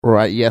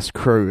Right, yes,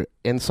 crew.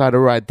 Inside the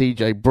Ride,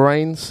 DJ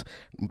Brainz,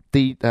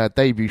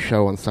 debut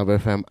show on Sub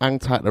FM.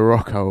 Angtight the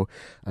Rocco,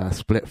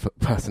 split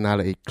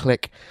personality.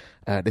 Click.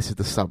 This is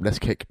the sub. Let's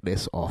kick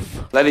this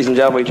off. Ladies and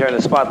gentlemen, we turn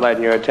the spotlight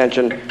and your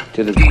attention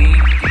to the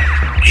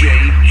DJ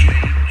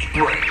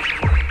Brainz.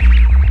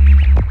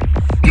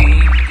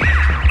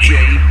 DJ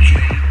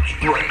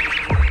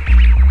Brainz.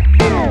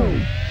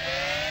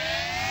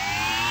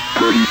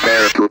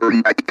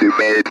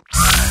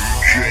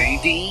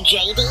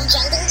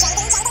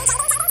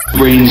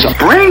 Brainz.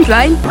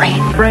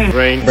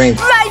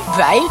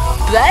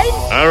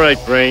 All right,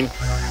 Brain.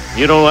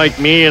 You don't like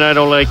me and I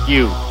don't like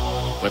you.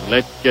 But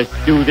let's just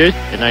do this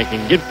and I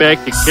can get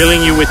back to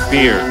killing you with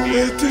beer.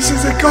 This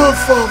is a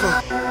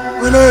Godfather.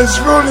 When I was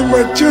rolling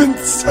my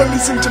joints, I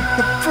listened to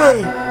the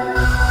Brain.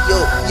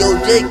 Yo,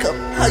 Jacob,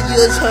 how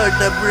yours heard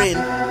the Brain?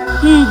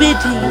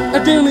 Betty,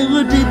 I don't know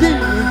what they do.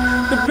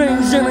 The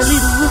Brain's on a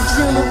little whoops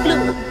on a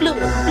blow.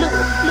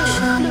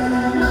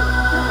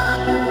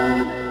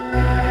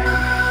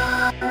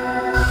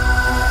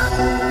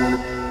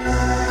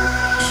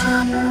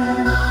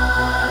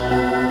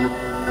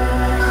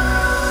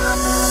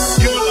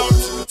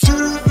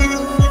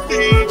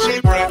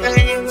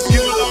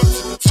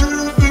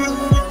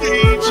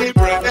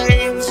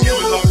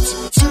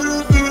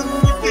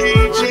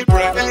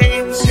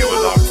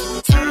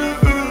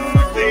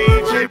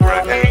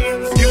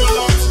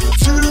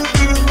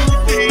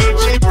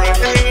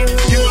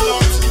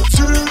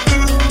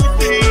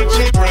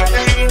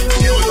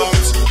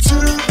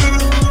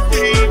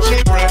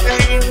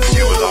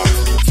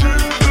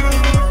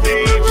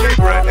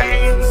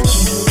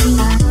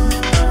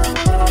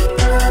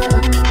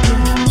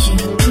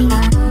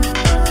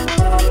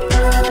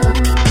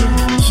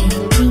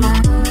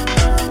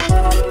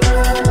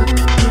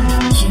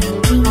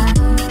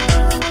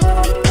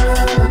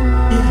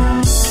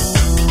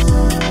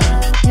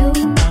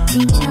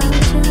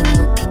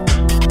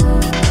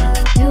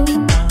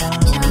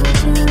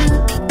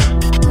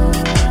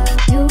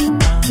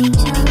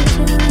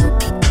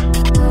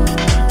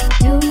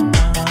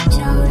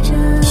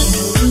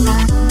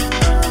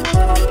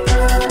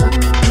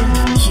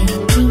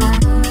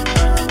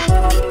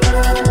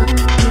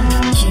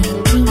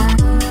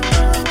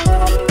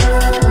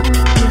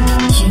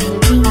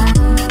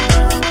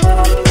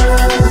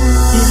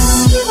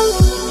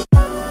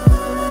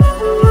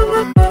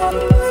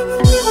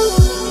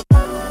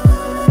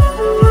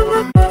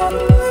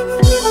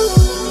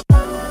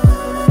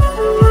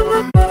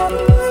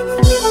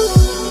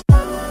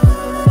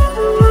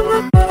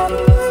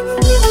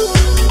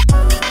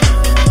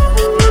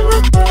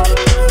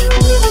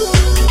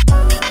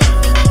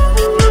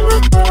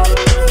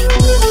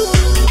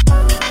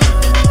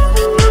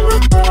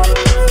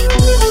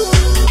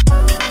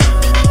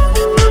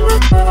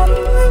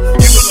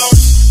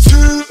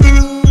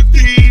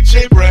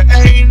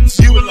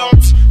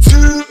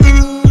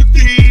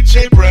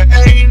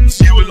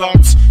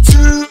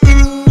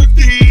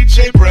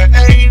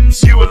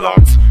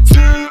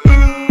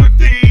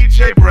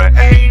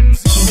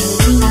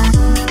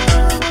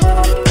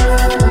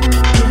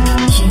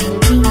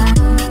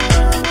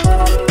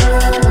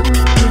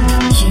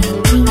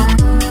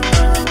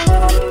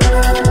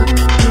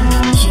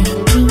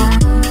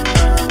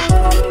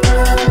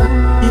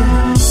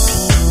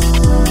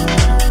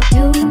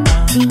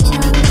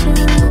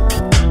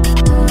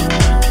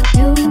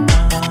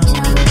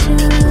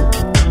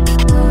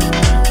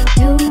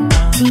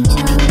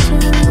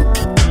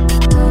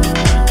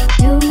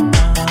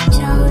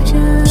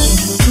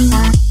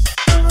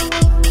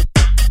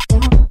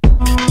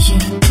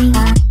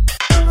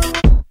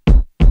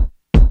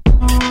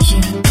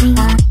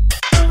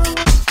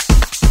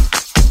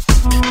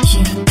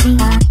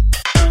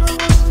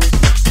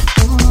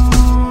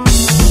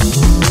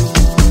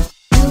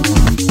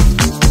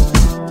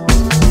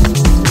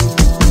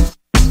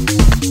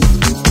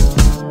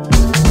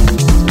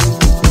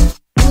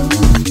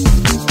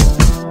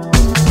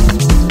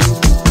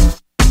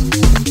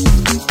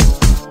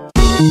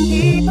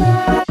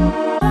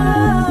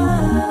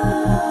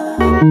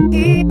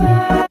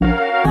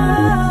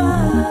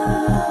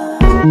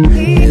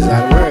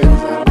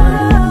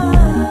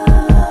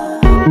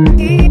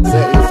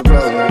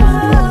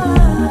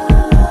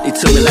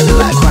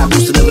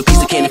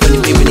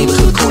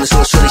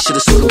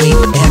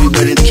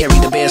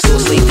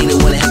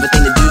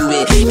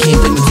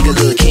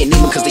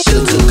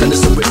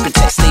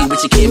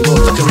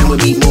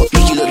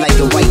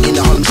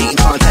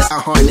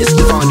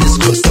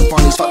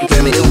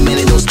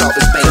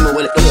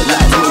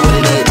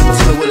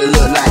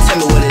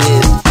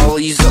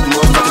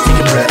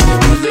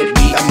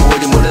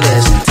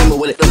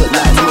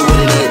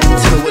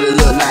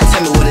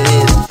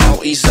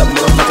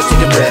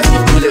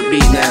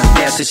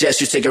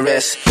 You take a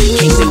rest.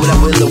 Can't say what I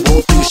will or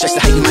won't do. Stress to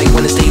how you might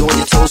wanna stay on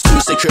your toes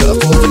too. Secure a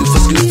phone view for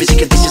scoop. Vision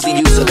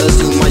conditionally use to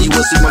assume while you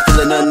assume I'm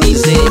feeling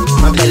uneasy.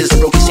 My bed is a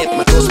broken shape,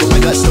 my thoughts with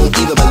my guts don't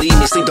even believe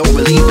me. Sleep don't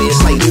relieve me.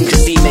 It's like you can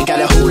see me. Got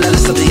a whole lot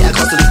of something I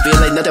constantly feel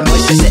like nothing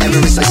much. Just ever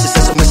recite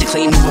success so much to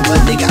clean. But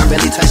one nigga I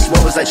barely touched.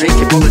 What was I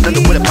drinking? Rolling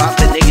under with a pop.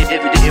 That nigga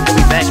if you didn't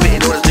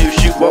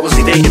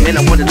day, and then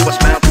I wonder do I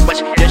smile too much?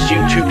 Yes, you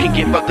too can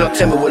get fucked up.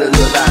 Tell me what it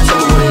look like. Tell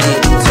me what it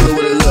is. Tell me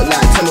what it look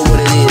like. Tell me what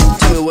it is.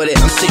 Tell me what it.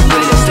 I'm sick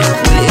with it. I'm sick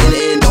with it. In the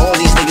end, all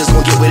these niggas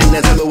gon' get with it.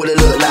 Now tell me what it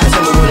look like.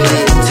 Tell me what it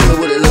is. Tell me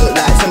what it look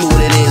like. Tell me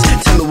what it is.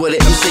 Tell me what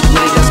it. I'm sick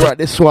with it. Right,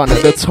 this one,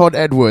 the Todd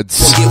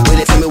Edwards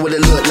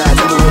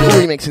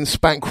remixing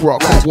Spank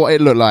Rock. What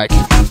it look like.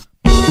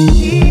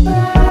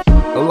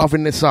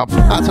 Loving this up.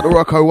 Out to the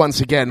Rocco once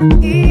again.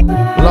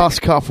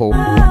 Last couple.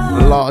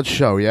 Large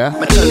show, yeah?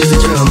 My tongue is a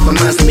drum, my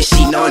mind's a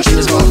machine. All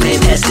dreamers, all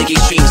fantastic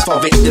extremes. Fall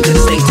victim to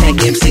the same tank,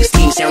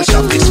 M16. Sound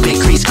sharp, fix, spit,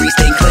 crease,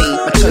 stay clean.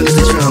 My tongue is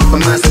a drum, my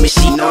mind's a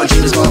machine. All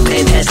dreamers, all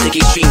fantastic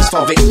extremes.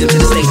 Fall victim to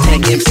the same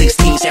tank,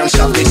 M16. Sound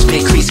sharp, fix,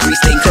 spit, crease, stay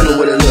clean. Tell me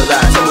what it look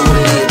like, tell me what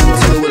it is.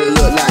 Tell me what it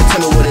look like,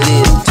 tell me what it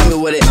is. Tell me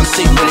what it, I'm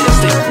sick with it, I'm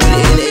sick with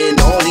it. In the end,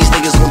 all these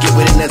niggas gon' get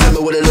with it. Now tell me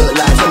what it look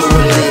like, tell me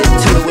what it is.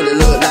 Tell me what it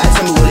look like,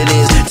 tell me what it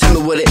is. Tell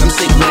me what it, I'm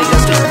sick with it,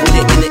 I'm sick with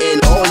it. In the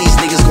end, all these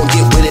niggas gon'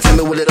 get with it. Tell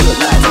me what it look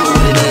like, tell me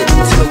what it is.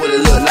 Tell me what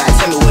it look like,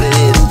 tell me what it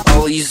is.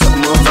 All you suck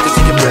motherfuckers,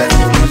 take a breath.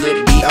 You let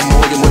it be, I'm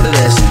more than one or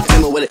less. Tell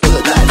me what it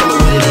look like, tell me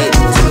what it is.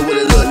 Tell me what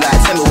it look like,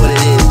 tell me what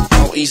it is.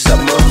 All you suck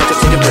motherfuckers,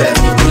 take a breath.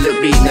 You let it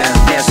be now,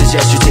 now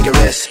suggest you take a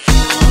rest.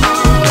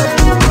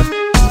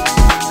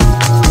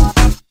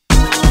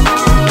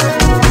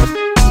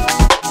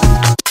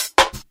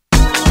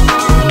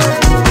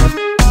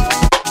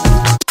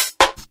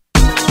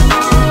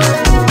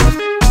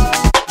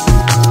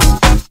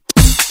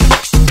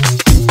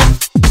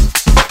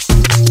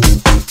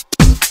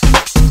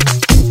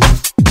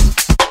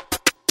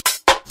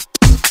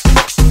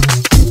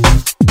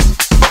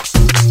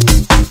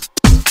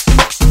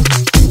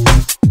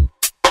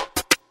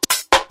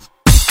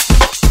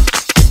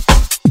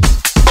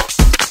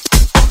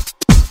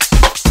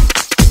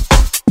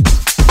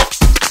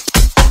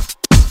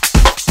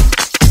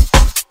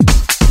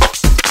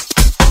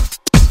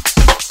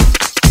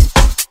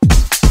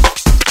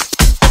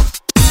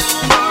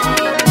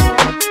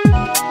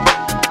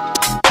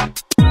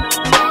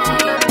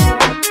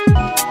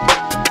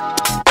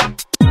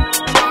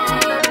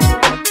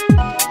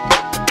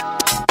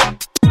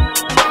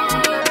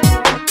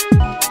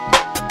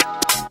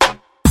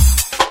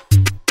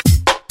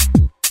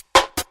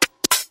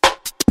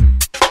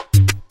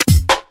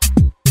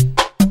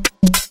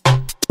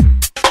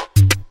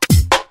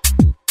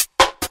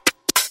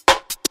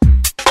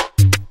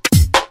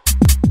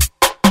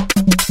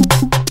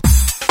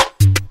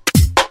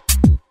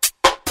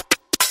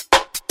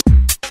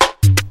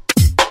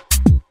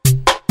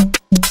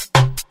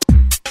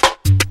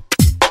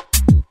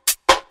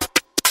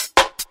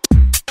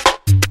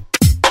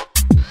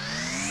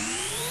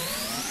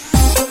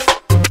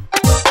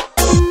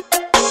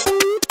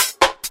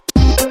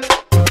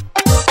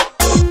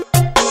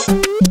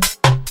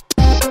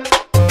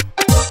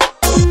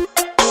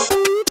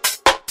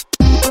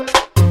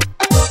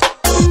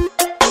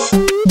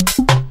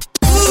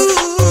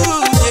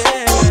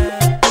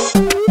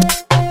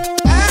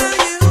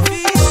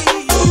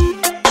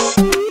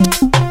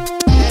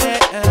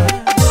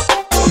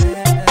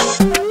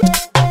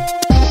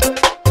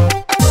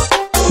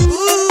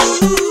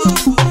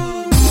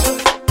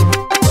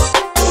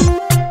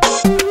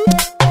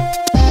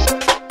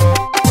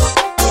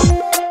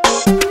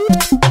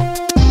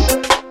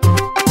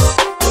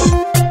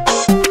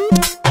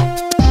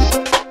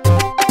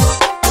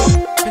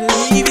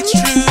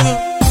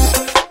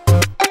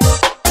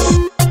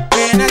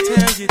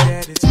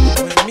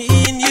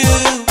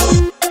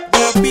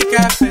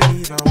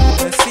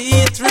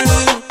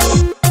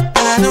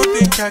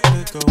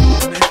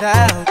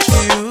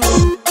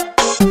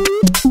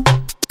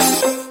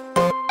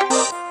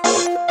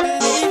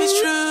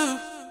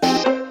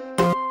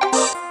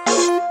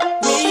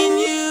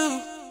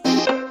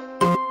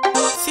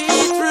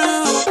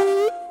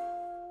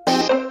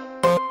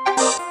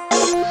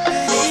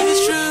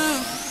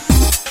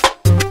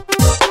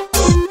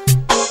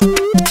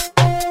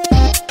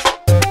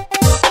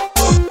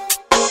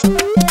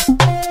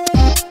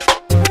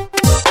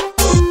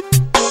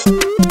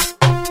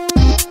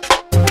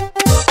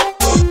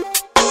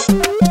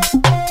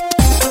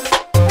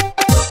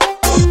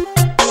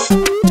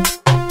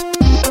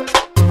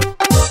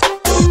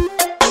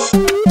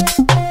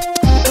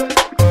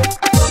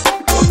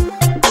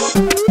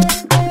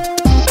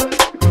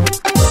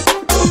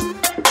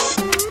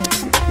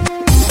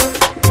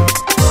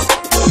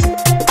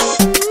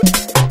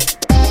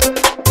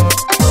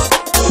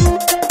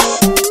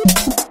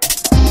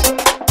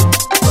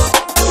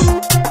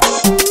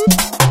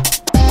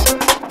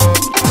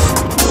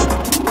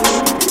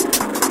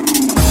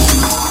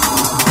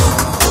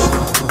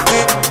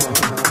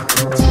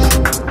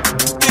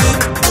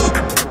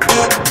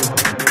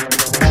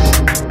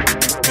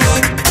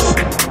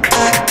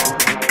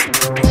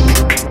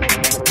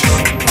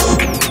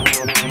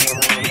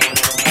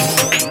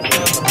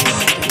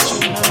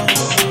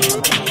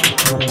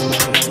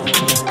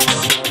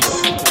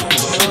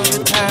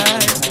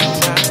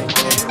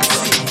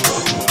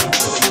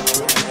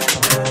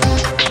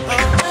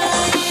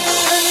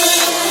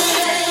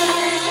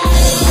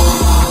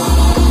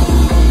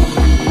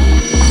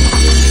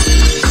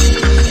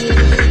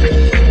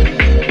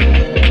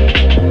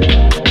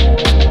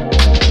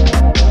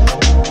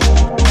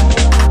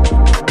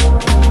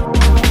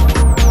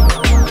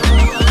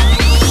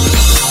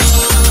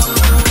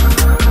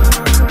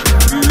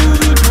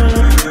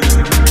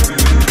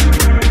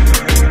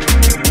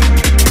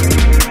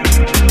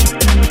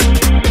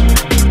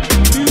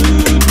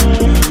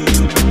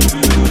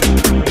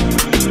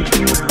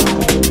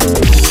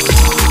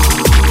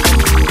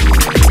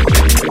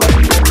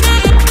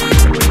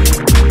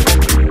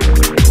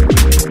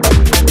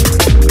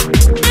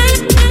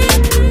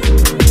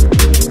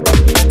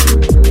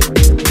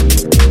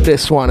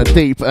 This one,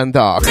 Deep and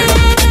Dark.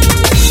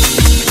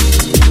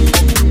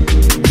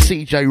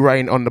 DJ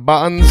Rain on the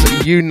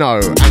buttons, you know,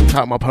 and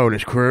out my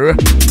Polish crew.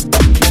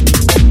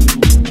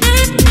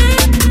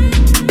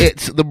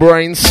 It's the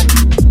Brainz,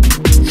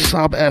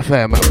 Sub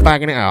FM,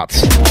 banging it out.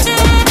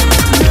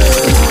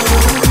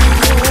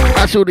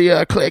 That's all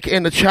the click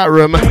in the chat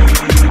room.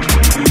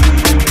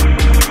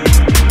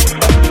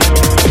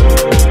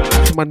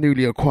 That's my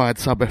newly acquired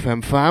Sub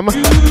FM fam.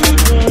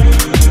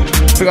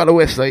 We got the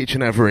Whistler each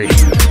and every.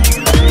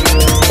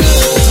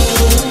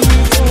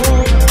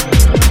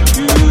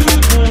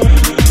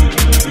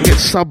 Get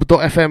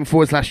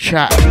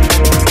sub.fm/chat.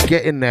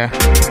 Get in there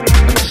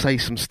and say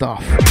some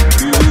stuff.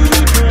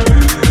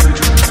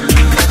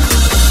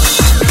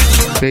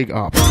 Big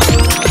up.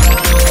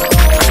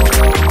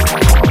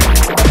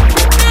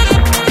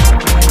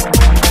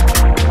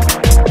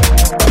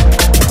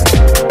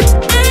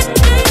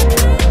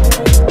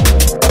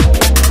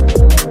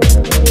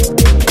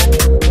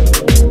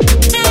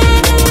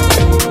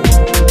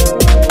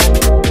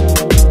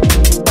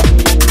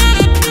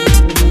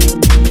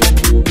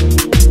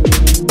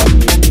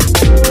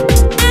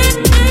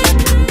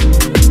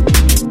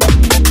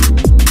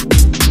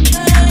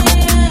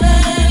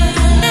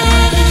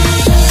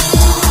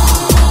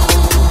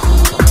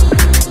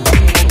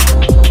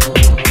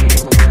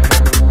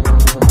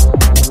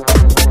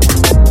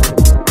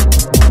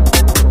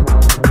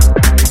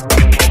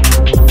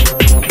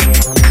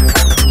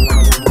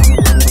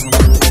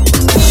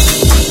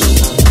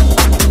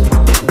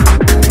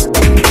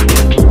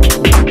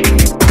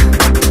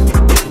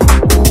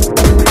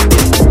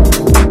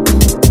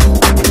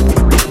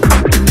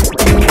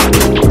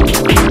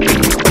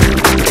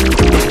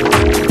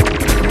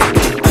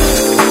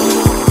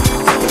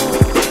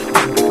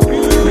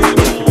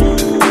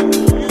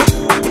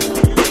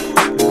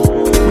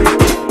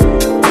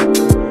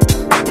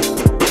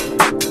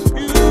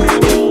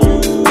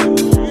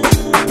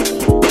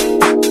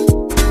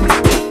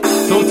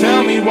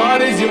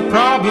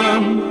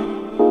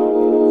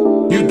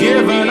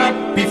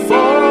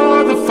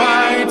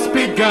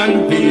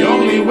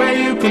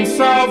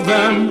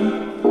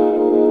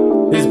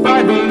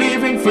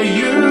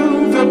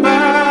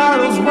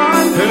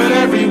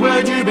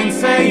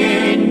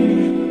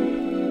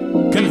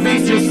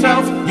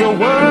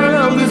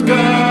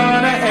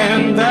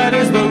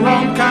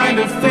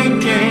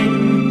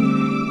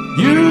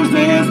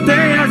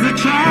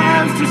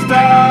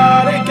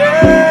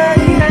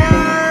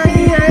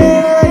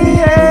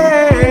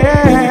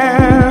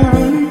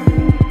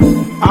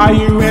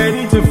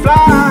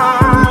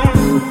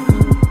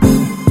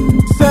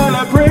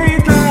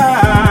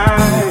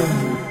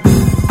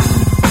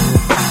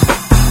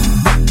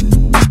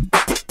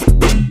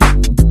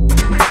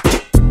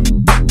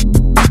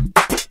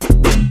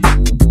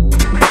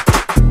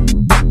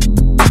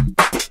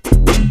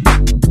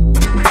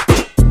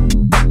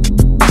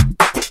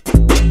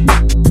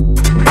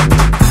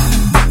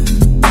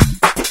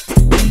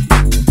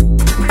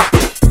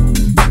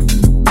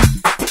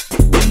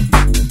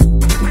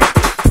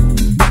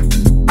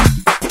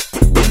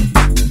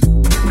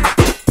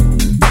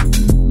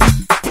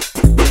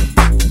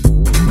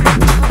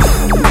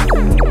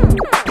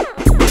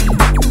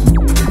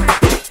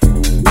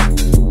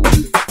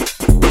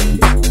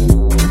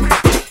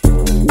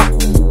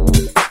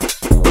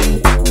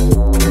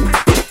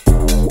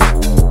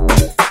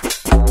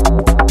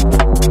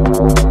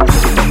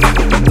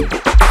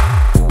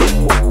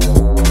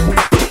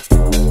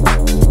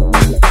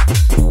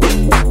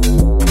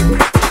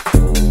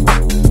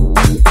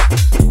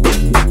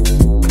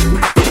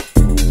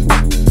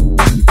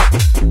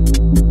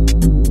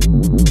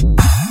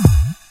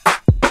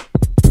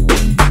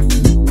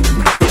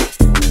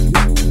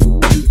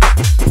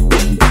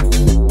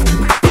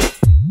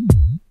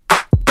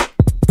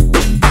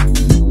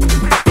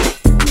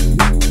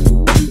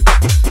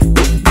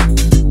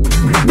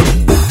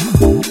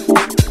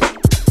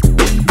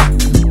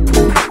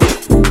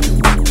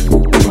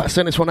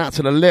 Send this one out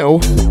to the little.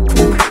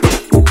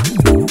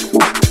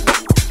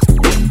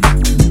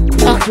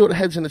 Out to all the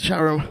heads in the chat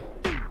room.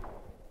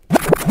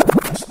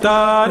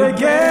 Start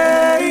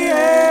again.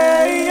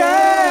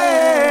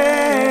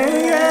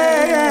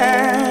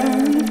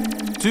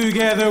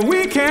 Together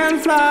we can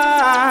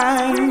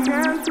fly.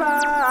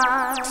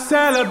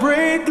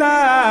 Celebrate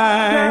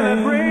life.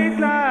 Celebrate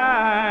life.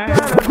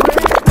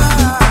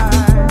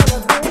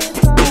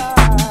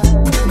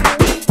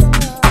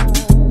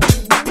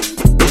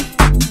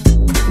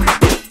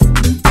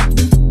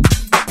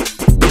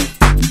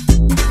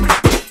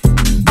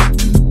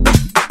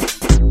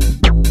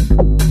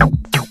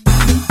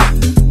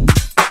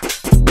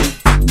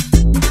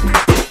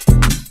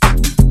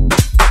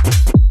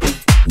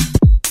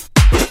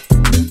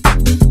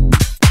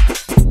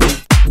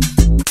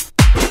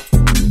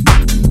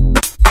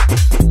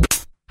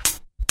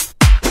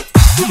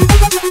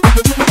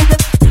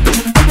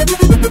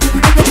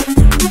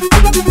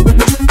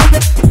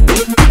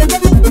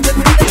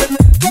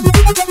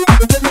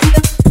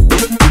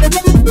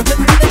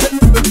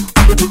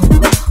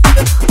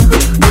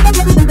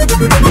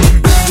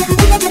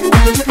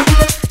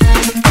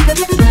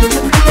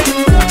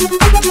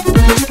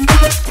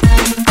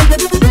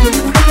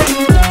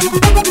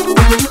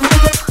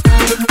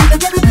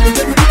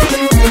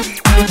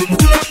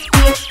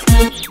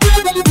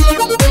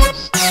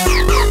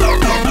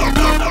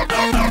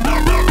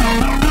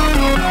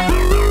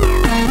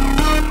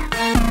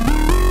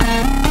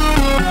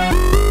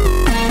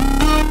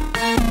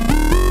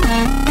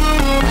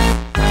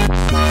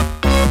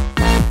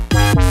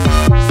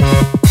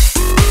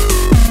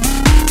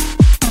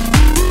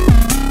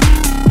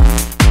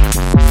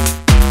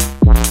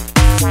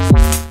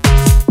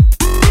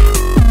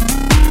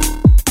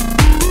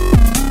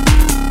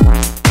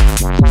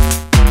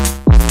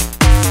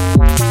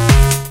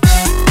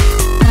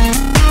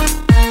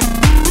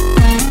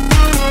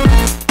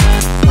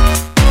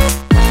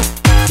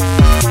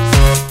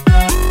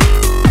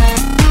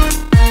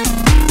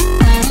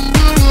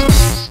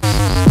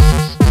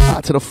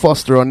 out to the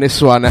Foster on this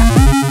one.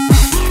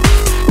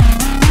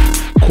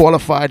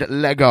 Qualified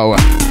Lego.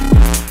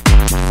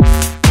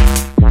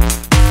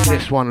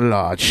 This one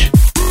large.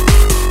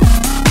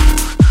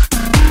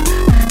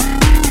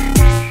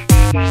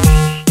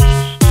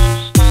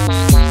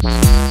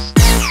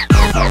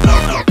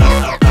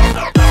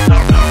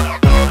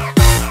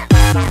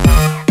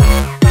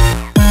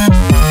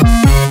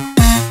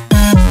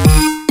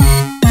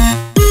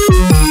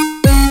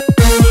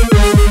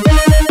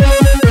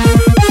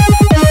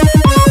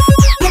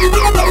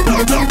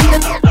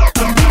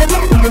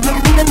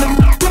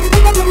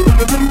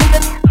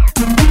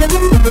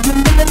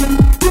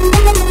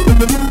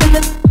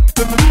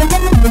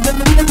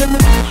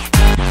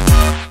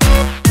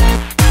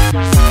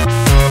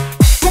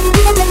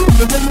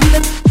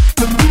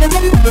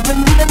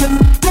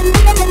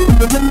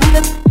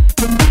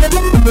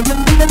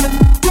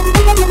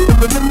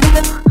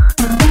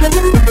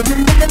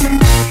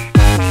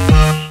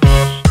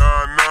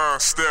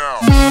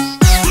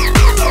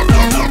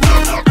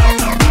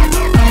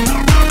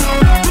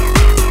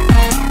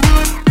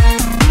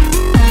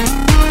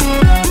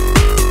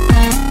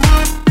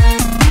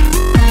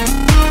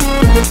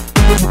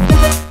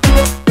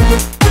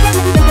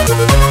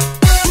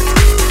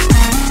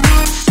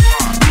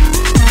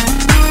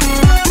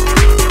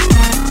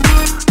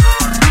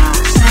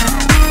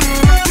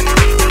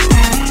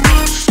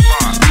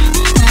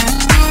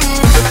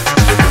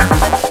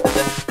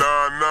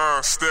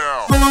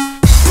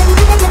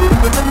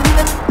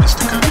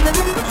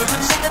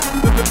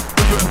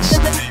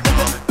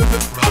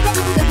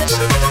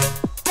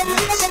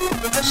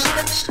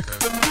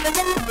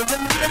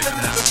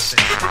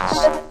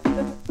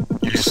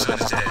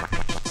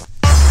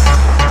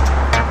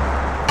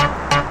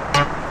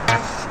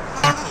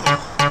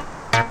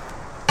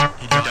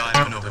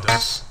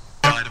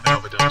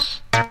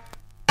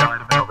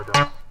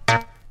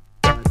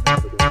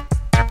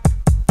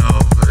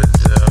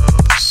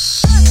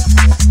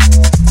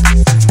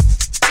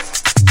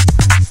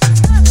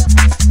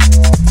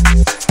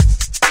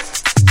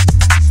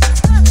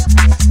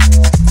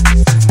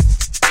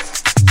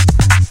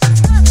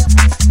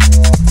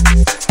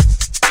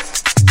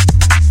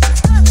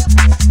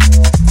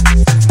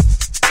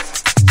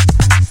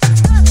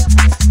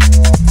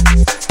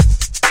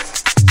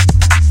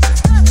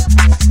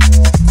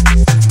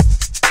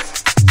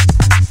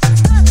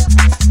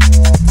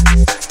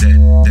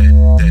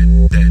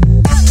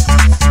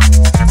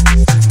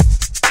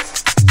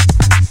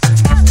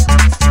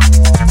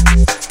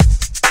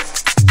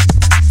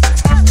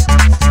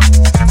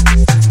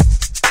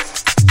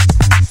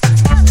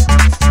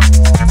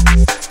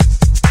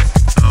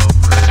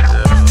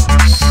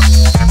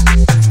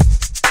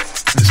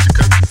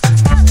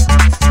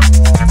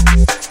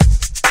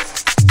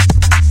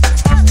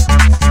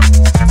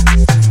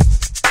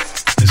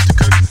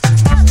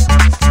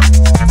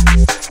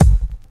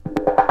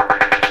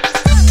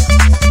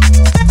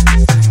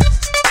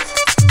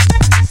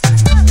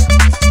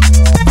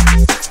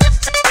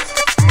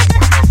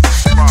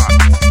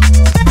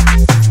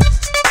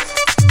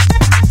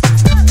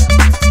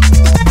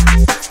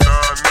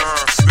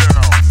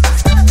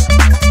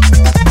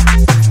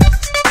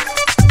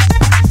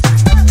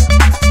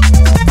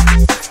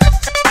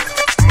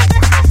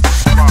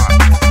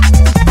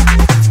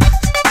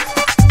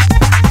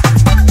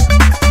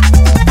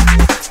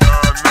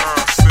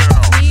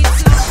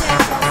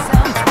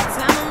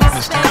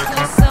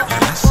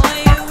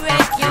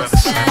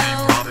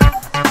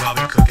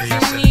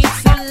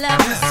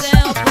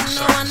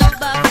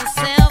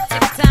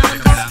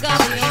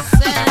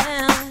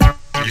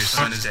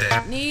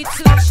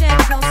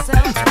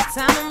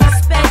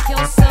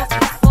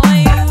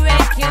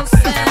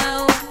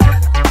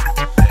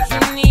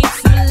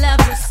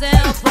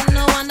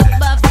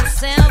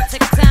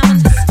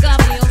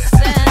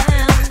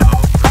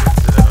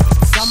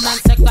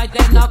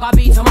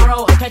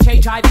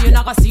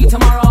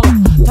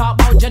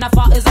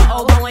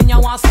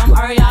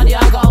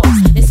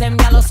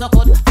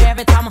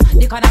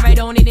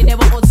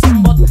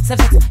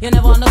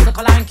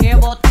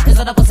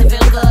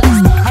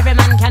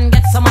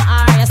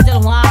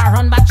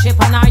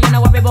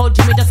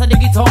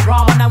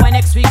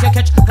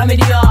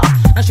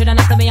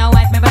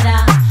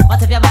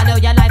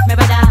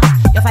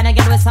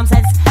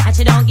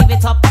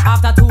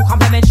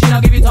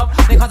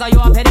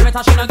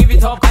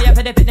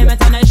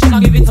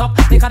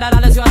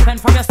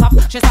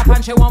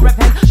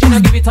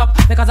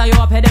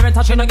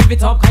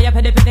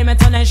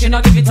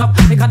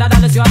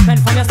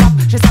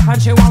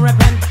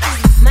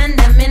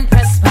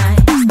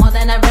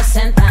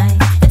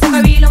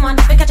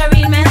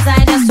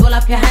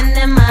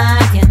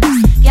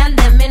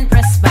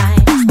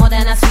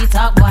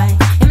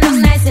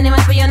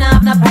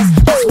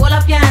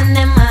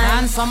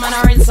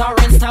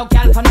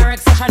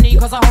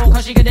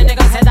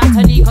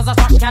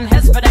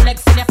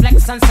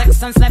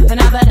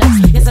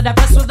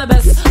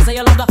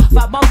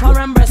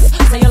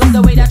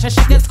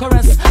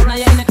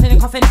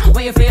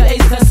 Where you feel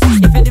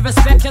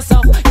respect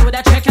yourself, you would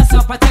check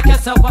yourself, protect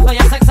yourself, but for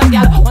your sex and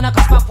girl, wanna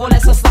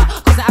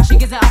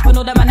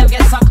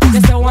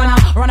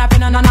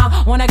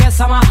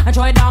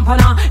throw it down,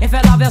 pana. If you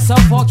love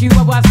yourself, fuck you,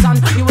 a wife, son.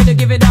 You would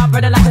give it up,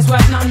 brother, like it's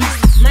worth none.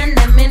 Man,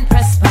 them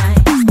impressed by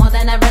more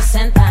than a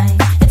recent time.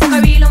 It's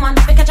a real woman,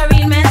 if you catch a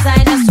real man's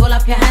eye, just hold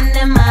up your hand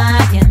and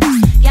mine.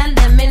 Girl,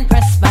 them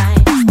impressed by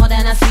more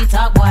than a sweet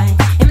talk boy.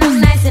 Him look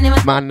nice and him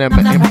man, them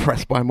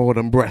impressed by more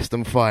than breast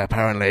and fire,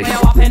 apparently.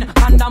 How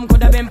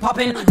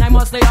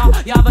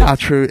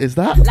true is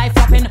that?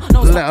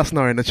 Let us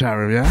know in the chat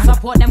room, yeah?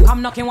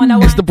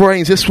 It's the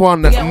Brainz, this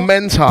one,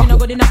 Mentor,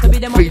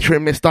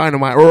 featuring Miss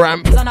Dynamite,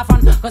 Ramp.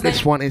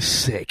 This one is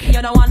sick.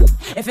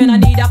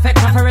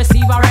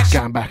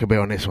 Going back a bit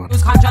on this one.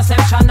 Sub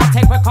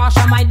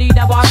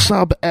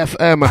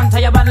FM.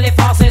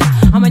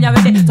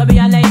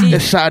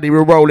 It's Saturday,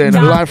 we're rolling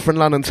live from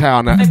London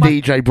town at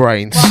DJ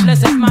Brainz.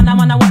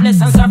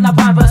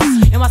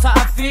 You must have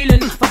a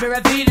feeling for be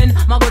revealing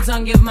my goods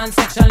and give man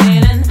sexual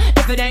healing.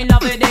 If it ain't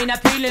love, it ain't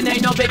appealing.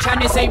 Ain't no bitch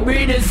and this ain't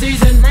breeding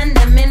season. Man,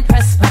 them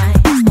impressed by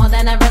more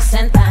than a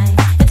recent time.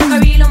 It's a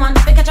real woman,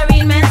 if you catch a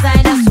real man's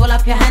eye, just hold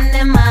up your hand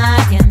and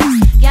mine.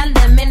 Girl,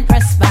 them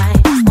impressed by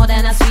more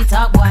than a sweet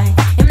talk boy.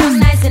 Him look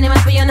nice and he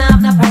must be on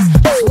half the price.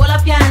 Just hold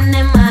up your hand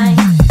and mine.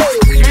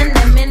 Man,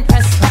 them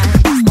impressed by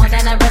more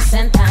than a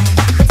recent time.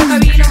 It's a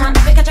real woman,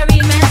 if you catch a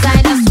real man's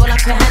eye, just hold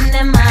up your hand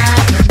and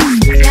mine.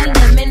 Girl,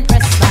 them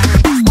impressed by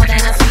more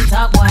than a sweet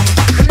talk boy.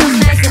 Him look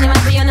nice and he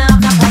must be on half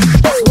the price.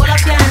 Just hold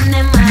up your hand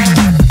and mine.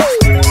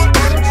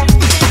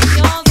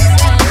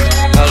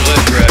 How's that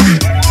grab you?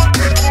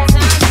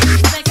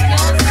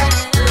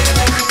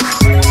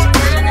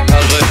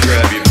 How's that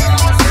grab you?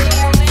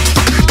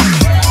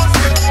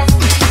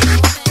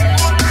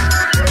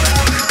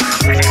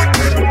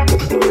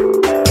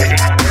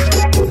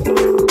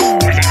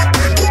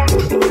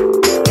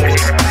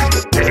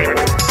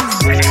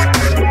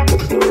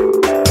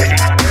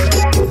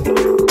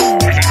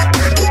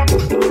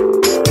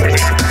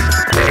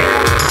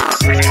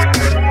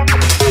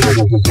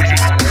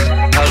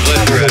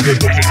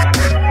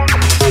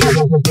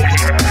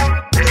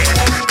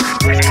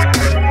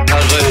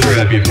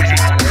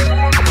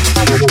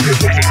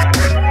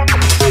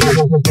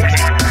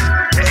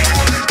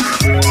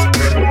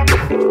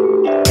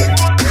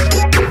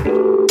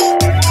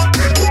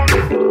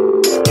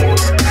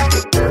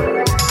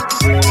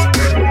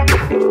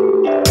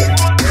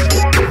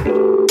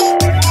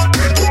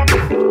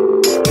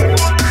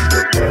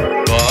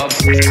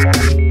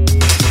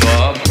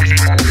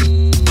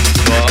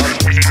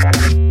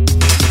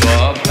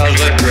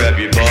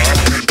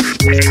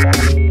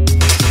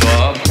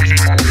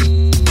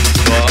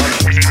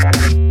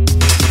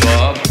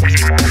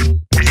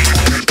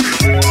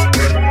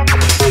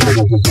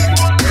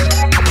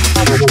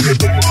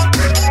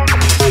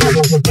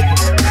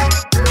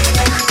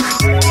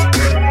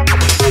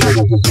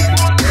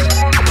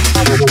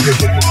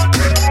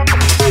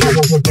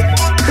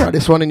 Right,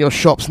 this one in your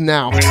shops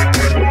now.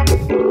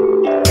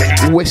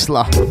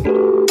 Whistler.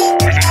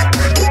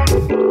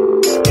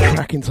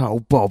 Track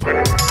entitled Bob.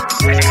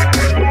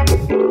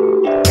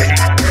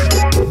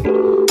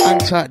 Hang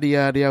tight, the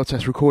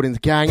L-Test Recordings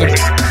gang. How's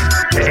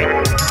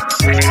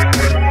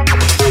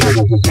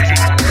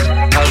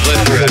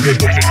that grab you?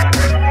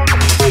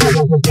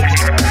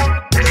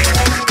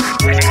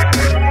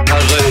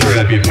 How's that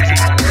grab you?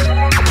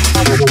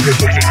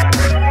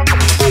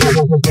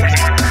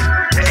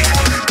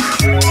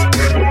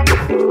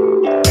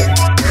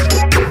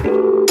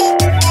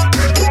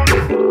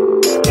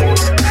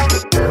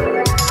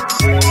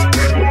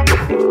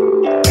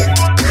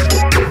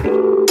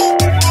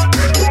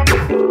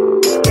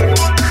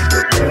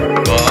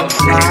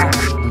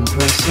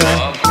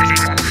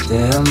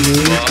 Tell me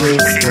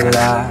it's the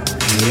lie.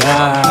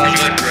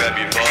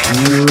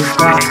 You've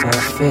got a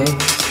faith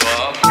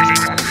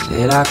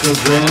that I could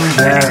bring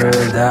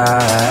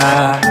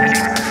paradise.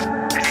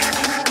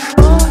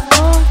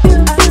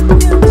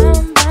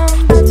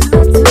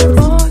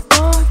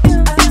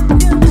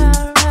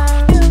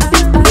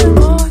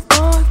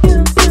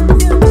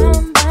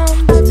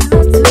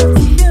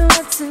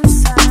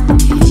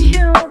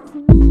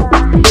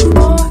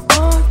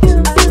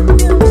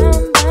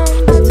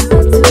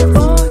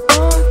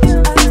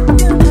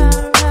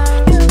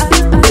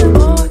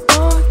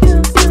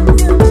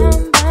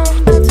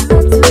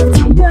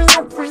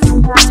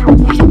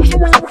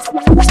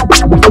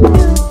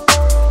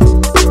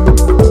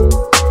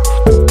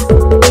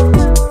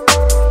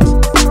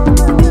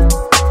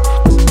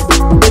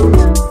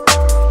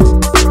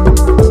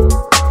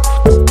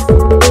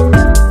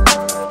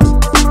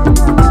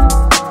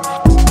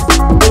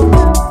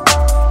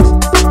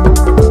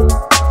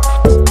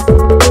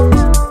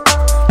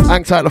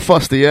 Out of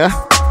Foster, yeah?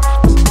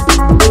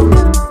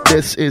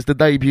 This is the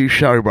debut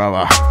show,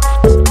 brother.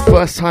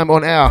 First time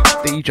on air,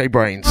 DJ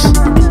Brainz.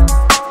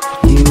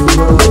 You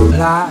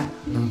apply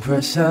no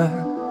pressure,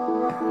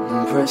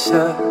 no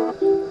pressure.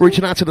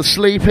 Reaching out to the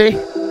sleepy.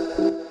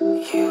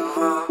 You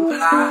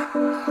apply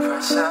no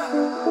pressure,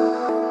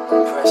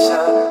 no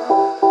pressure,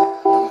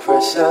 no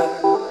pressure.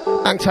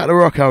 Hang tight to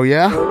Rocco,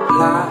 yeah?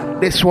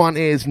 This one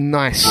is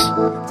nice.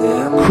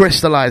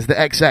 Crystallize the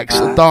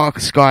XX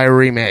Dark Sky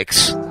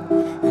remix.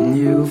 And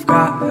you've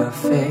got a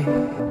faith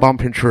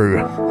bumping through.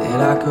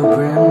 That I could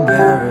bring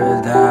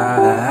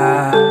paradise.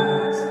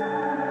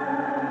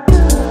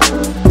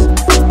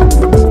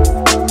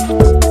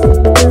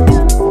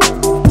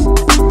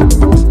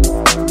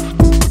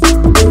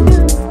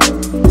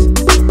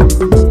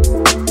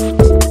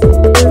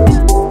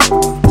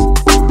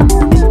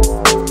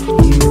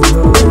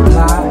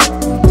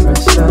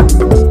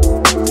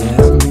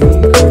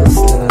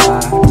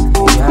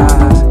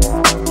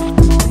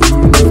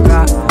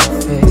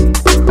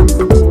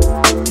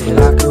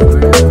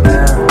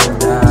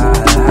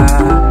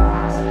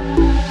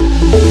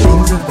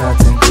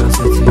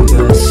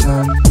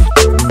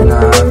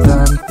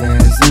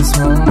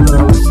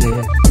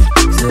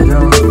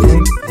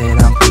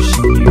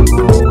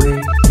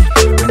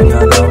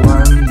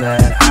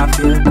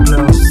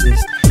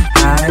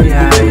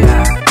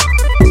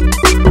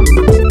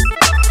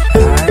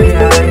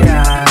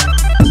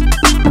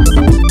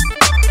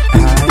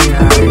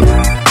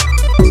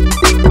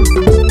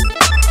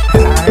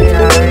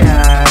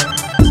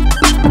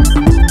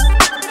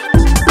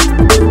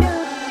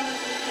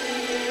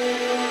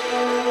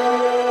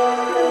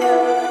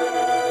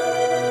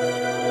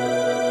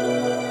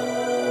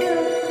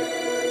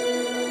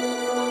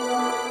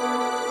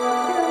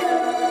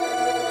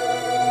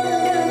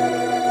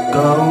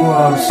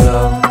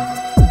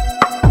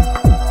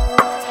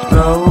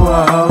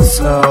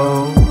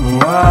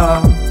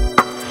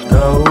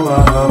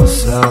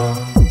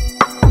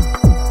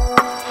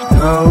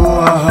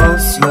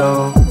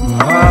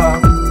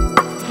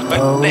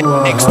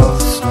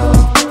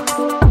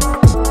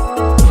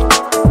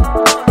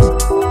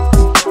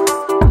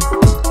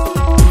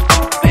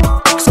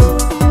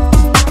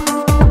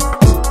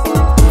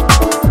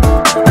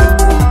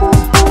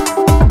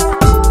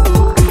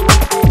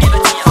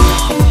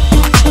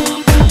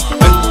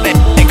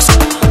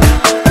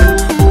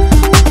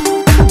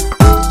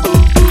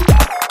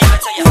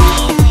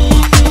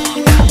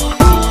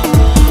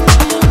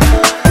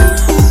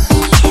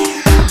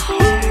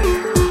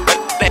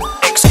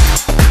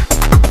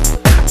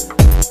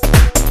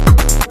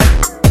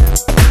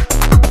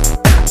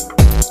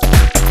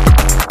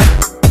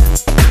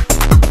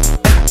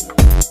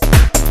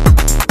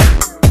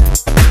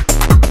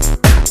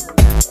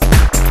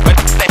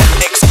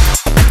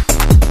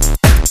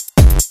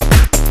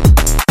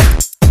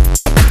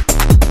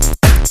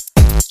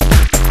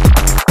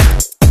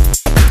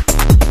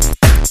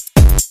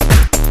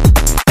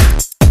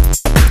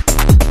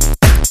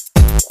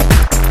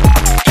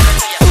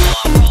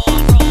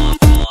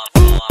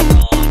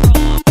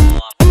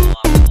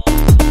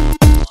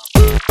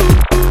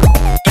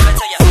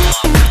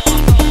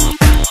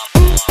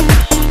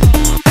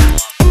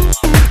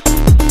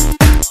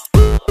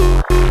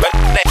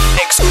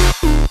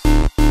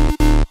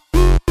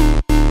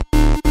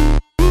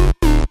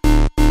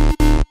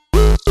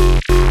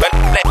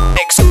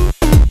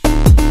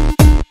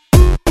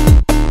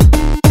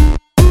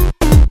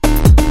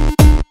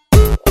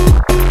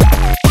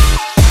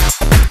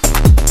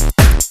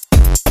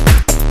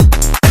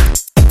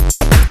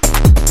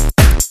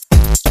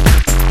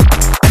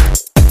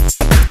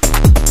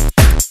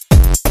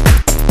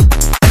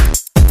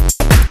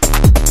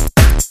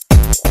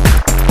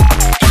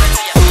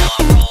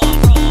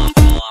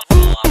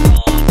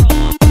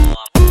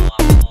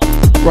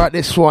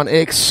 This one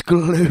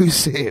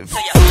exclusive.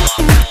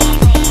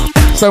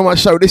 So much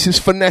so, this is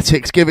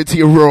Phonetics, Give It To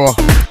You Raw.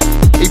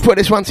 He put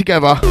this one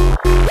together.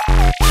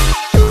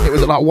 It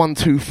was at like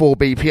 124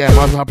 BPM.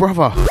 I was like,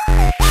 brother,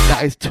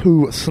 that is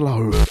too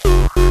slow.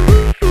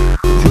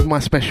 This is my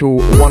special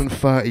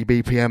 130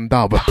 BPM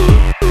dub.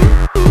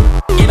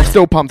 I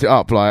still pumped it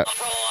up like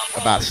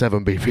about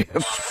 7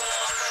 BPM.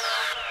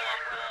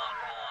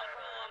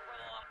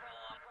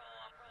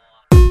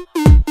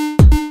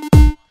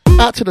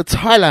 Out to the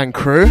Thailand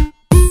crew.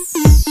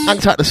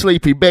 And out the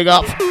Sleepy, big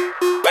up.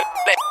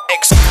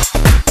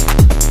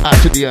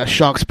 Out to the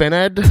Shark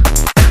Spinhead.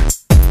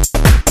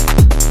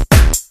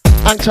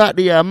 And out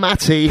the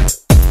Matty.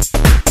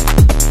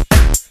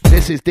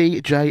 This is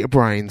DJ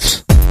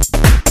Brainz.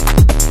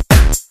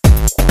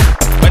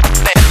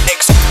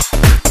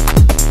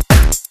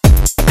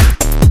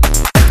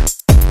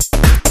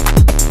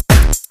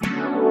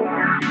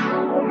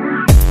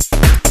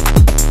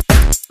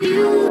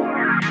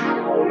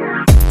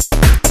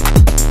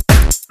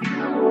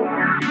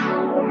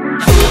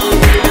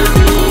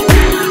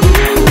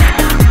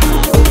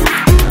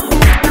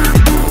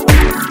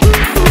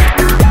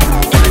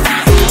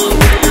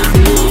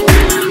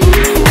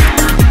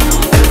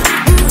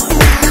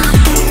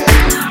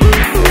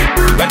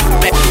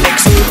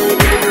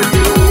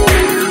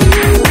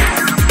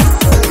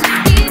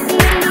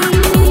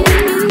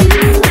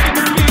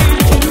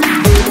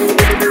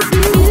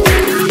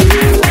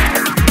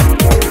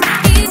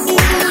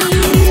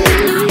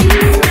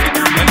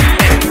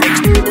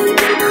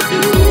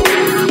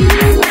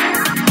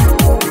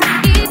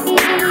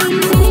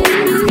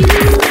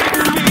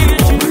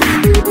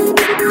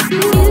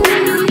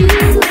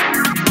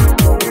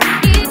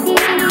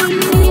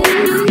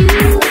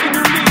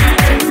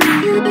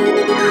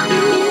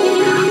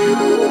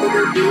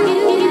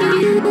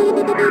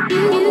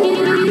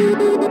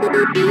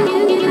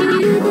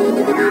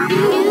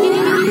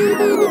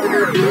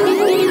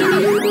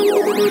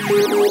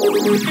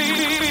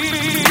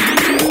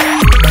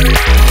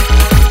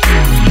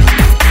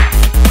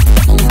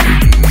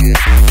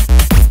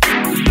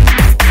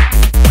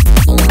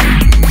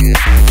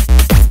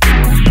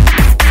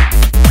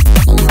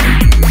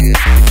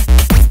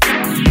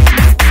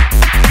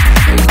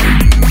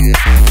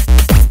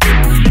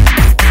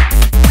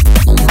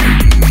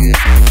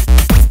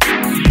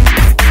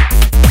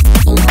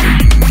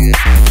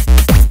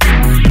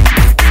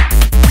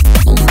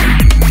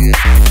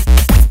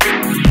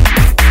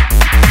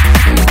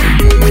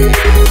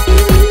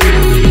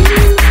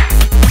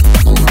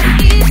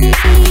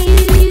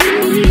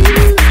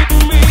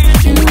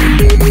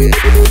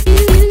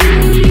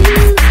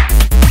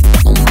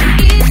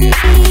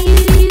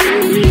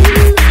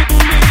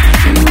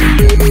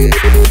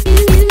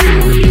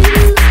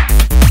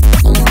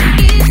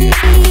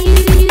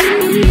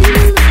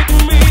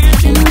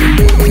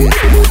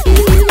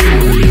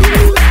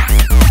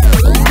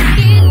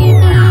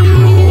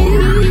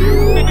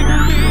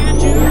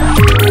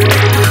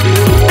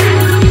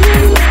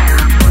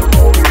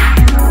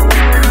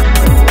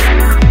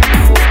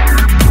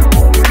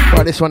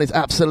 one is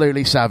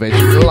absolutely savage.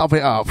 Love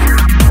it up.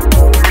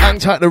 Hang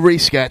tight, the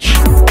resketch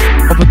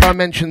of the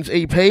Dimensions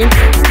EP.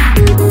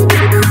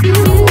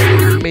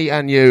 Me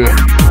and you.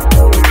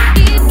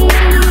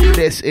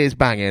 This is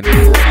banging.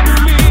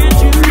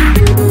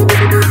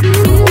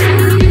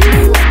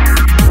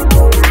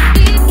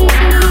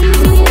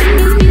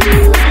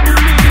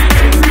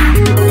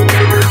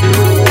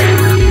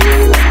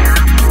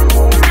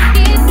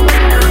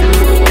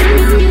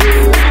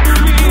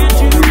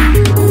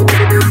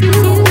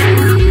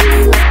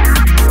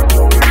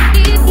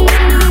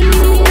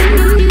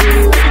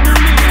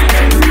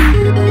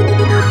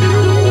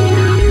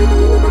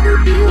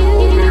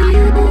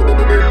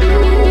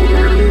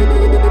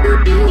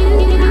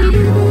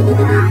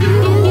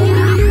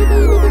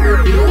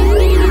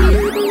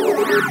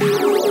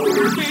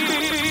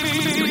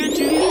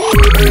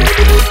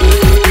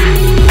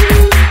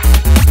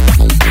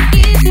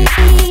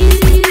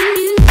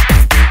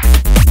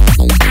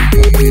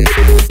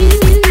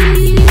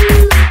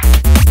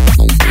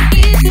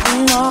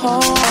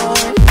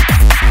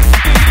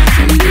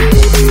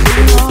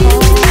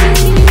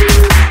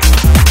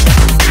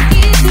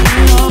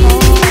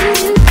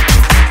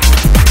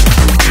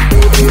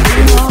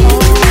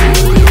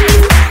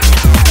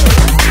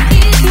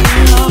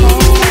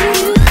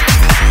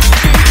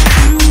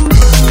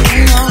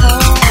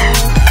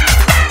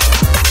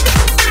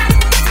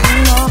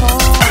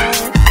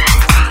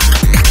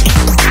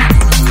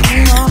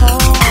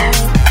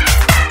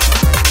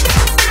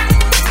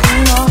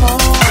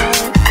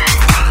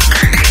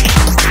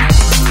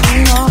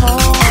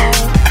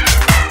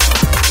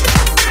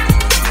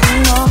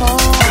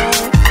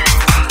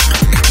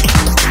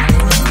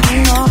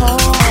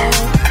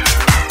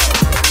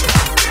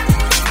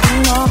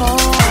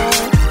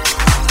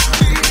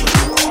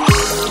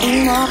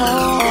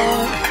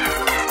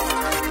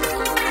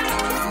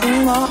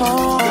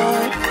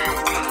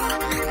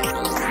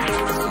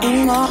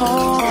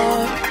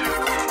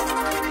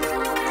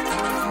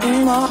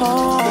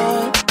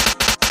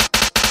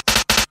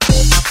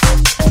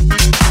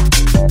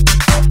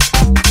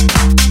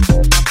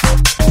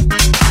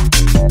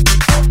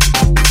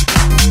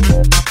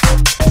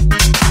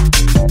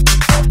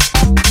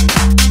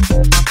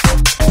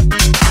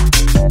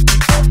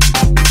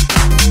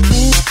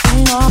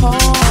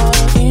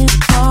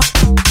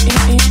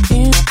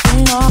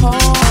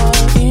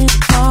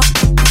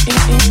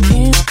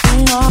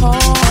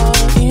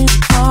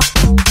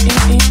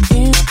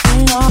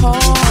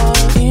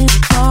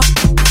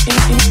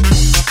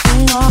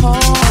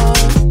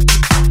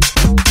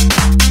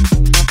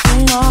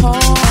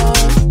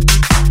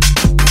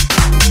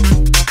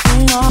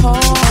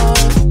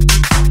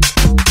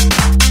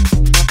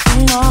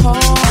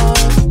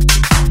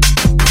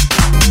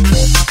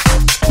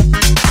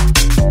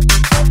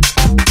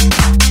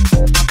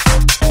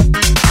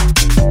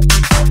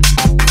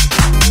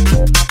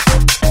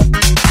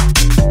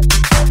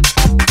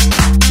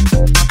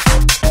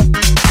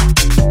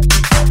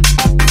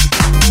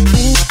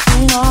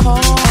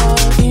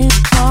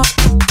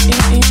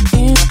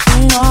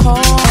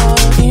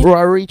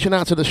 Reaching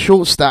out to the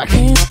short stack.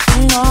 Hang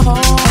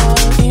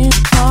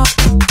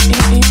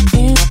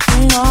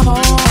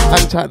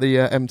tight, the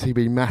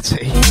MTB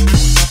Matty. Is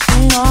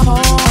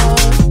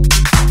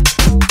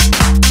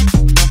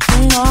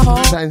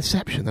that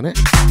Inception, isn't it?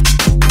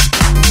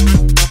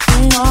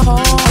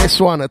 This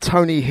one, a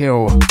Tony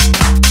Hill.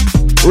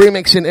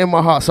 Remixing In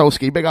My Heart,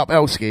 Solski. Big up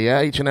Elski,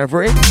 yeah, each and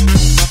every.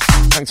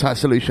 Hang tight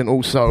Solution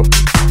also.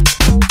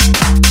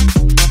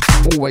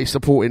 Always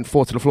supporting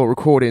 4 to the Floor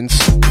recordings.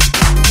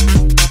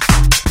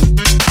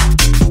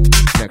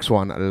 Next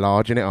one,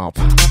 larging it up.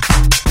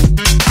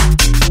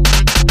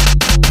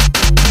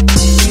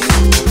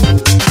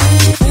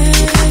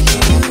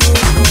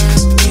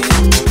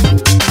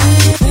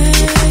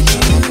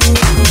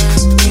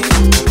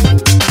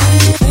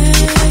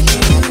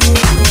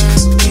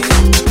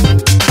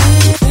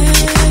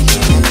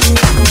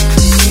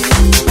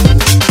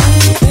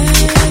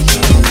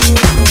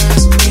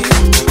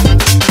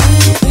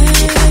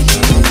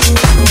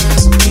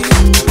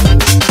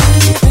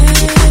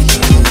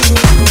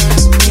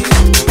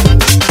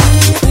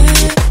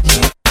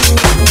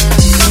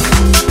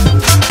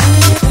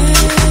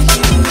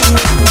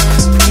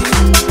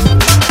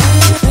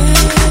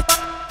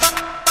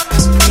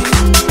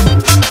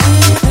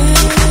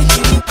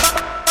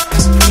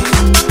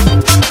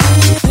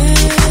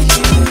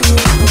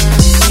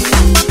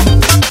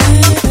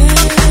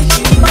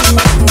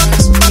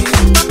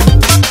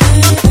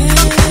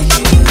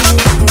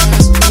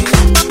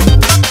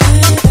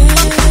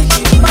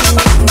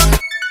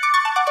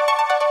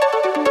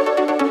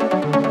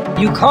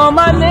 Call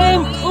my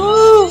name,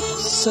 ooh,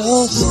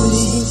 so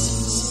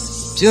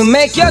sweet, to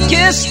make your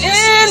kiss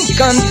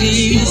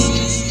incomplete.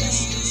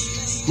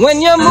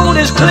 When your mood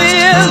is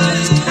clear,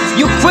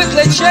 you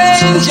quickly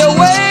change your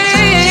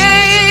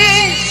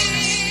ways.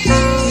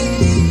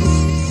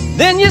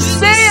 Then you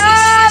say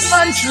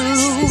I'm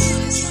untrue.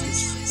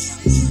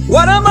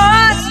 What am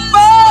I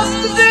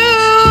supposed to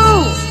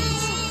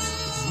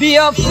do? Be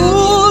a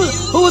fool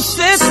who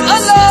sits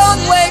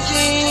alone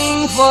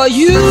waiting for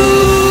you.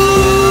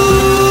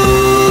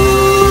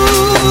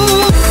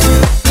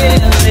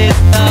 Give it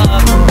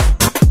up.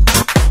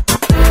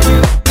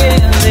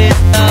 Give it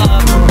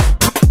up.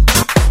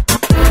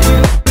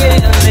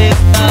 Give it up. Give it up.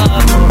 Give it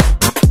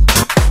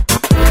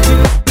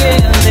up.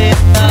 Give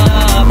it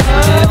up.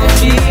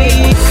 Give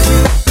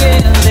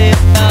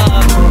it up.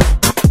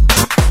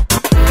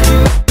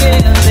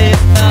 Give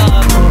it up.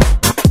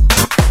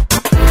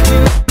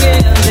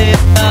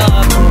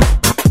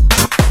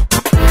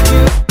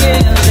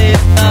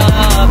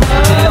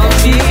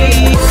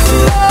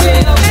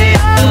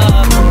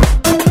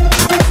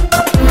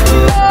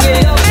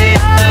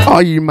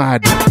 Are you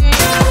mad?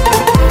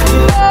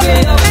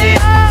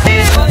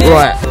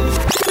 Right.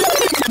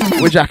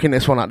 We're jacking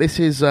this one up. This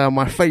is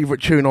my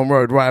favourite tune on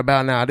road right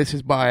about now. This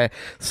is by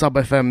Sub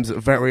FM's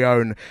very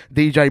own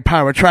DJ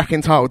Para. Track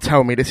entitled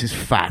Tell Me. This is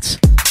fat.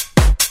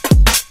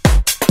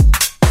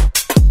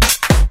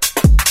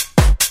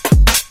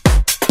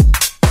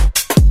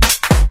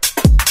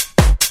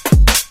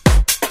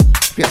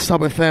 Get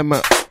Sub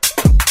FM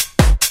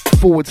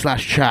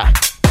 /chat.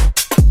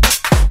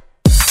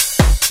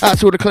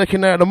 That's all the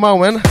clicking there at the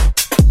moment.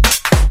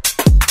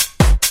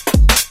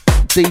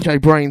 DJ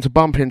Brainz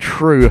bumping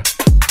true.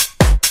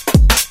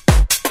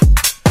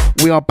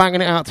 We are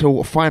banging it out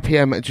till 5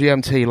 PM at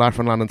GMT live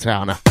from London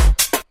Town.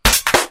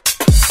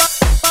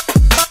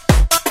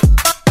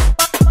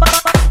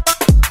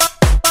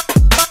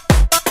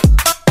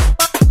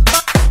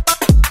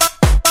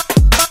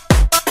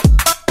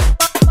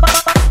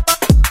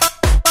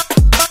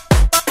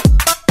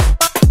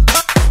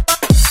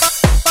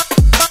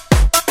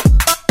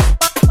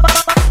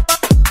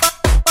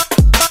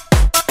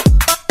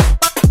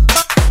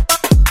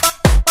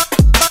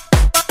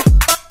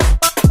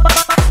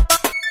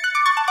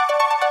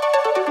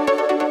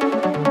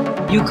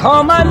 You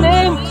call my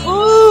name,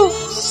 ooh,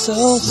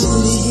 so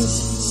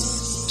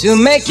sweet, to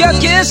make your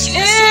kiss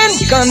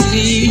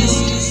incomplete.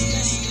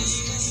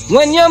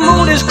 When your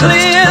mood is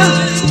clear,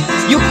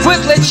 you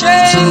quickly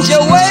change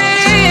your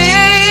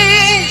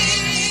ways.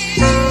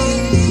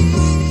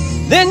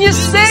 Then you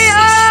say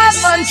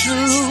I'm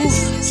untrue.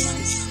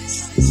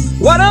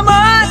 What am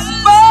I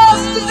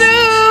supposed to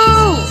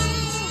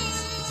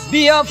do?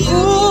 Be a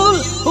fool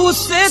who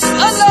sits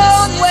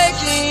alone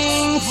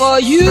waiting for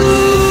you.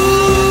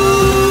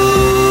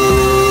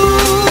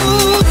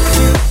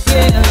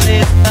 Give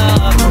it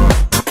up.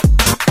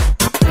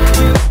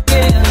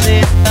 Give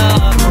it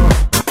up.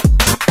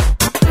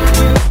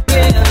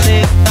 Give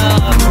it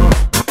up.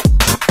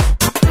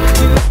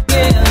 Give it up.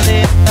 Give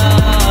it up. Give it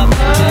up.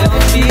 Give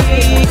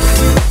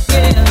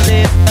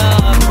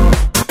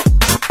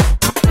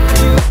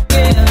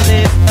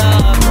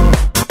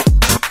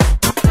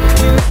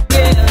it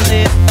up.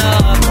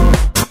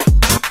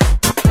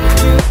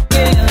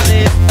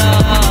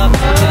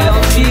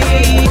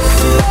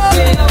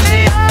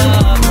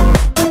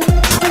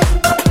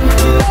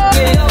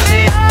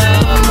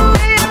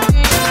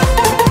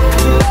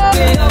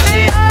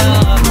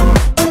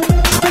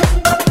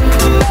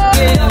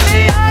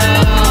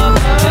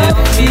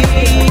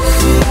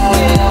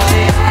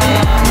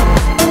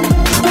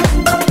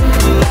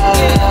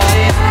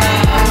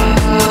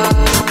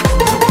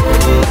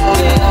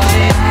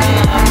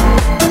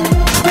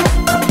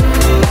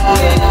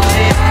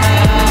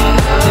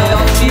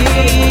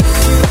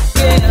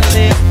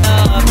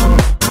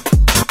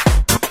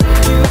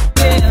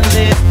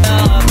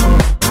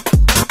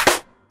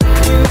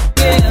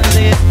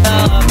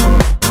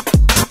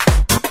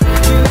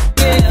 it up.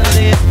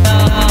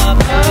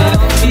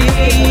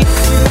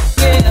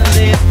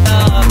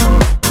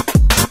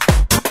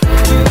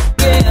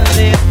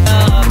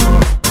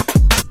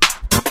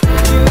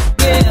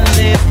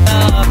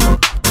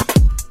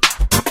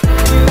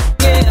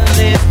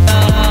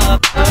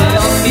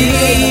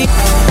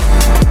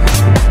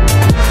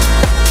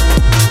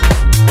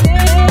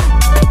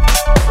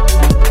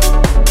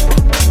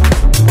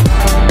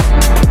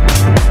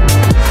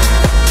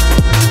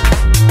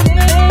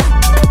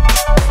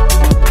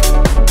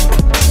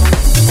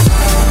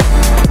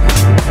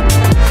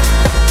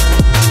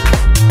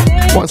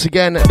 Once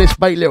again, this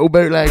bait little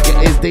bootleg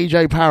is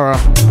DJ Para.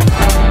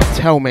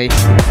 Tell Me.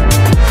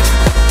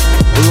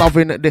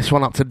 Loving this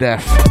one up to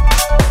death.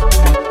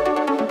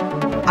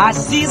 I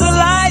see the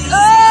light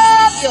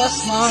of your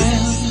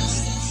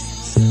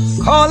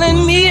smile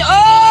calling me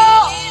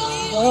all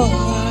the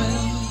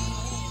while.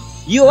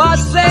 You are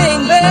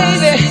saying,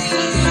 baby,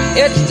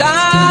 it's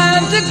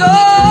time to go.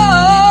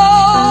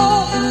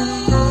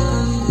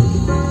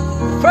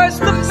 First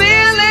the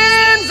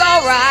feeling's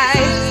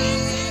alright,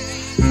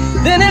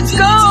 then it's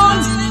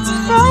gone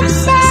from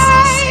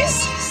sight.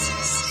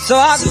 So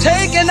I've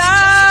taken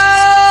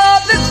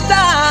out this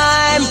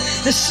time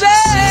to say,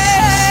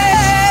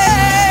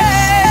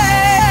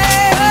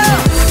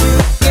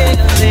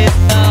 give it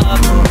up,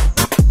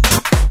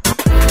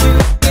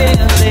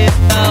 give it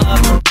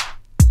up,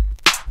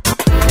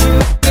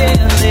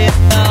 give it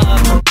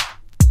up,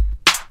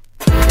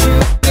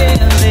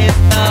 give it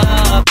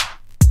up,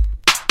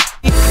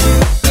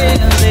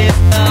 give it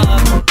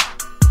up.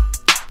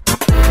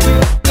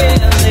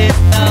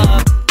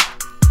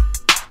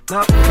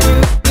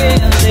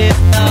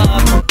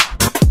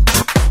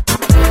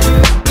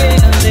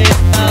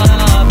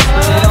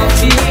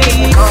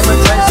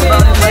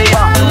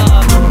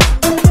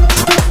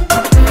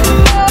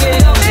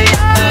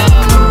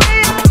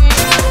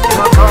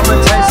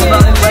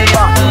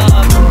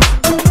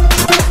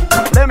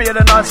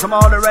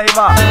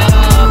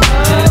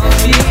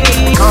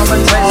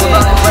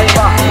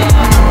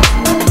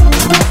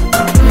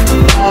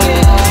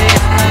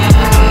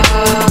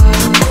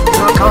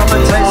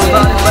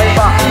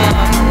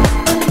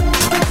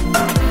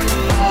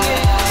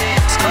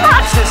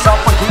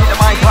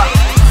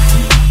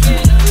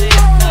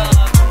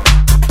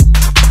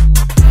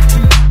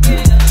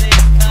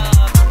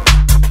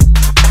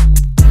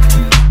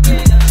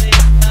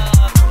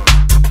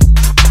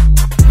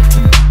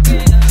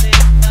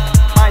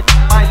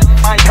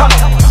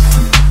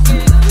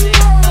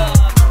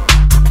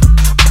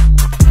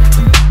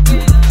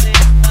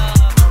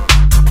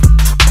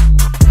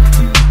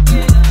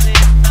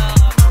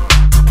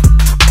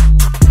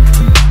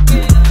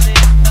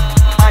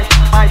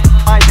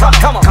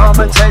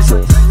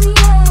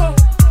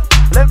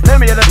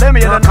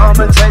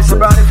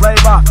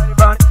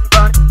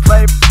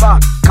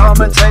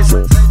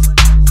 commentator.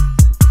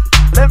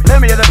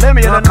 Let me hear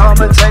the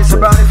commentator,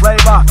 brownie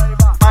flavor.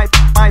 My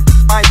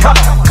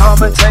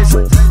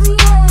commentator.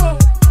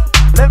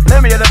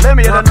 Let me hear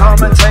the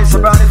commentator,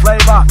 brownie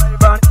flavor.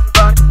 Brownie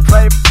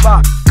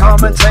flavor,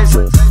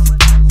 commentator.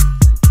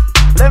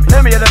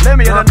 Let me hear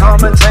the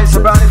commentator,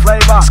 brownie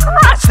flavor.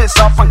 Scratch this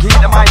up and keep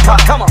the mic up.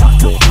 Come on.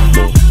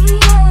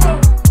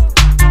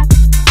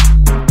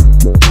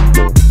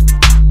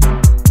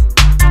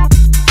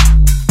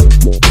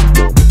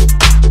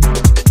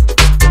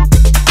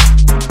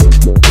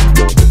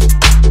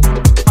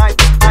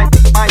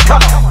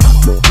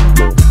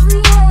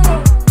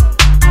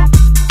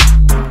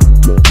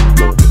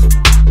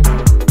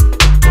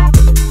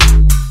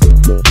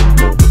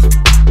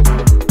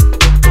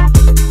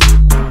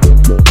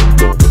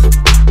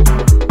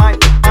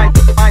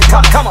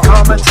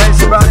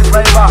 Commentator, brownie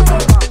flavor.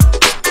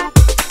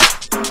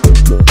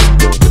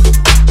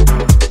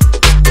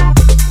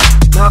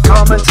 Now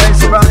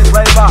commentator, brownie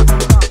flavor.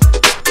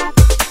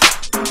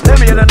 Let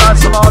me hear the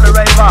noise from all the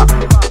raver.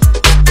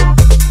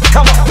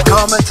 Come on,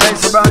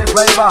 commentator, brownie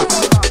flavor.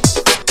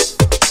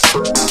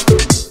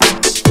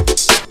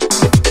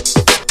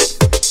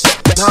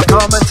 Now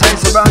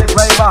commentator, brownie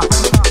flavor.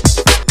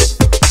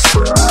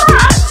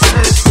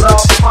 It's so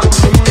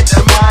funky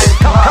in my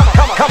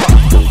come on.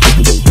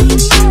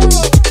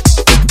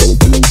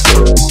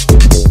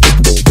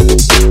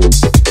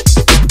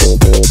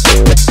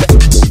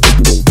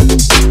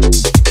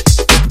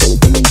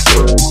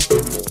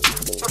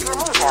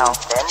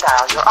 Then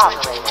dial your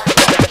operator.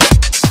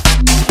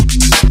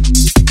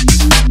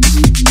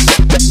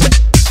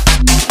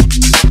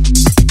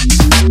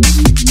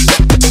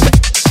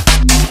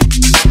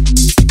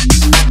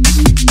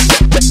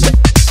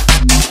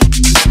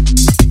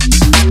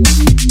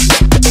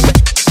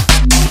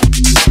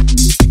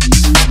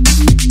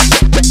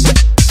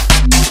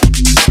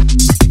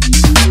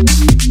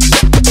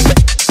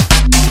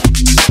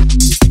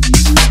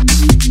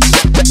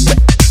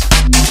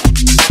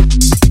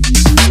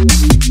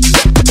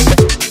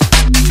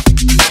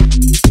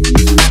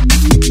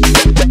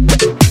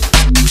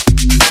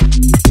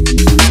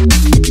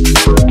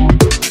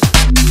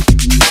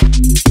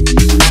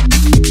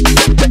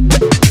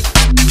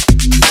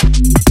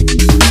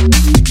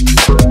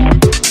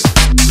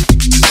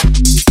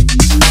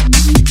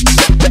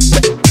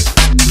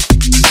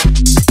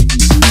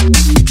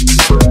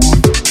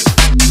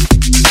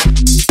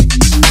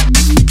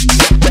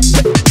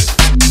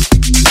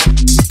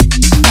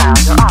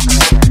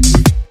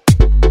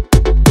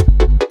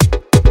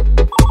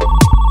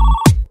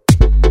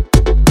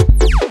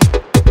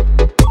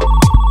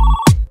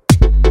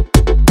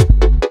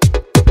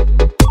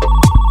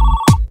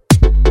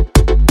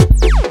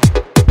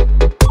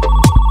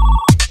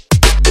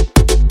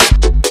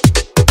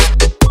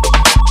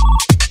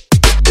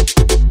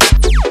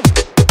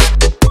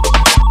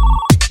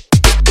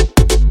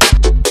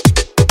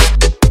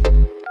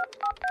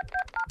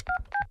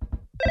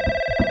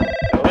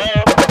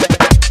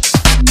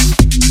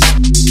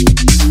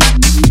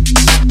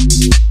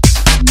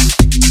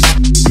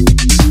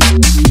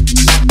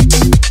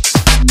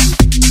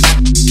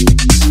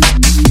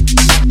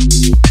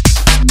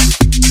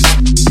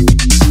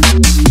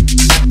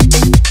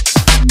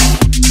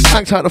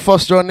 Out to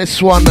Foster on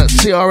this one,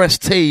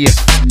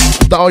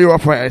 CRST, dial your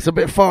operator. It's a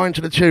bit far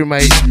into the tune,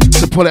 mate,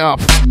 to pull it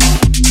up.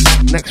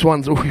 Next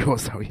one's all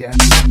yours, though, yeah.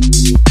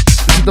 This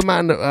is the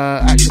man that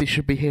actually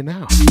should be here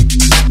now.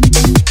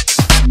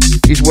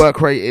 His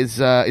work rate is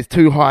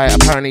too high,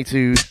 apparently,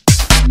 to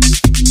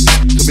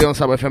be on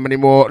Sub FM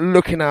anymore.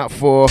 Looking out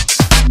for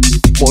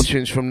more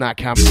tunes from that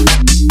camp.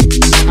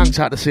 Thanks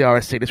out to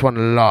CRST, this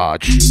one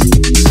large.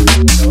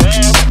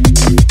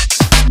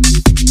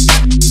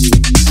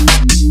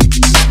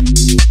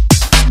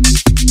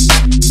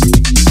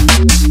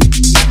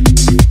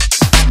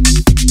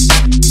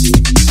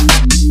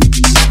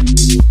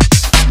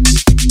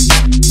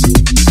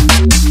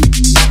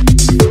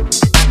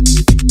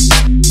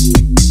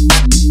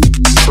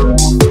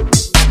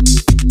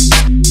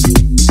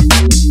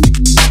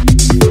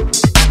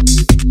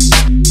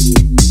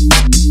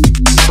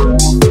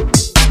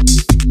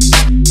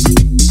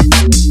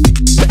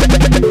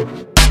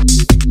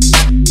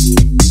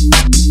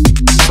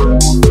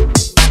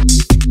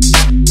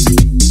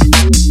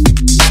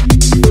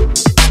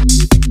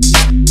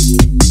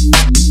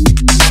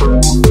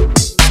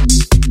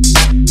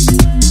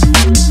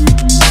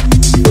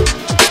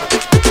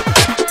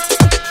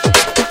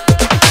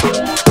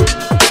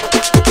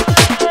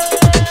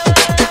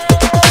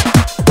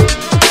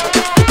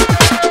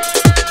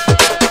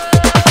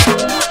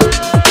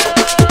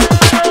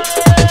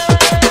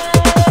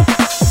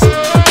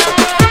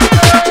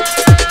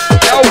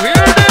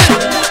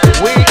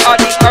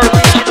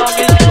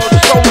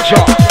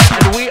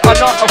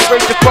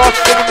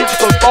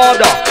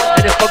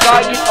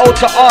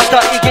 To alter,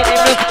 he get the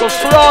musical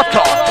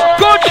slaughter.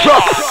 Good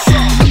shot!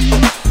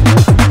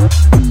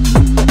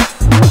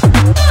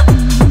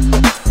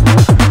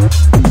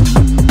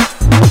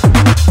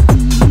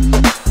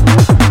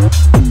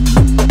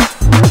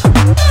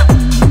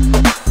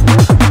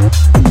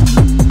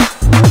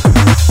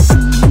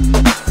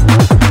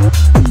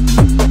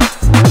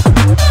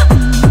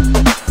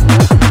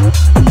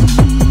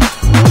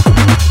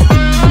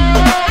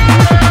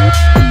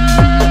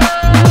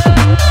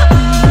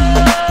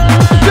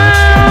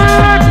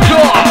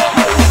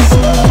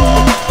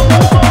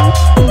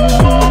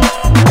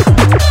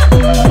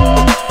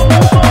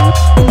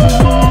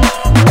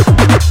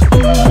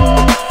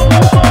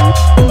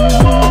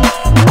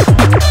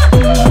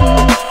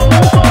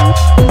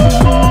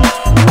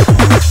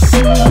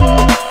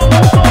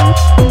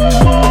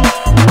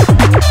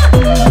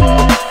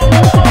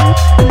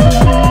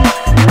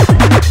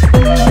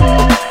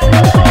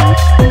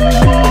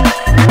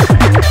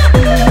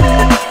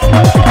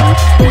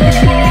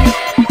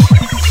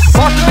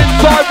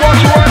 Inside, watch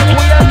your eyes as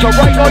we enter.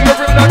 Right now you're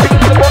really not taking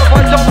the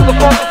bonafide sound of the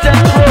fucking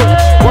 10th crew.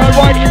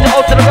 Worldwide into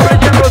ultimate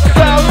government general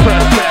sound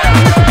system.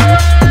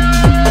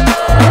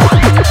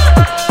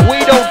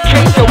 We don't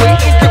cater, we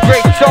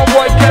integrate.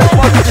 Soundwide test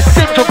must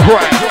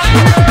disintegrate.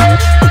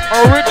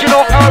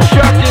 Original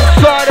abstract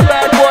inside a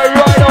bad boy,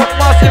 right off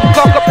massive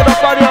cock up to the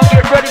body and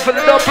get ready for the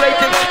double plate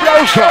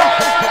explosion.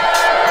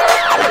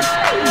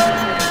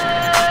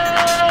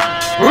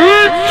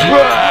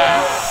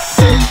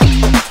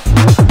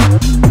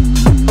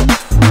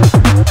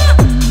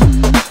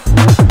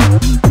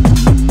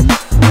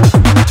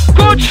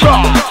 Good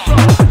shot.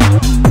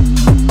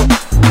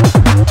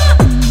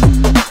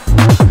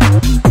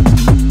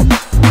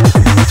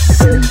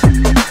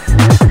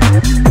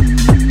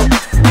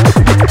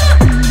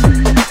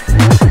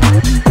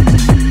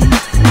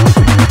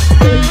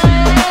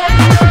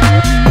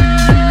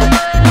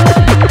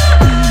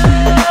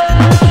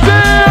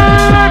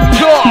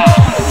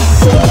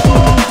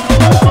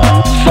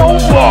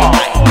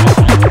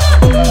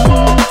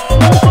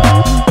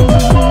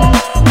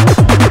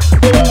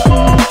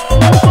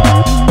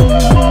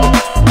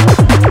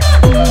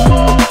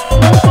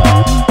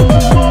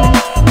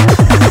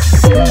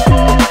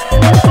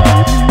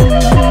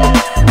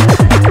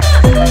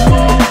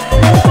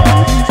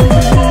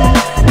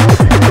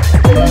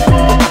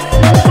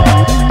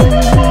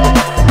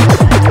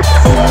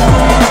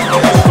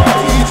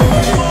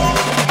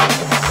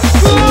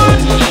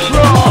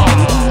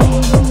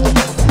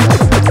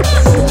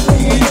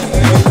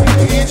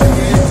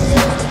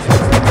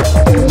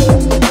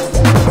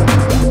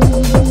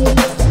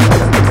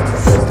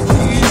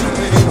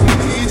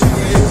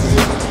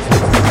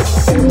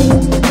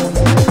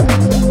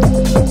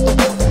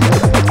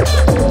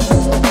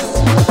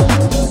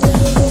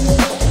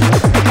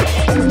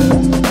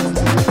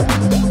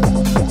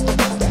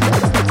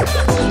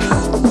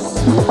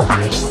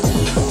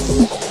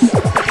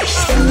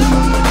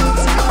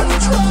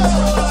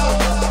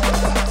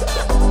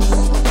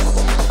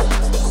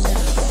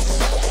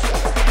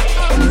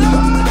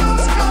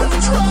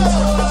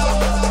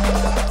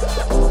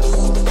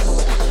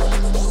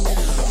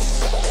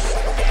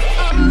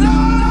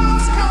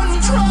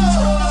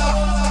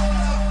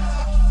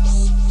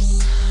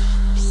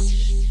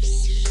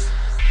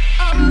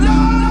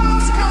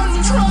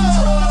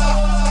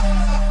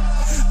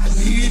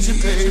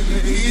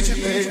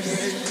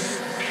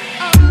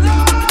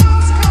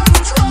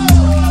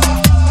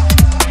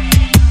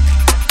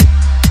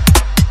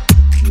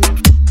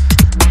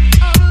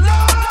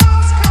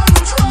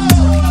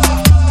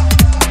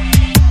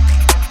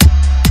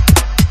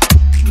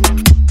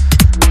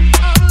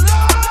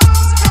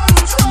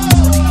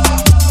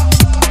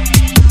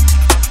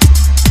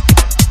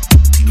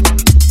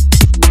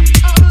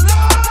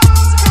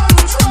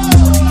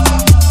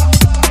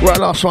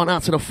 Last one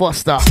out to the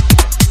Foster.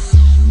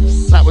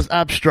 That was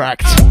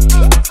Abstract.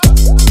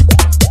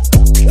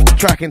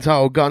 Track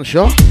entitled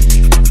Gunshot.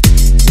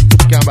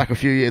 Going back a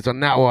few years on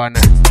that one.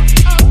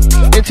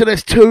 Into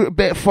this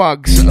 2-bit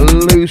Fugs,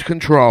 Lose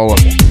Control.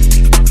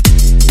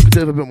 Could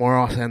do a bit more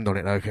arse end on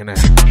it though, can it?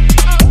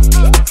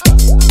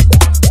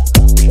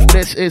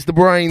 This is the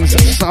Brainz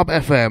Sub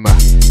FM.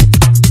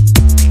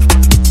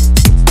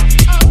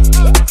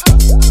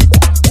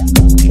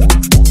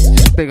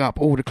 Big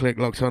up all the click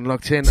locked on,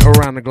 locked in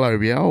around the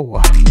globe,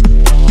 yo.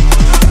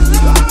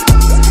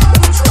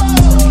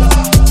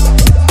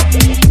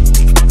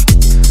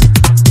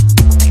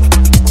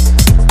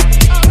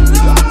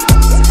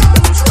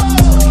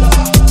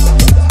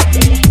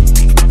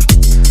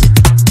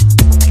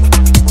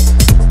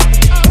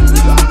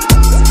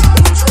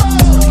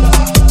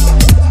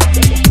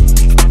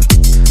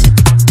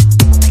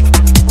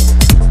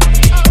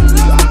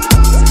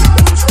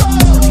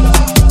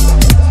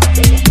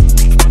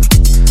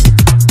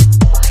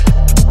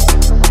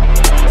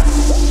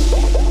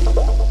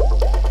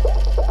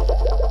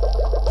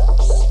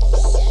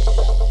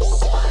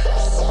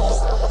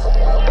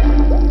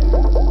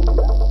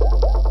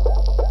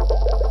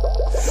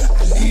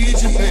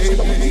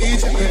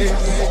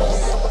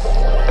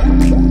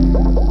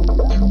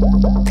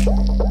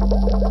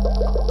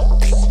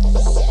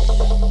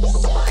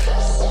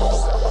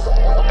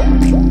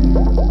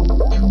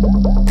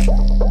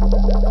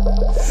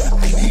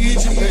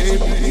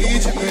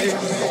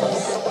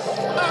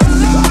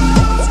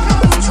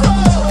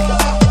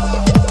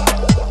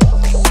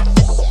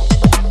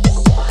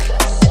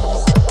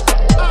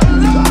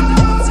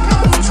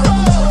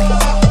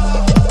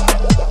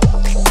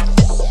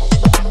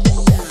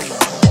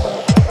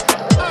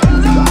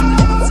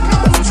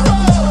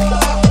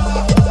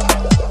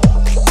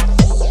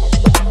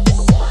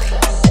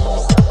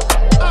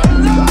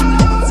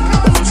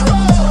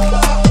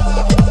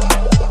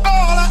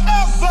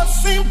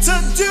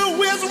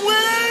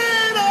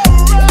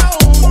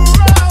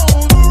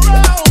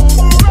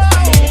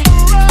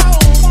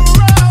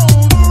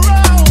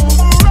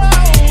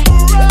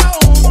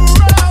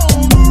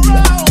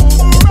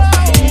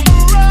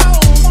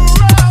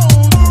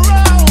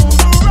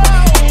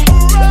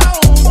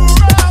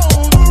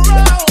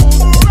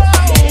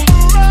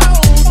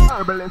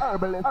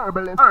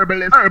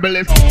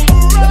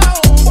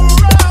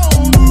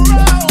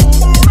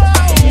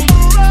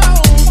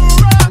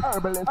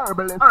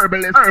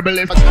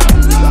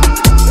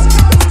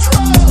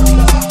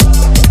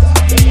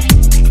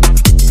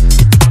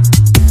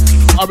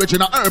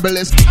 Original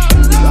herbalist.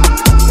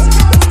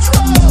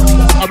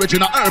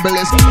 Original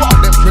herbalist.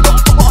 Want them for no,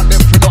 want them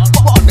for no,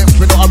 want them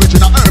for no.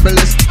 Original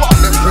herbalist.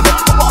 Want them for no,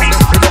 want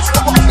them for no,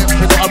 want them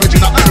for no.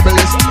 Original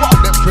herbalist.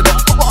 Want them for no,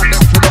 want them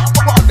for no,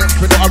 want them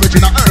for no.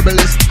 Original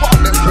herbalist.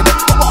 Want them for no,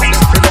 want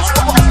them for no,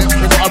 want them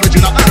for no.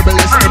 Original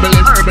herbalist.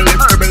 Herbalist, herbalist,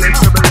 herbalist, herbalist,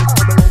 herbalist.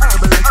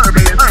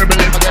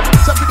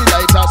 Send for the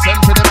lighter, send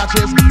for the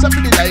matches. Send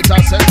for the lighter,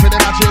 send for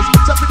the matches.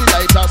 Send for the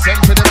lighter, send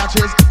for the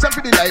matches. Send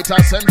for the lighter,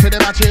 send for the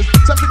matches.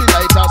 Send for the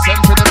lighter,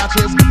 send for the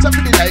matches.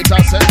 Send for the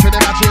lighter, send for the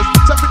matches.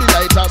 Send for the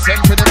lighter,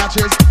 send for the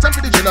matches. Send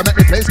for the chiller, make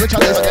me place which I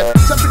live again.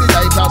 Send for the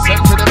lighter,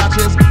 send for the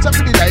matches. Send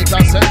for the lighter,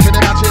 send for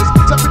the matches.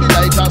 Send for the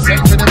lighter,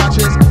 send for the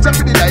matches. Send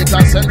for the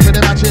lighter, send for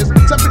the matches.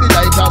 Send for the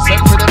lighter,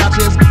 send for the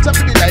matches. Send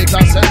for the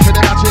lighter, send for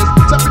the matches.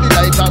 Send for the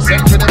lighter,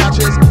 send for the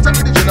matches. Send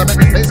for the chiller, make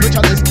me place which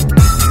I live.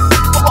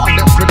 Want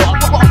them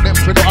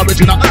for the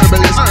original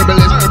herbalist,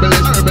 herbalist,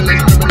 herbalist, herbalist,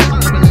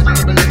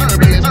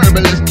 herbalist,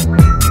 herbalist.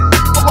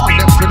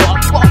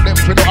 Want them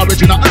for the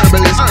original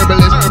herbalist,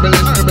 herbalist,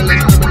 herbalist,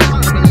 herbalist,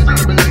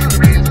 herbalist.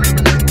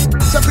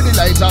 Send for the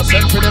lighter,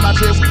 send for the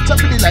matches. Send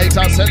for the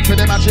lighter, send for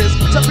the matches.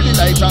 Send for the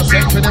lighter,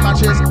 send for the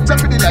matches. Send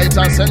for the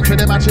lighter, send for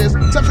the matches.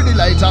 Send for the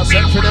lighter,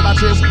 send for the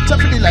matches. Send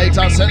for the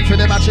lighter, send for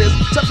the matches.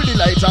 Send for the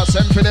lighter,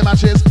 send for the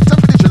matches. Send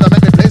for the chiller,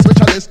 make me place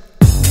which I list.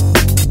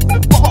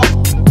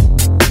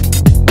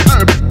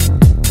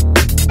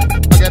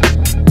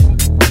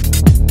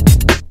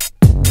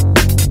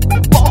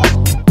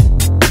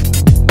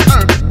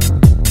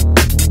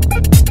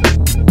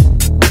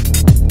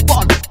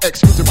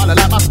 Excuse me, man, I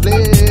like my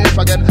spliff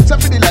again. Send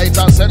for the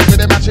lighter, send for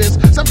the matches.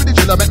 Send for the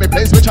chiller, make me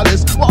place which I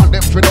list. Want them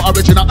for the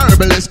original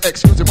herbalist.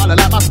 Excuse me, man, I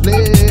like my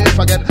spliff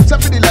again.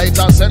 Send for the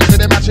lighter, send for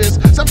the matches.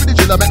 Send for the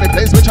chiller, make me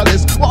place which I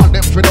list. Want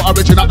them for the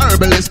original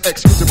herbalist.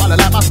 Excuse me, man,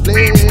 I like my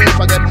spliff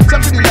again.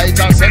 Send for the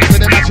lighter, send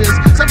for the matches.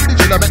 Send for the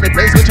chiller, make me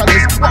place which I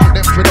list. Want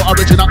them for the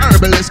original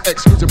herbalist.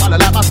 Excuse me, man, I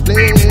like my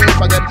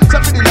spliff again.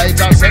 Send for the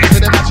lighter, send for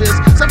the matches.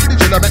 Send for the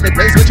chiller, make me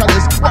place which I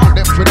list. Want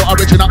them for the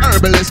original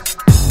herbalist.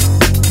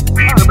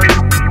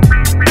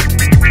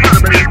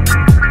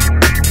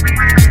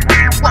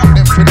 Want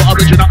them for the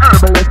original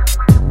herbalist.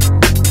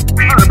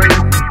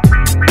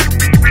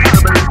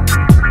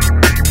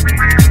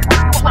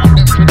 Want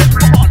them for the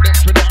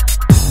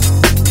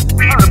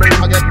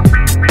herbalist again.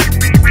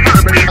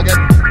 Herbalist again.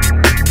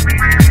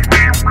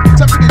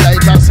 Send for the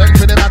lighter, send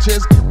for the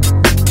matches.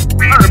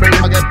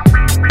 Herbalist again.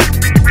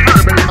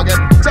 Herbalist again.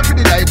 Send for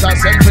the lighter,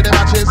 send for the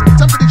matches.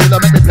 Send for the chiller,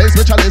 make me place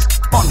which I list.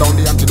 Burn down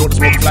the antidote,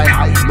 smoke fly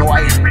high. No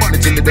I, burn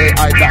it till the day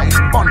I die.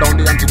 Burn down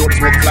the antidote,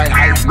 smoke fly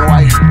high. No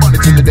I, burn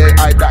it till the day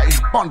I die.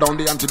 Burn down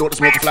the antidote,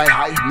 smoke fly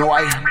high. No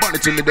I, burn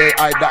it till the day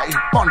I die.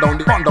 Burn down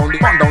the antidote,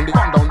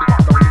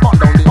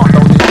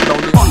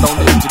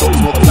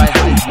 smoke fly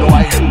high. No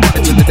I, burn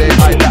it till the day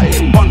I die.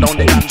 Burn down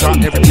the ganja,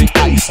 everything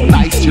ice,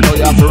 nice. You know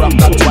you have to rap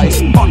that twice.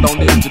 Burn down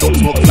the antidote,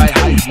 smoke fly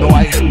high. No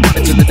I, burn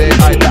it till the day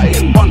I die.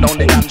 Burn down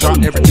the ganja,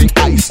 everything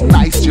ice,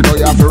 nice. You know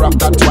you have to rap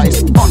that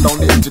twice. Burn down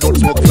the antidote,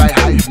 smoke fly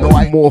high. No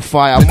I. More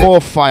fire, more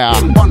fire.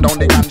 Burn down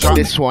the ganja.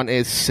 This one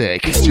is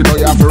sick. You know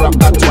you have to rap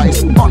that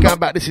twice. Going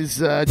back, this is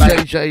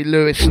JJ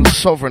Lewis and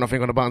Sovereign, I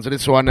think, on the buns of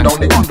this one.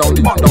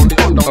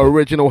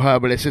 Original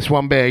herbalist, this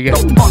one big.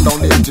 Burn down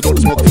the antidote,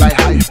 smoke fly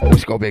high. Oh,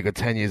 it's got to be a good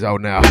 10 years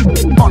old now.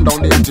 Burn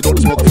down the antidote,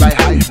 smoke fly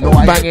high. No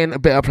I. Banging a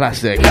bit of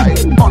plastic.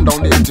 Burn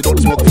down the antidote,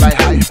 smoke fly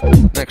high.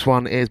 Next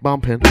one is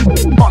bumping.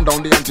 Burn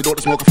down the antidote,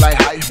 smoke fly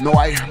high. No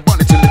I. Burn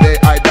it till the day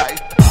I die.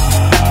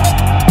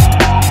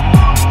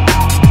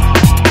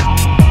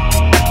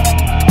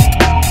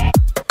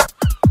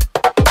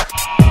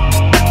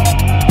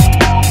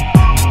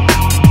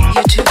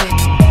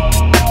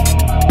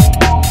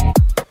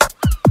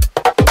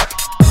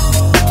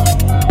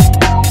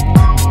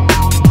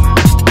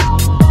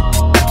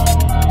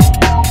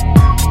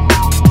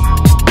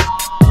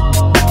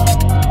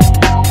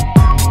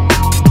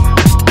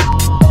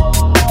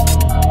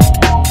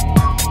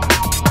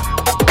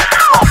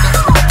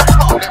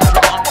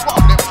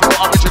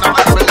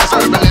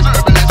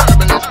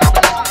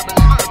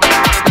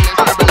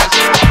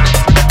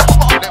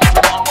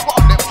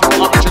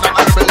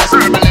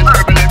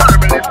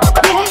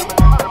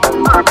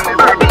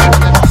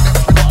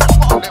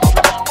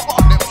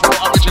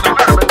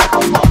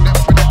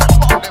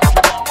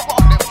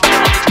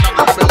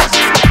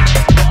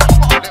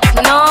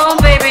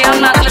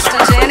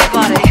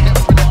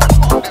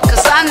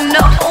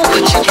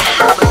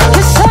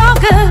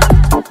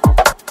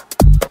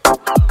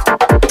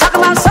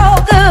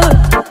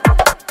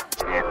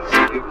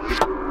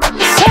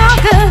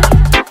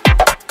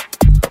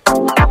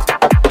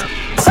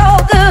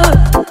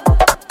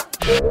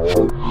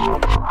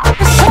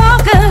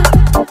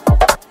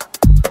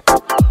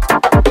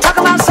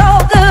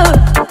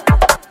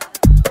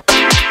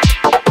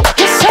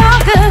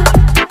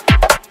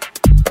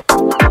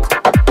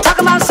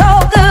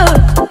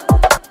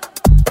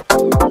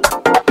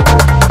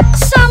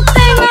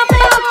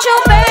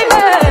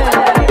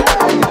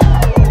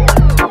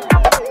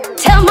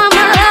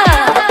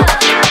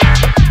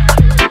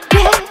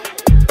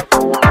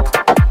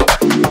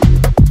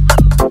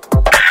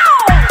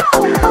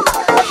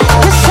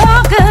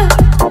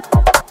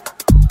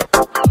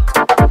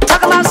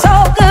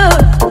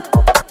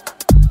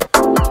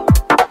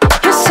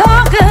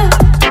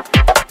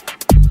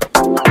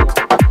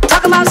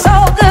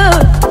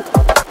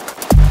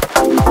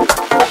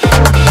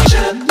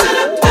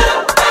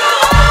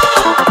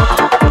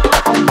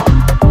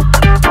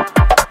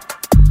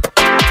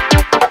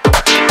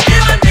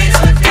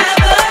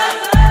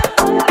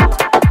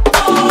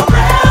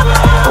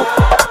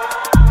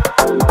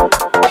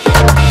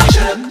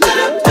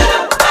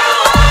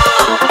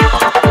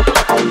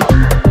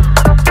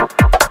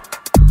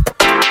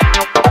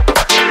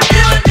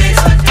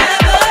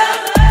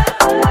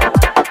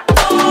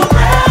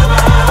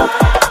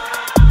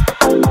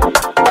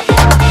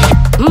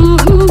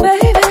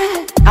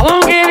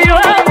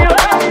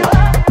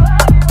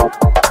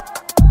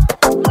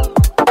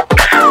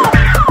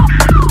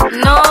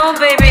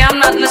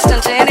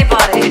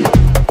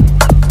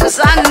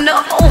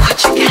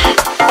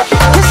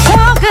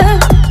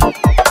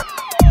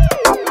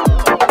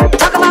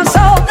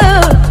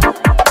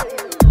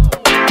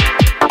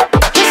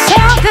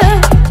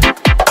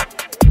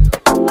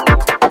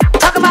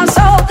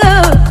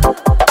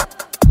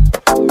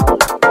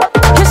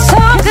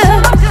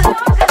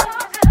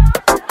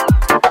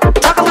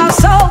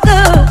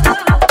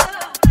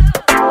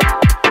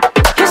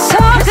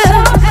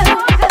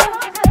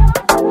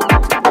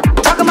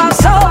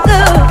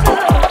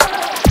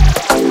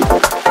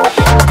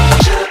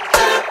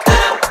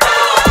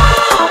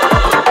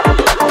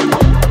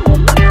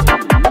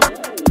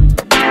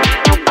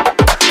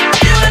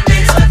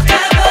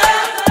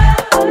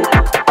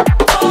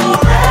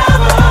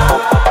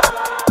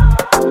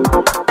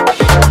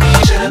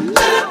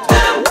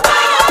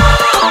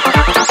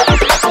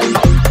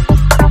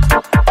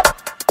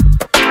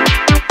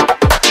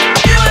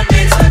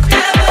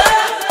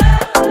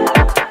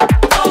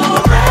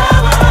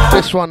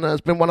 This one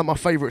has been one of my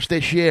favourites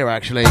this year,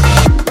 actually.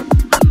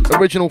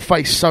 Original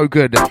Face, so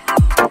good.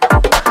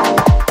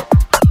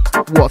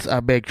 What a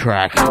big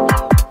track.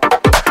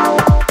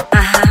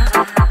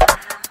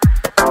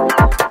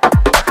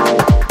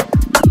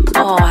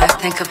 Oh, I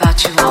think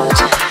about you all the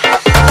time.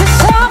 It's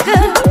so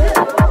good.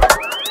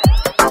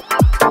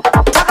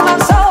 Talk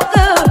about so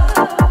good.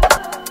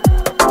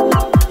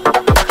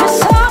 It's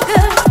so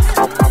good.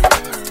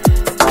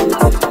 Talk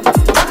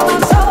about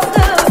so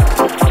good.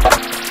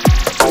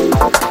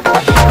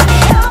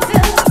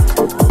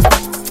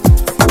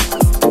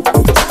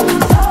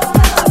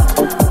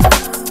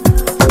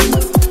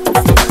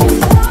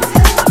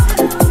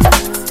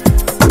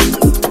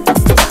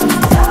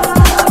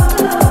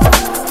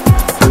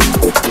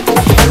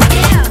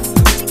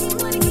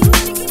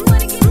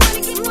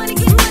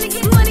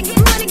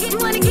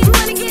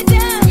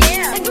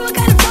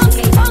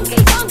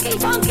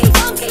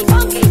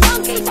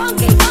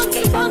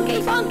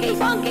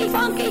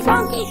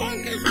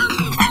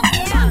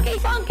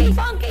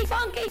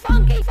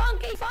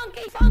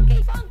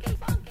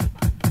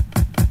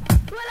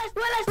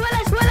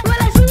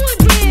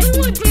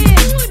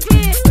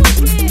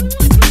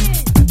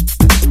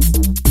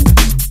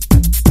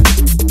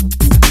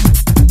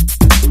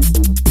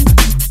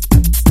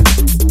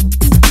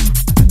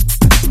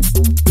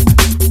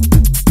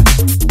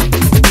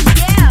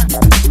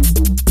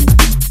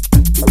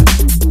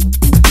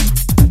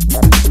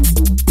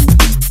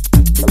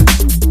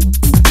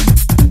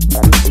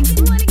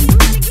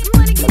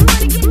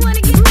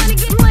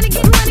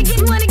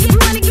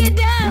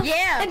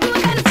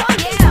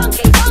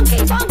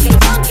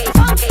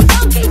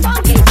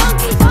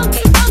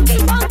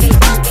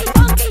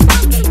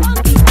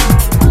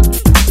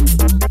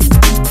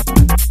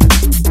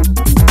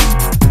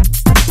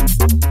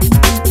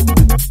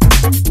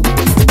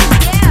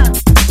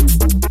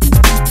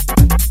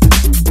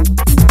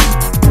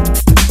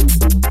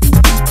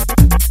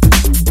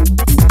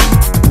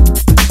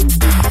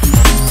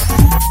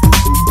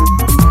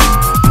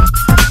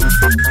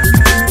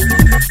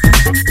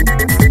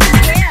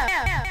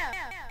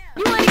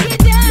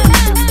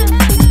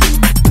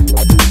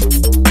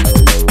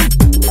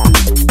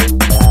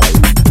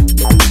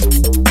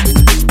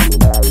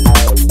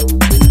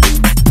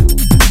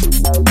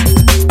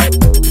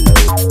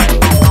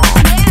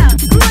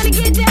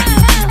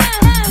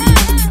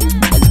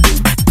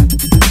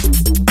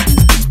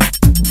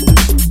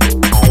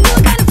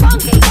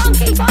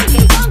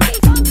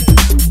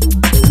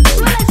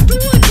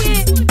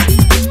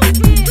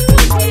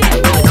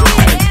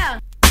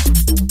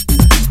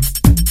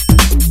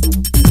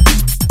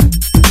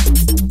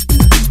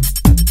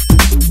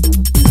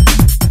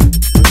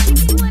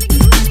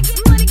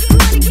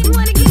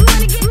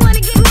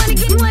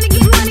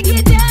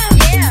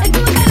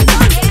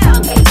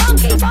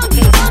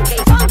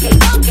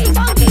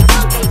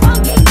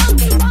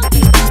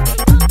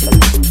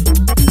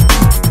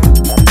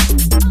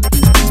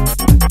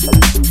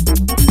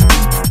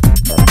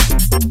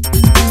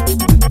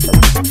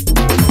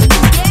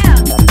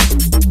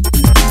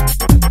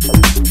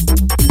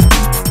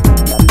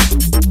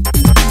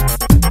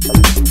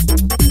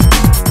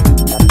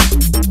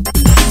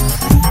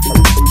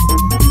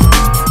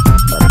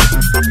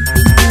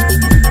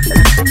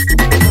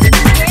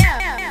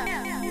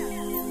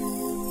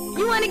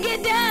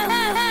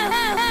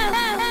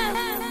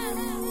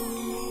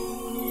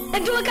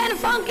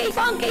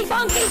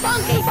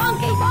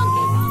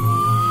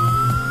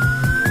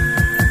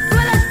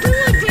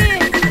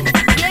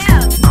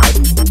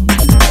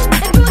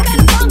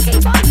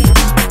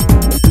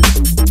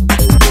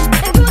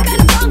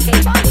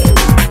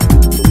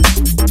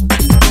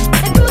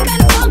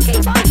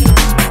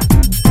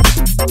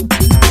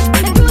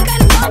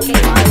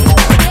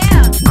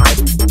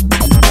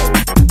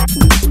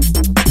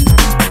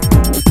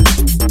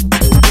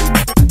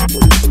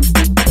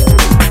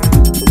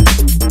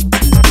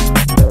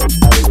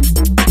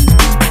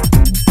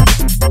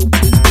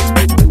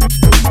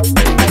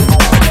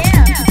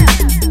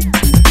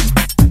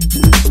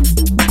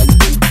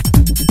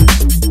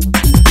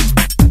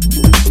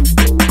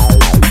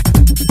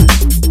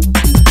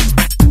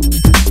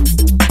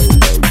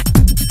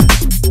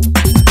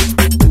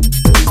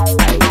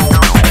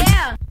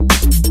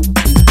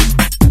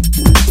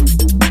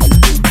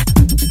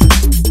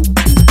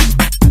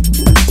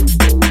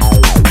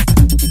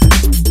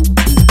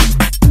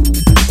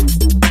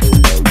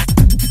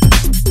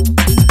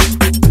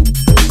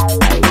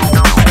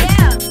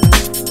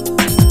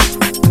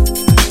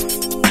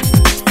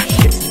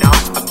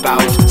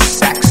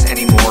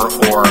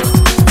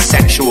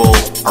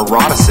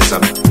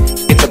 eroticism.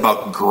 It's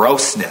about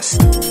grossness.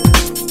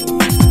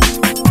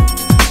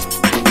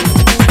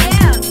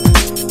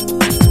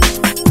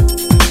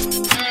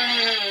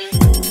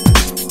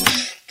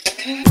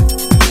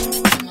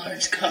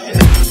 Large cum.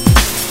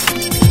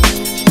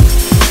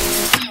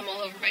 Come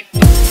all over my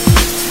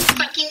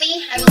fucking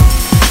me. I will.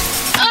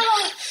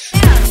 Oh!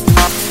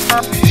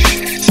 Oh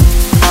shit.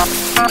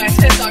 My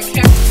tits on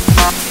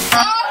camera.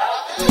 Oh!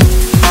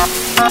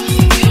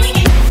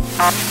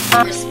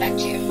 I respect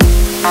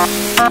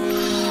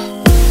you.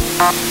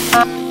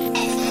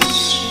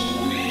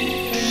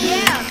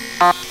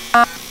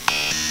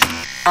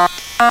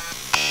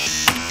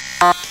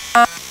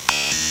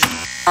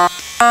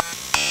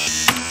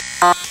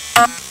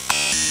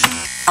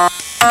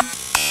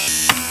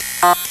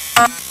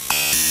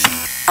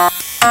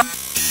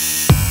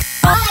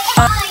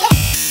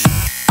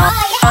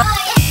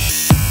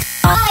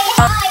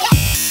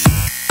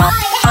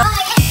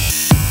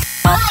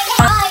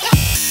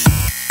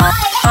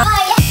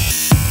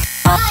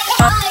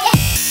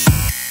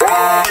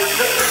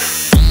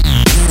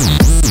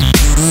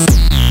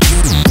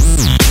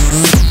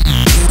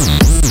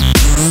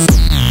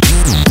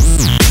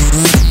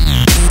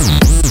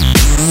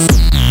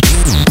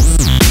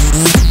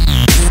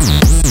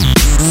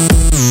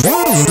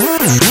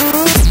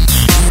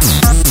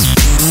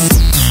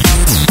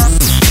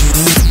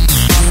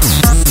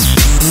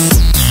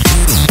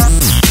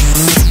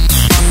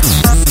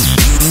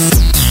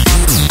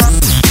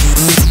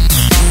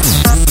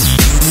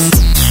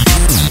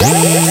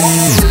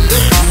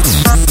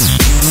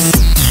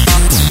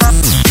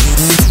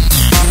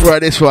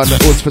 This one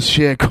was for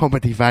sheer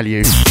comedy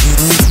value.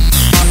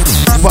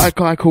 It's by a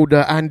guy called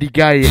Andy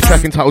Gay, a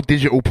track entitled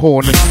Digital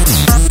Porn.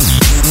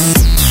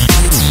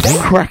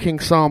 Cracking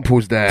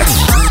samples there.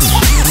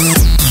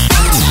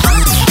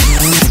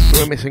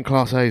 We're missing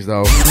Class A's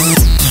though.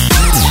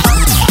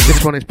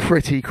 This one is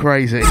pretty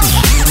crazy.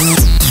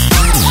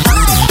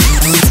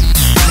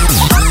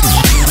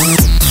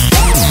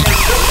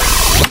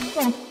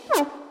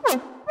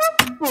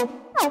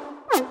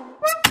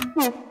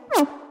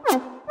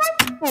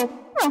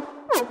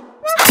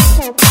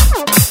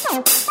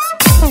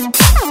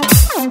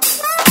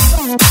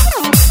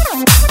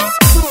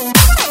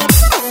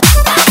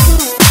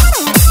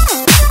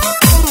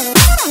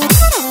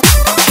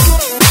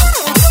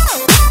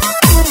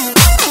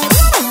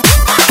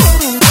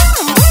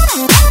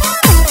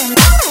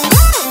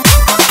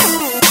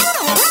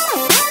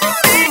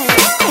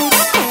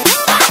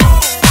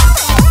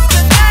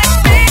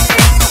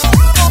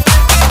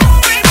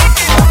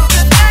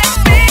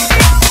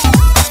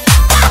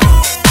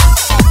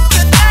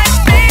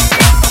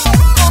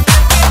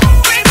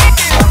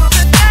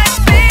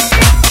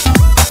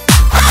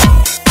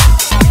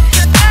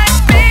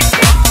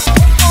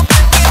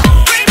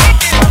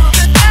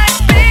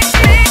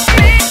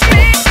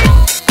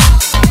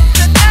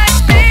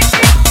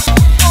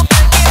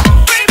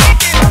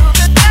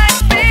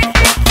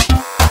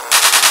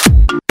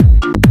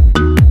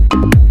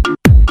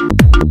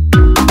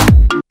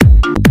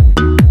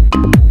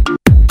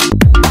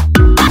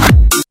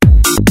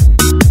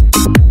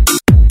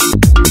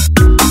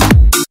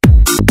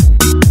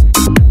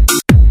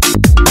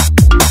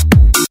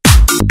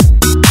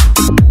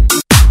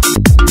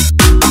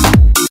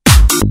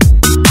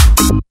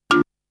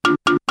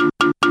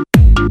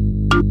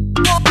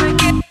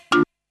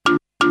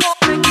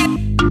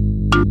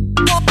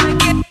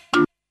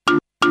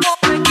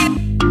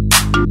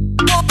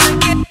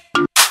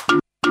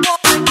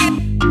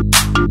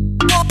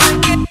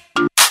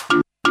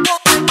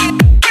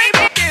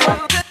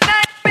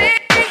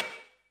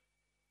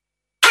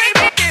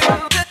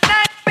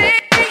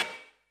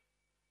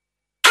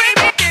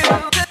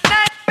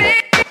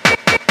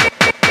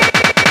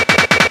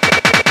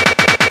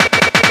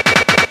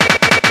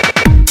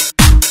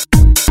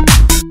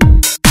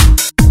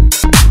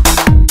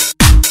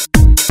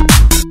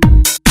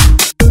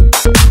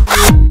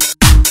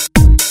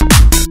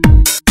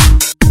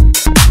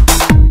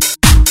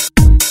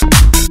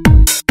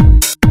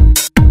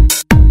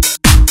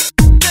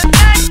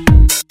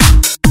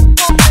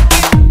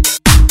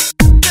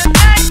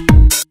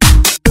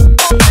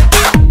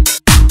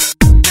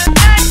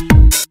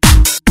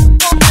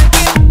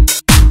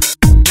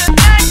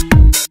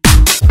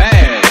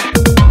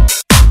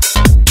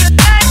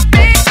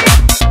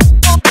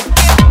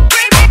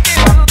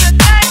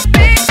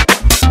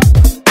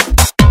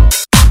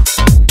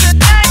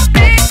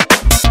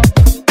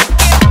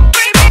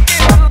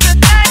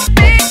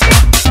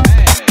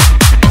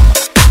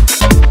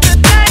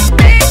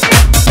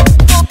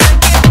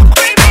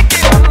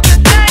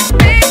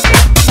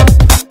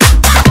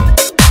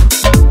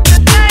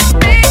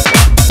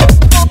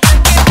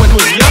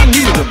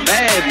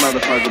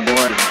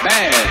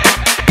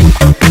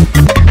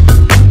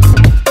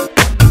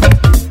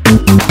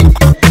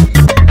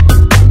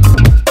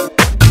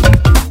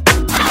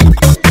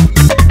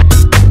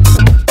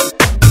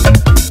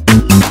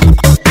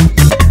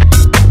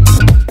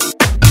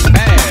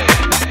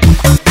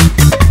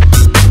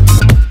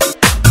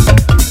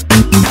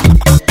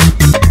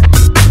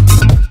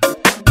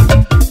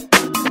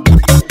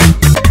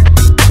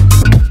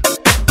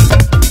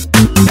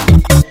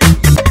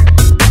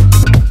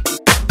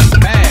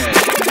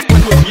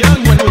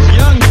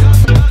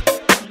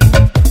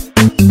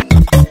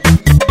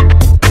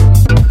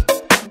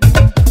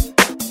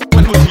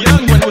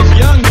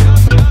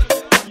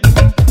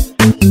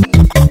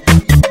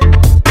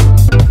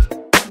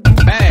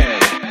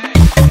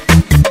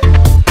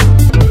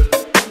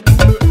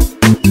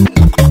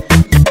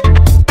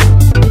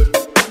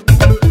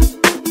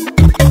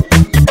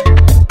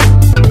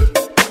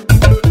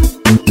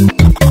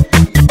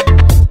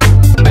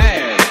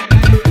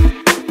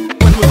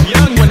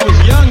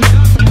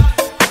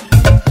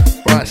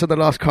 Right, so the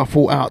last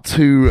couple out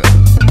to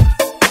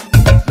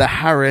the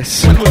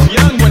Harris. When was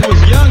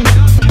young.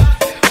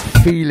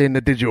 Feeling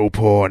the digital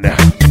porn.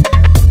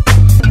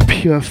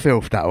 Pure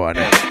filth, that one.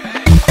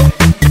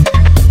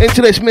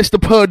 Into this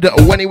Mr. Pud,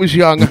 When He Was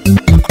Young.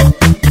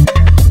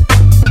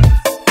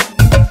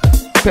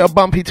 Bit of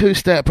bumpy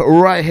two-step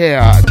right here.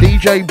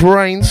 DJ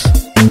Brainz,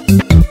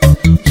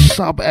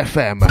 Sub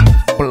FM,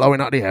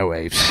 blowing up the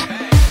airwaves.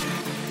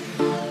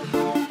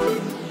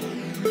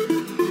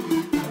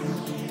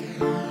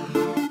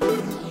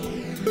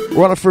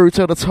 Running through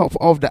to the top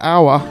of the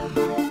hour.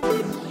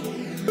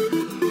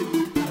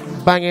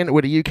 Banging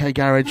with the UK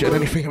Garage and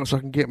anything else I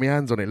can get my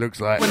hands on, it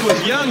looks like. When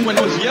was young.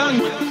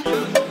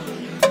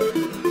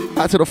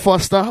 Out to the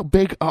Foster,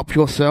 big up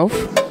yourself.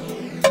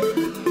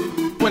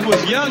 When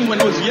was young. When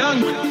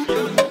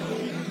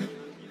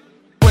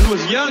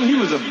was young, he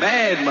was a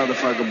bad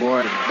motherfucker,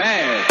 boy.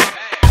 Bad.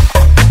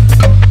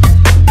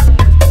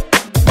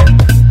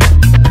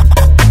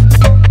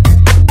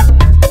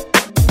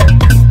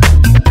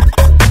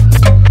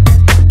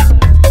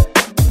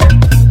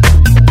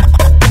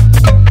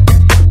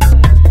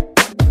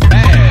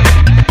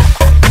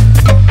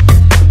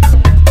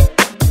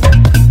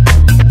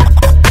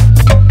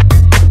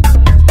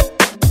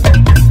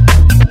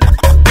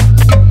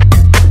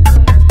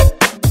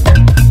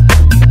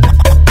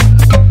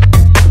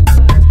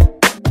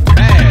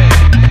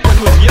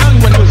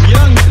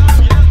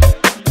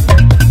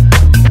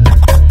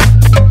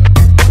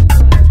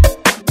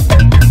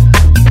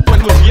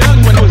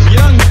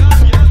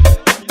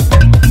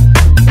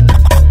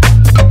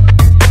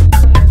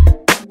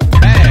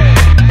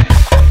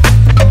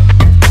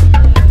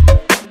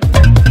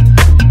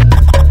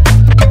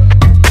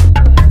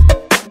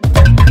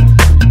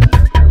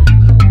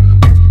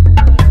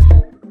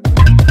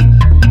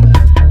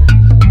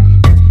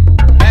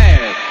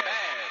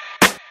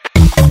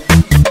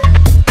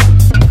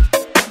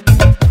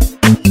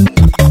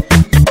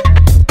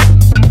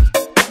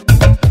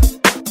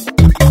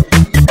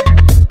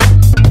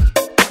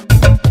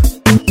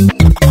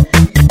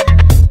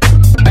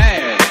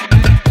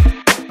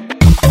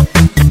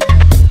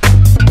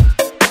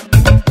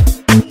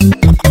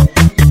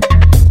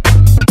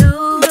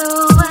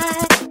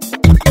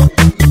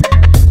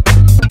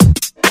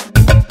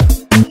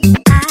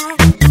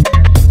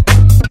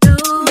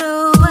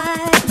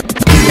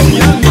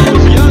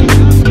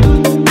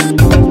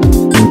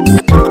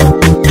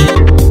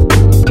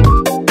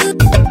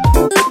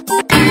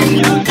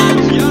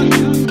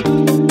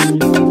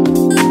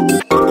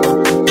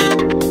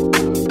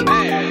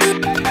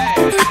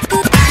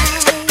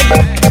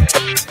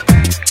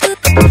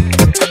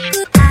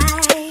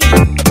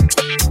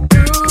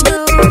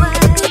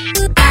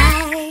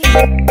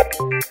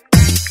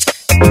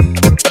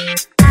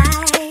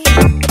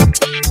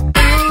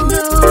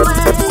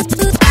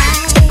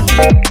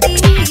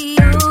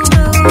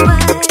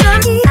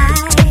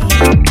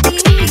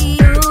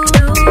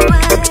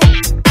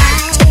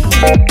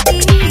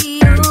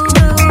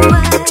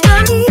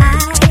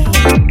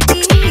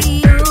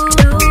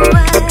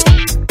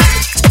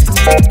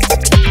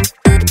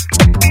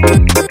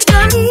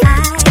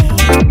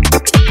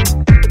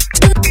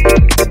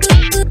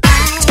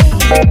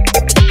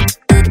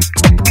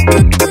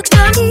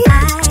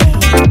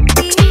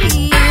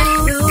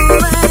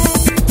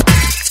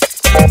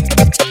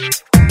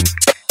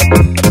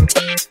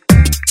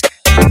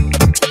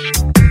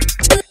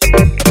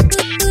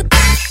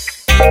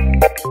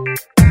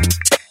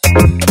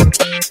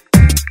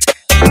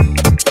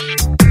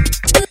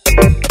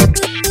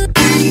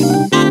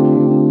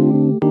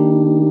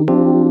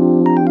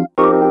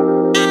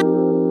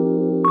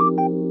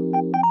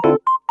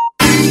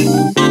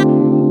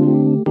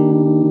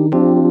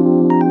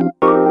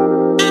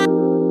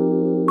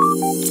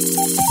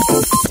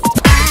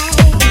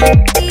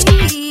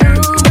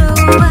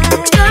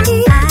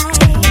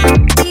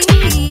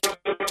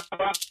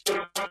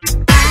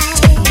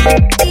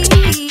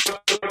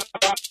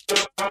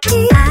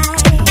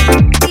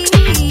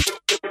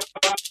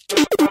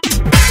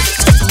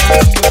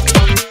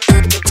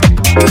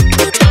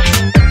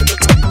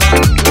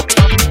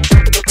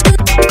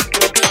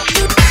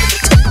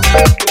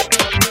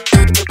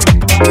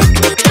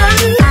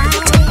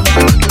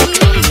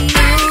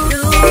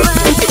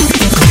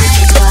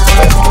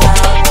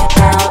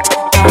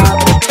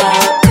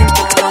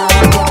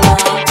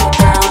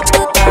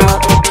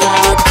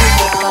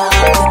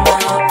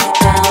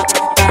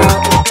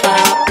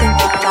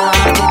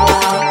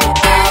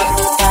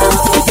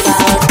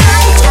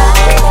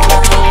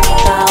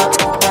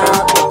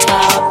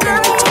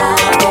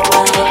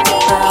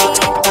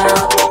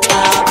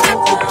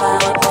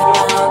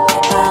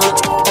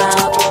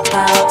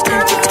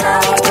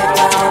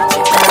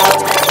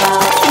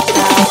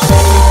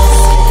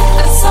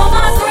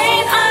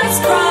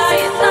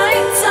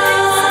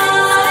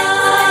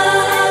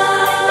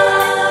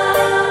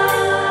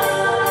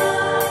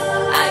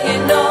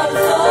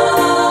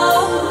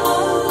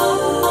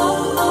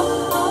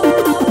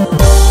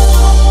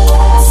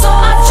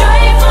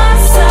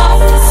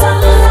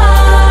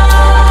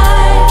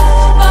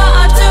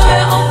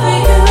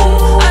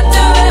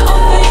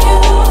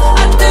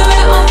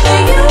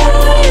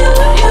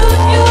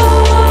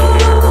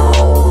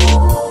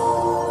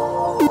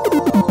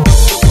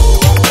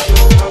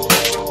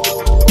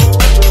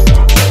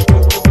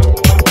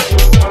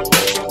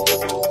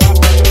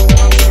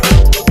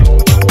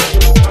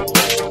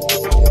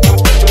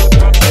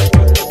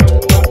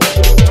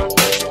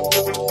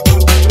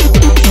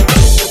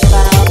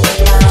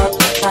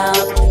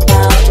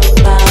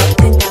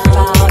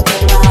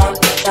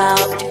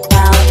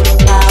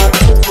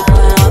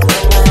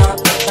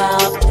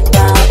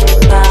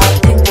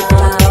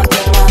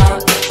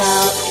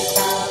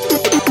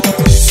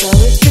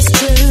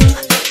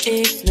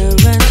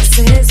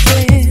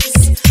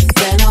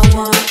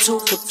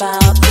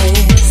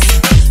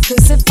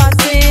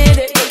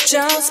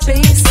 just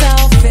be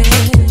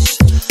selfish.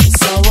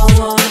 So I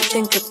wanna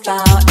think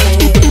about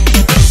it.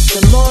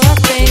 The more I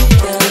think,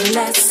 the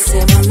less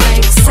it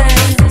makes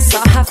sense. I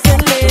have to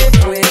live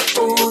with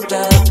all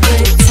the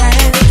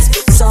pretense.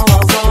 So I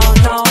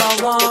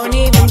won't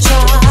even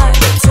try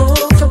to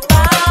talk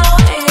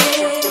about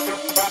it.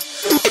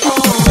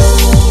 Oh,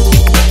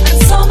 and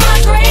so my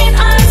green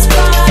eyes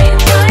cry at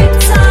night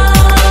time.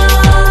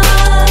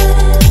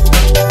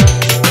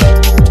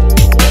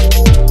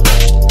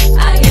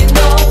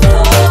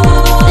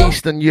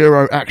 Eastern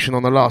Euro action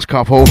on the last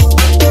couple.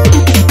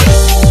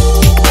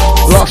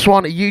 Last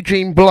one,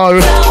 Eugene Blow.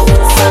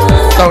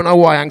 Don't know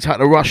why, hangs out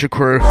the Russia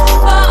crew.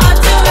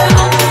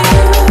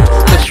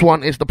 This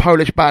one is the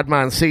Polish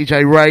badman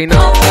CJ Rain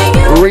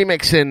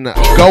remixing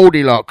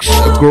Goldilocks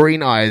of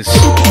Green Eyes.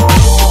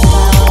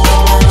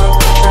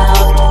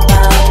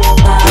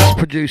 This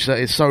producer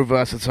is so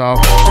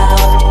versatile.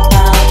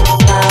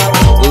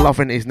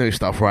 Loving his new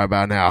stuff right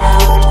about now.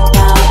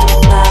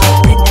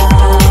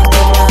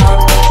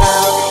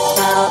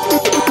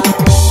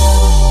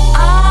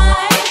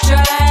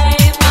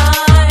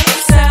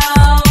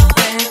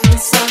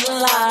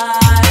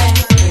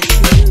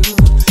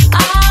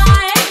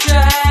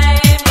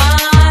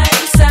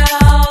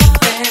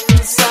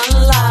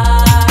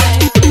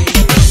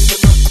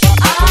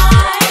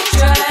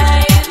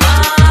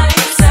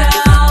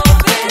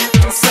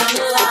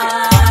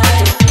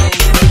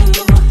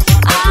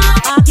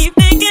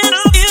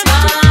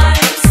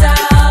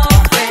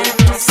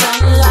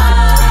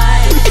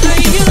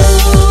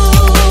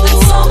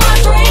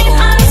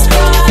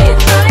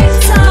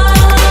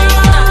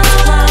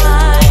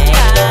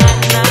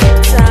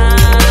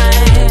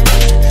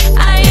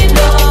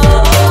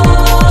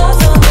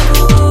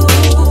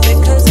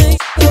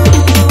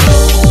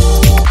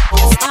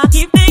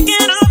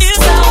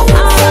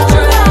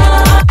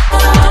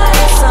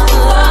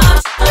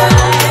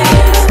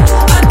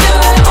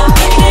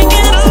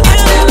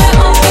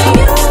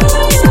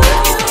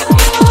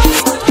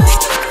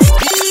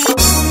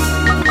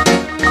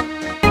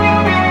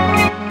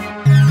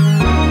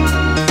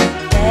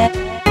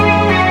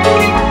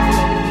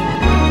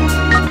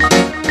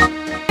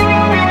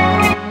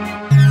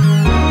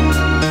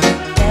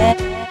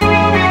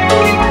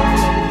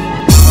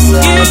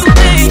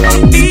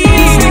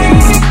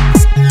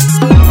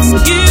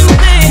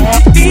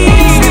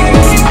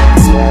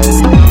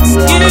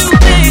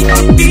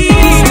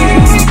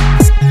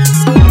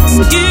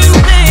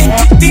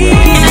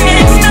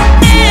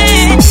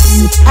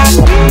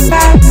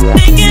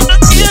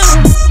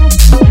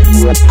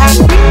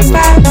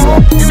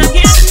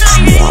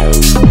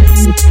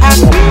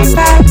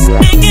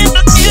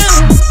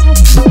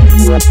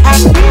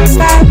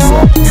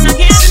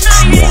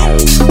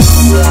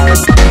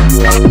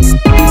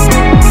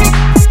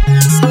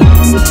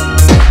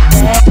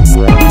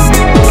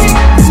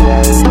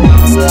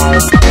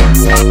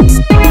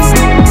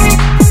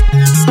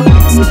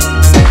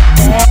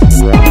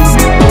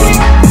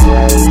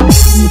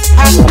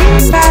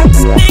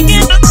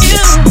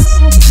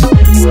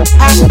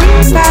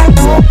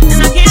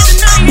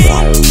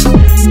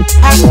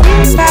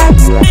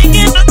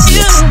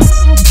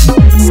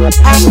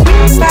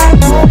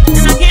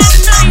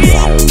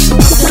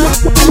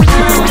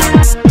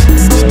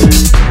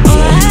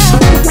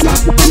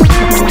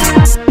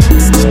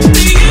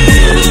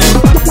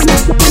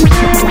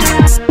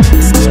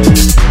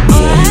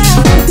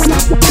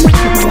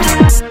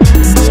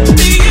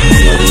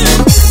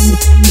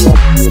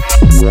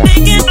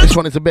 This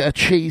one is a bit of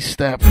cheese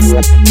step.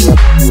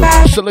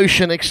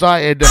 Solution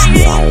excited.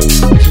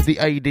 This is the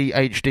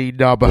ADHD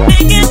dub.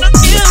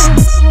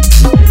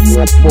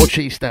 More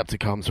cheese step to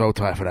come, so hold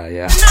tight for that,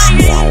 yeah.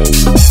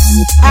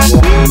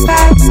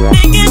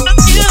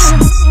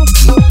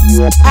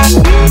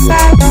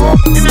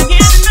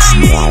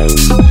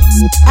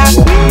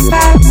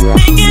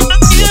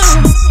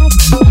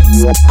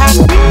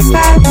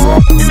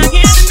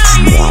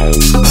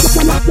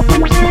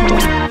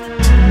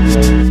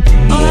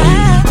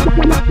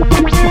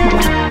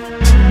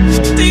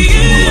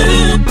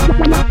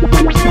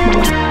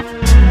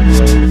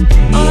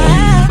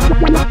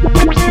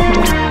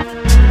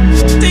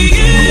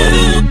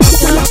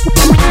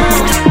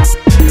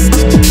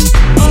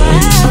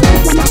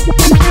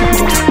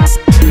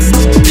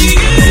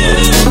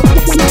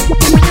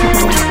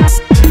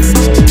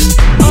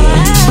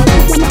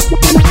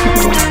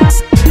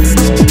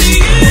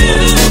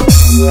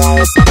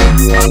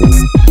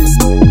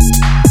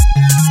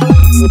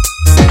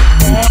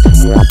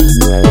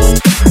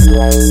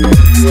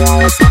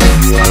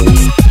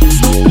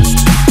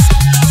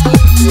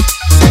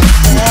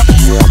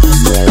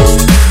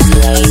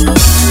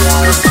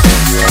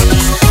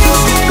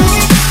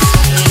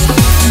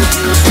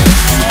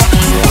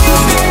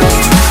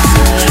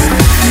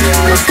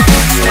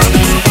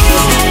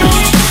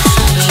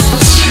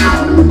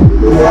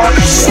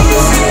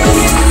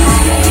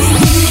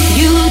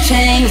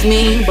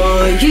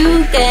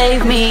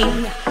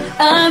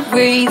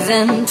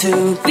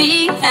 To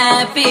be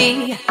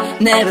happy,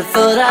 never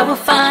thought I would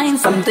find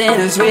something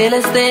as real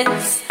as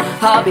this.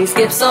 heartbeat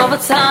skips over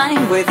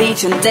time with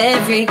each and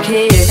every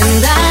kiss.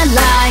 And I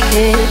like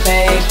it,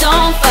 babe,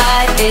 don't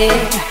fight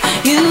it.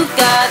 You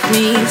got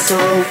me so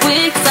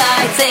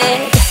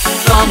excited.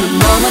 From the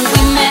moment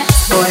we met,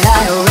 boy,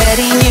 I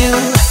already knew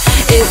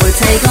it would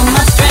take all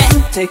my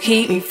strength to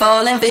keep me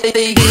falling for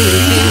you.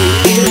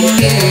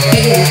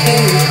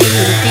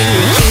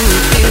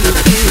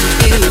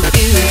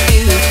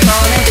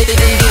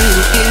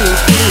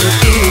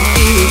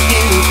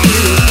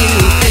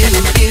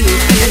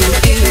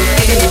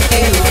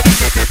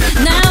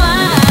 Now I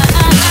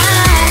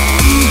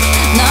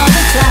know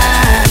the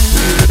time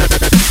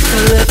to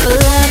look for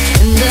love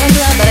in the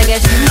club, but I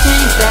guess you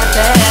changed that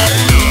bad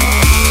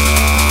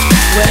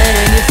when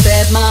you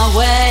step my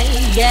way,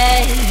 yeah,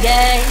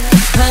 yeah.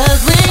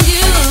 'Cause when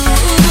you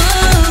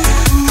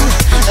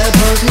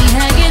approached me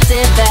how you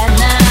did that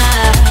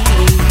night,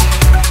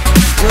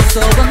 was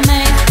so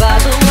amazed by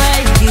the way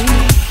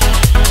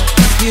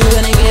you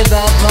gonna give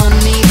up on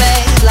me,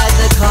 babe, like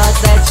the cards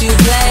that you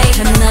played.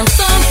 And I'm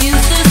so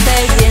used to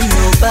saying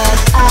no, but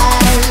I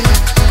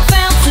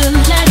failed to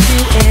let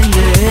you in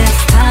this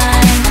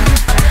time.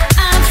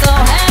 I'm so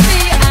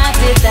happy I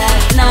did that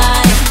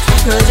night,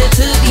 'cause you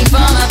took me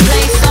from a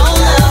place so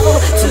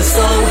low to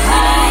so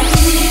high.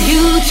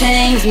 You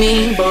changed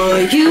me,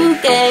 boy, you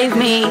gave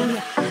me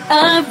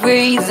a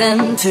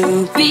reason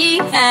to be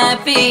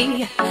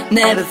happy.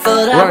 Never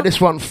thought I'd... Right,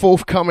 this one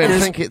forthcoming. I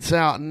think it's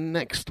out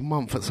next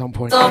month at some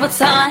point. Over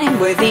time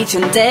with each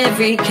and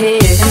every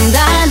kiss. And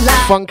I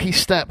like Funky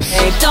Steps.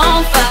 Hey,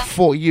 don't fight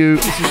For You.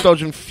 This is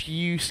Dodge and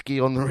Fusky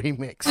on the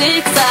remix.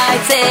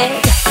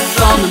 excited.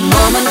 From the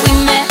moment we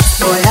met,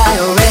 boy, I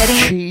already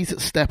Cheese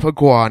Step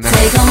Iguana.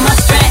 take on my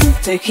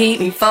strength to keep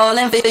me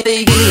falling for you.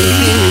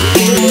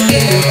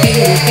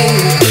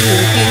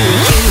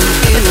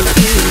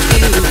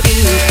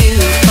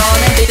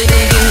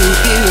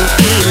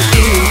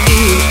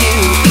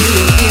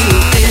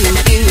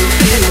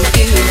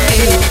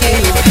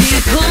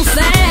 People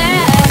say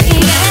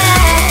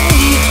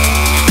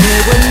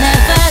it would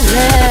never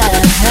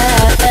last,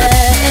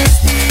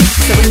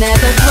 so we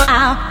never. I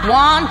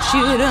want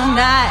you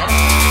tonight.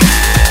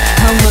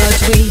 How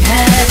much we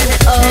had,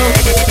 oh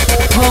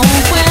well,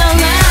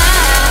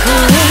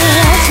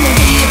 caress me.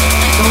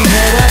 Don't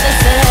let others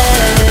say,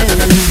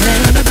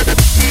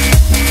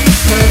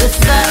 for the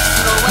sun's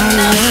going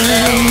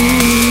up,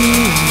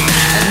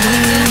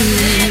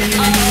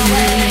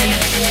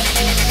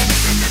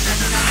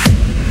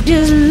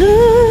 just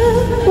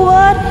look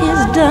what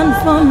he's done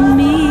for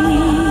me.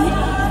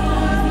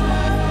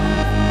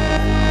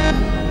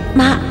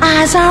 My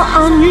eyes are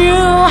on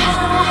you,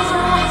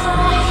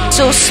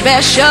 so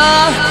special.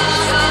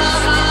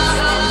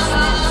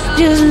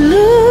 Just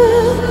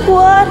look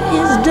what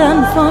he's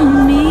done for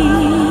me,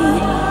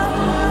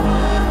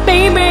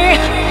 baby.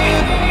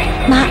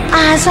 My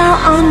eyes are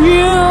on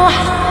you.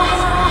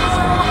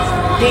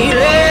 He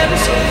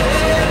lives.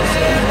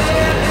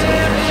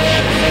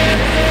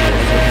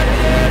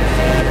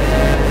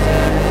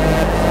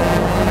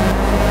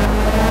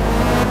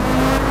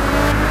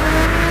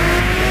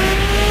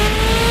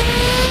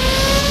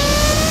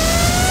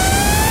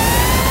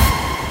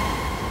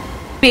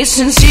 Be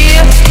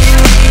sincere.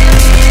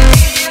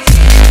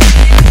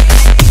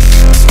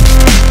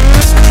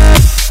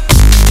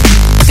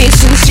 Be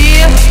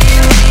sincere.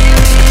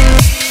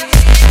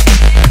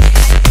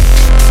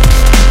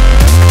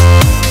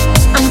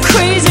 I'm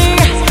crazy.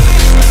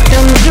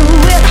 Don't do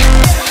it.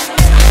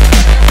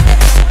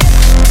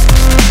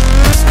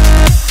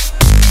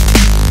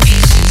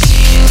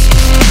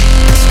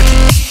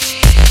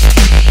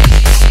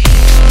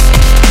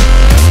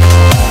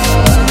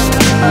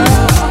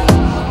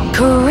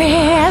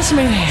 Caress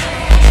me.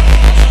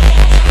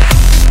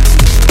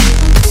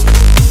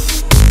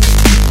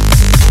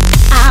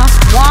 I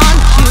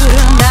want you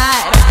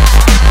tonight.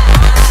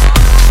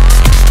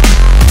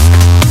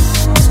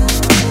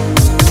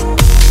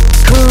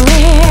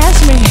 Caress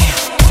me.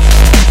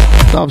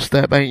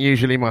 Dubstep ain't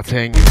usually my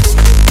thing,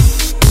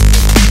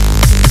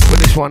 but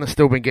this one has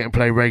still been getting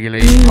played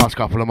regularly the past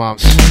couple of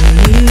months.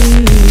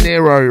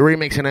 Nero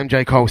remixing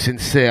MJ Cole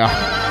Sincere.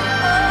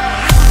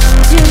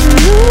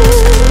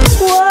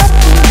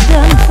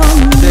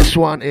 This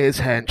one is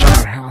Hench.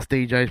 House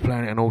DJs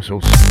playing it and all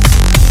sorts.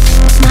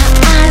 My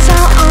eyes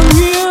are on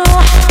you.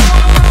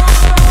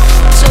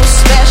 So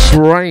special.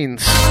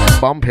 Brainz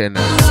bumping.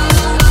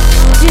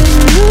 You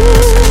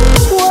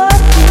look what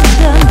you've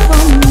done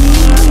for me,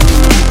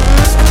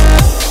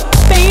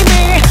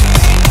 baby.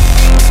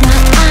 My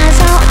eyes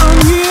are on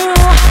you.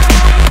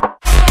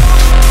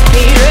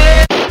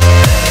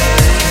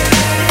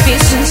 Be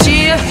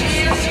sincere.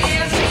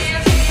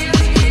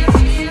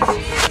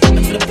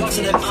 For the boss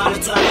of them all the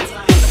time.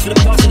 For the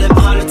boss of them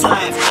all the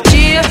time.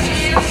 Yeah.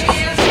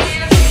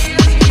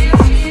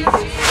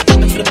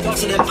 For the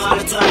boss of them all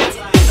the time.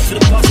 For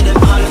the boss of them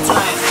all the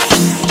time.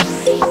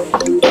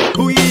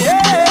 Oh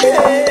yeah.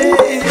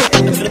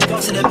 For the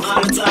boss of them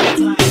all the time.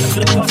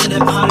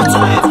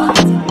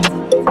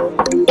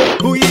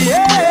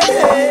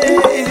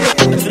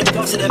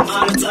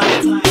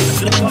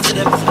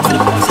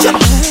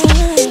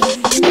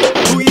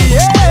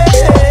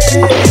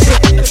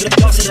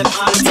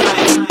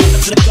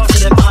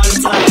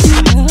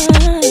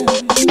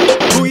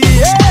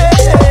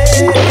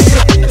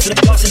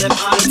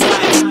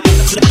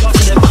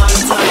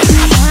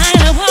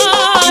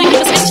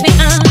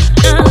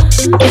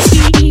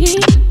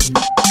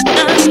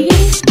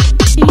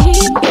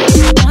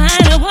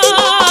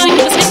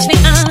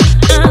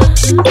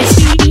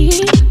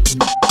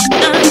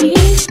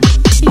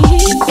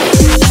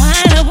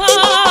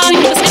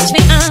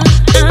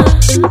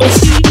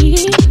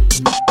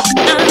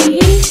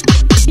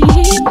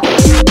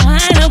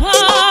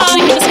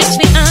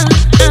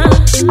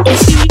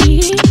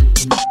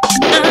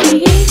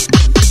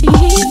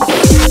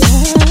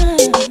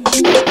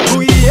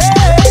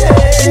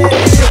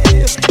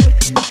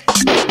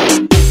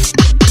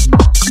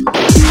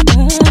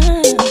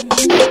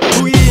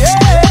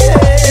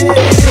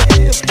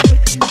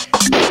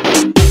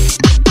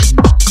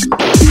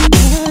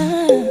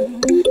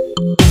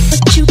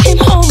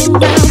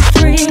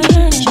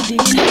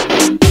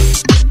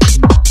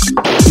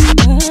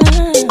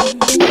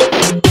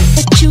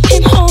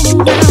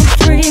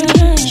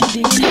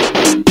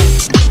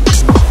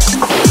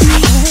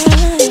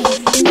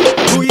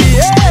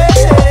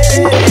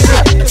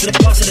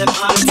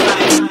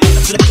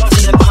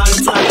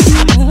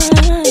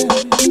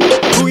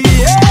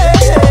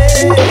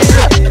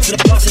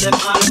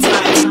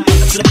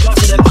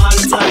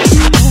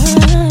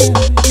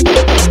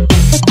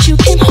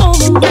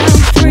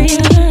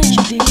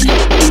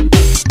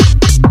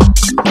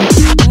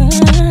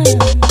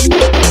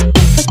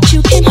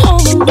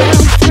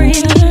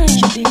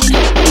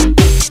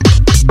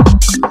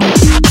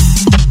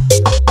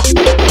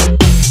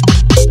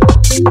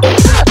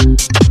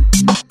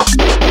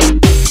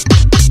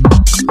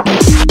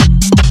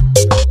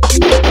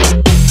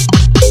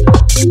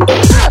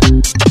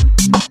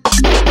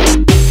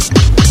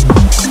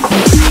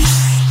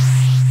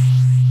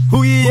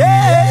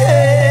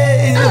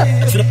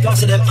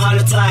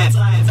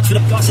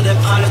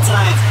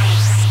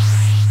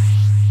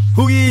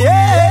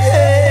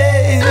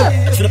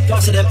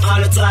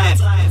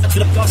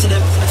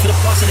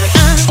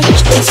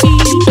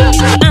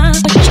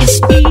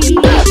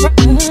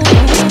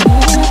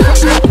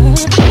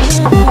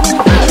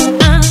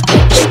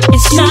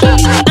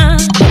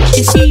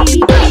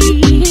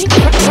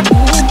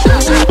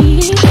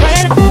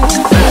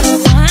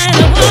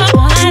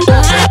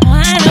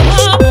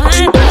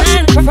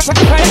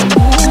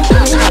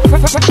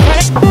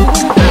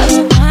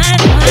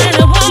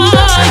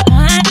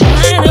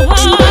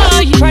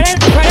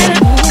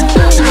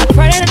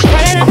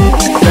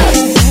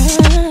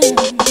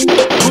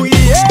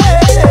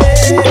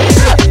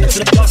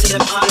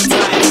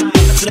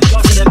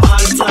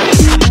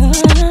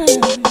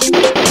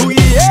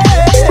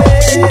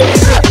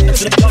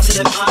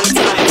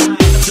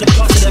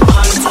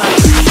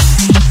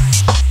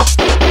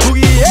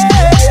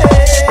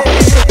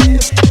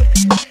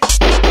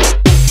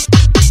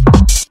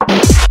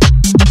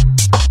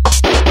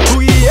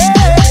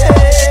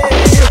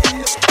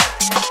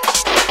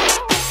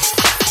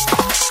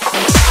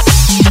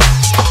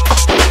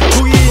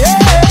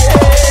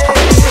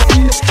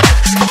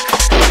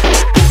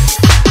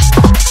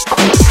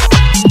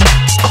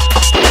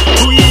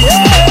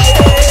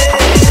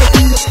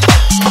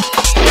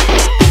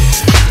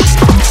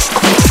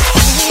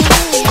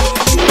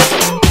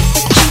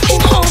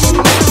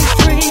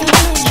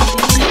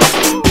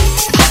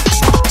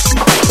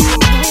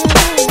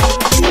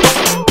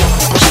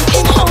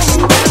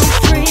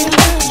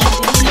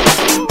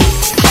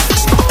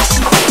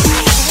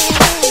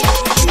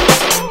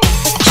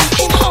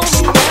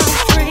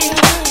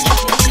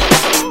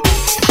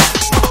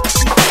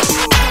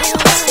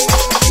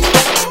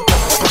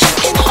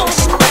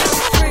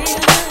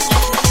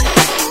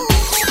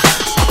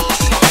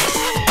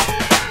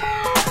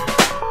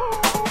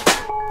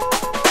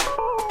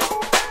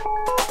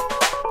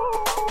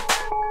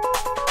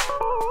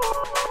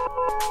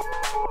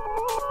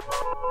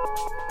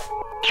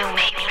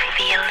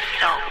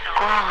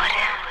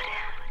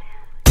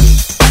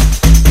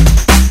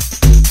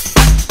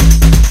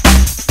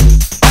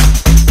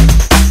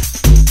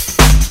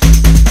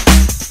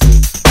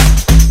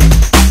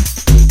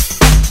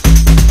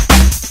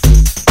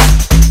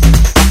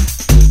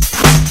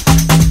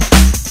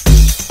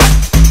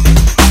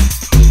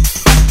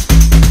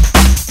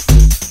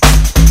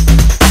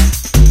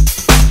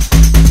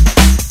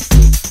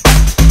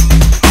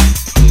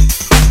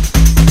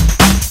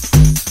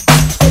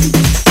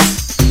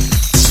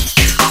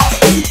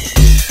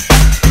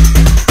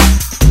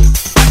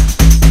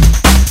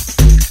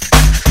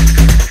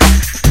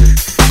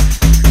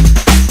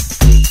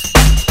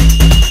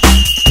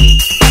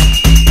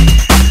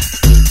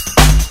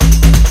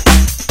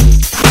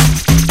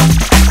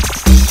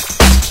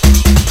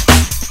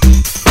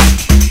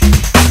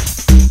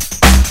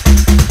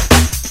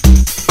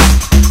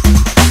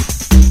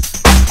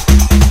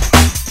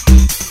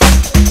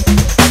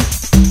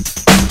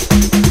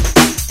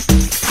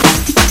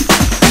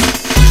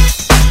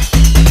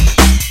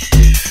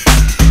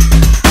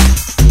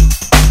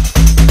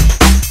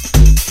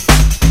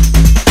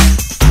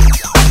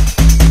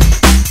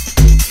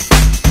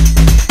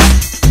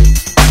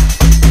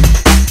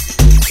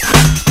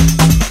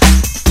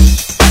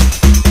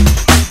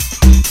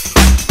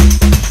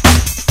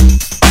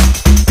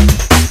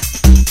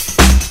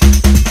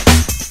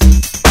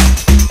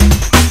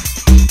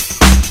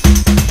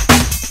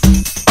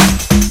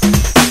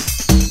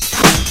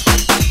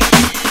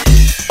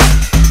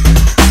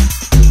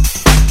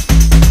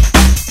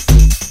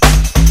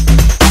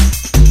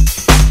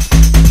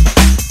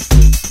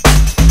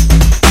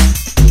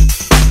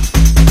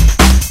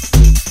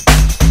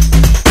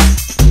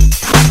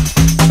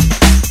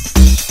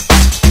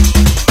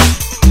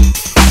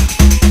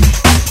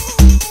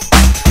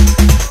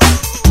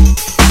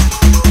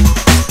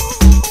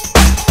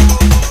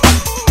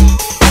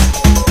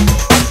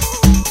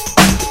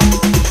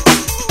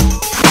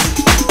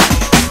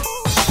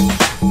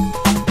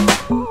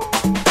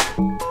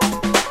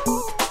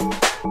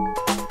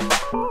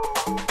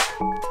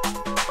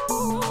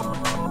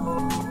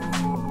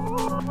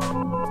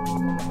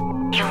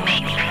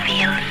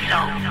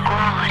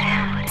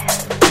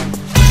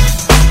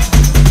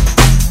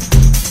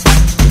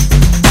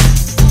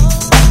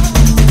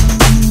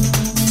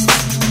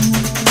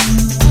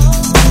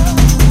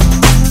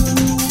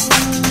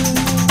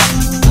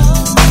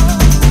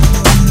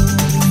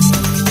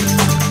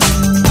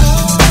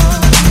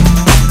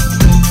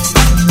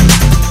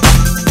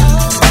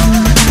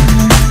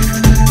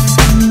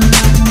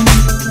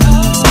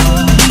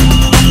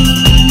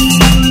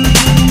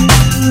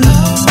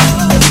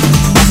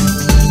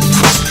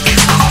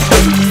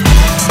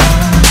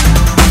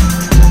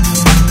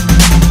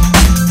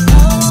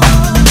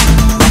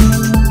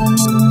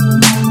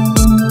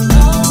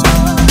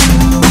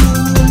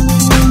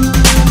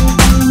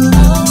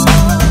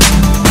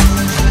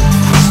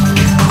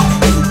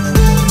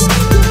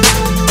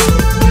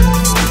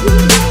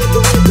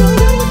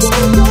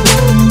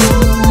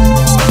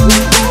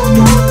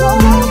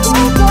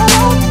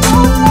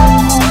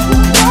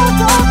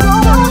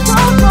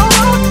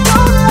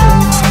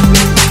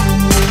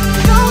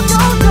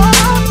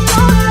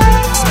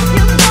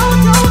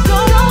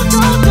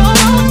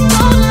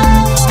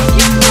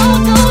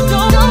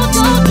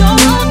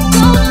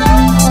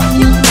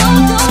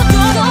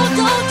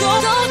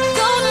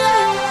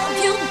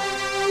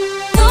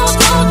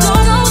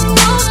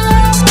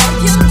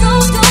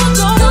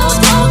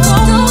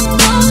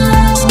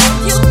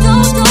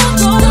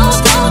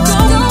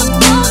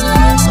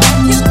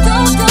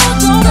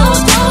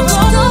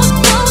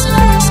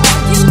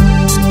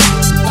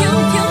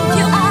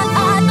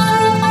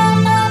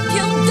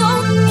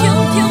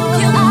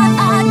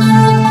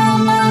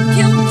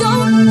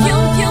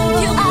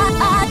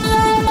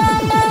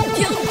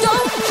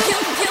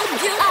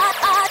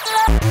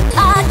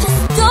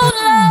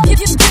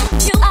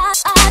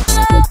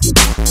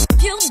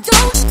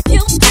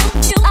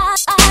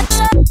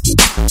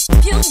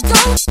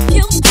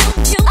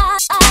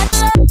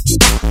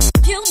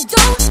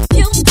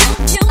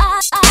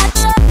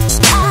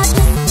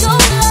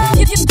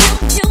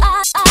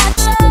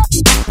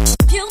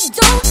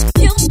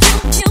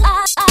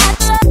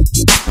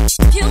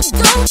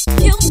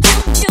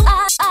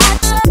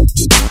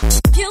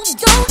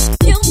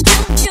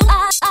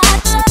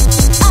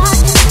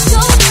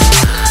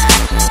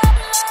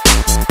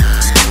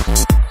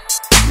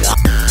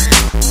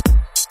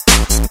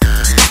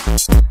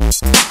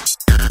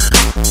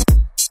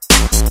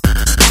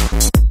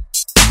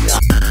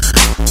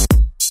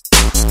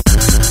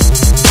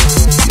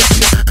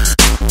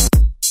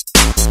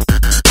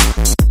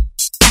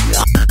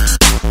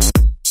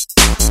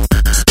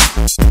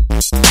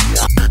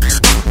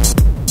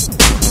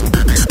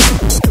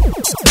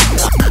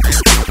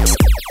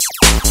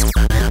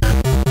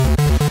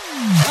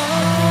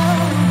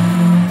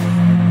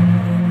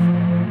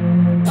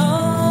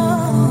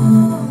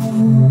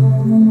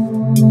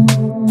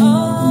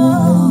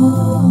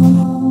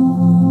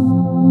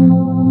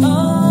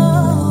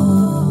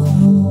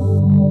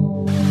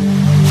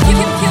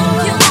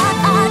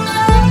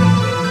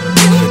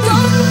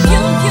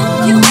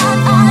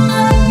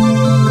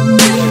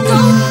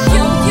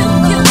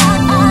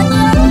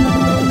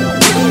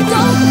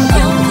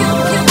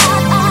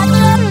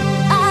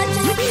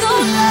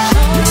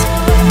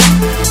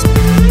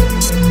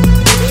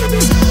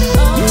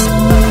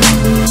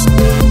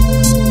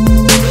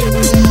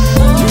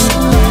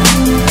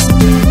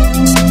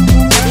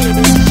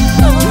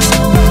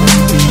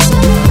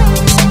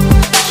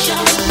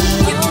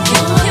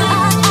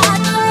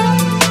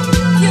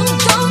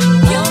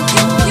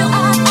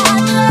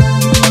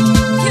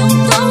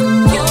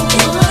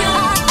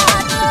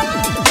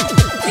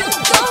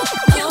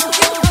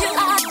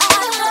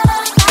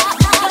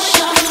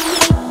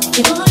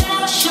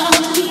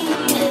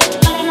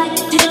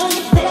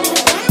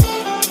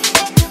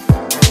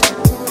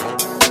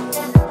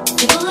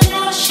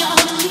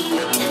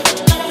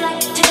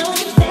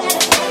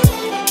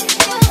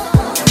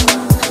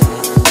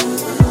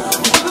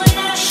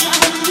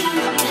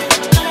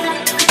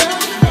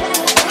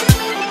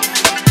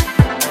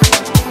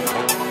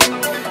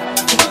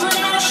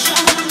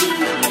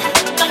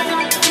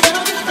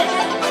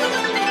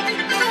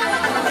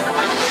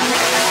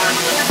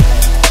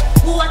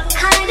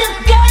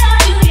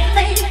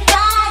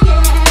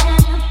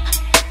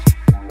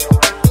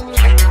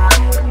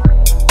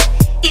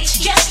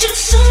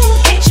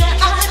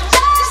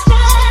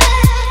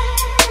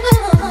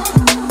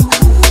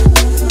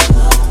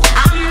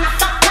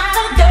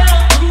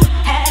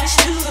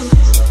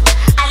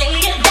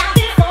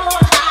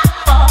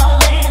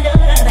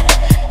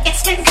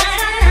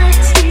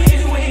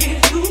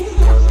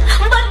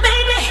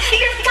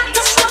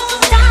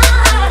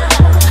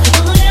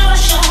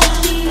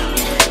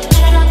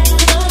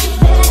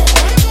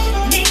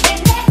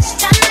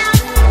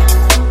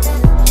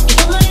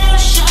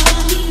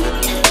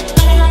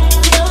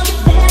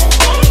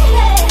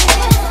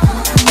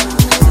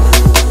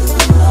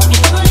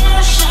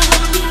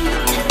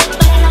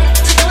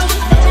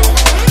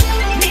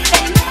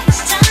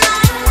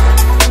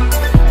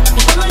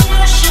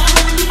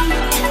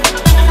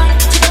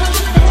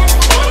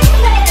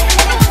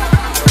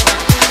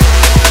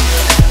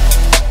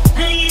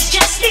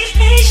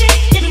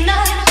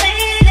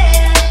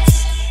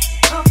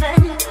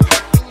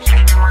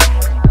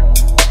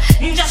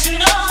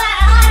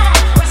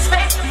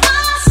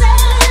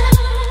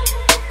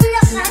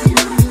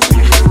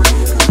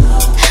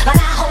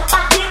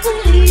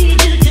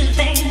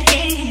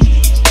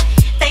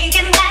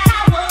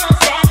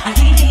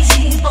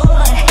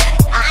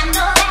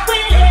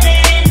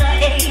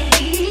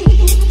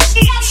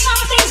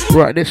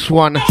 Right, this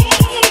one,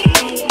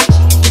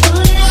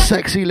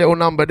 sexy little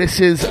number. This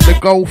is the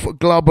Golf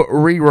Club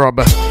Re-Rub.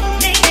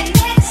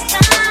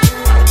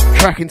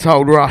 Track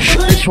entitled Rush.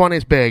 This one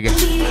is big.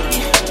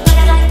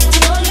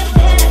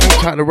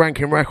 Out the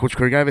Ranking Records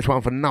crew gave this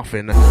one for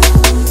nothing.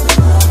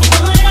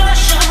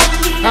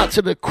 Out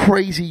to the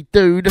Crazy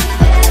Dude.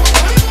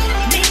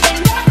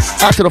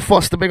 Out to the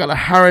Foster, big up the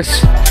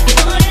Harris.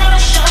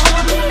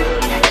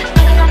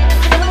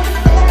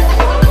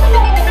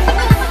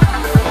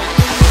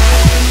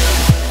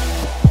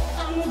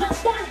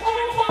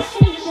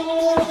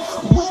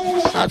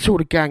 Out to all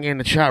the gang in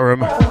the chat room.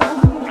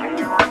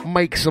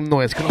 Make some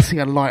noise. Can I see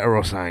a lighter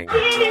or something?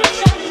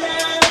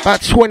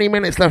 About 20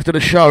 minutes left of the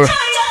show.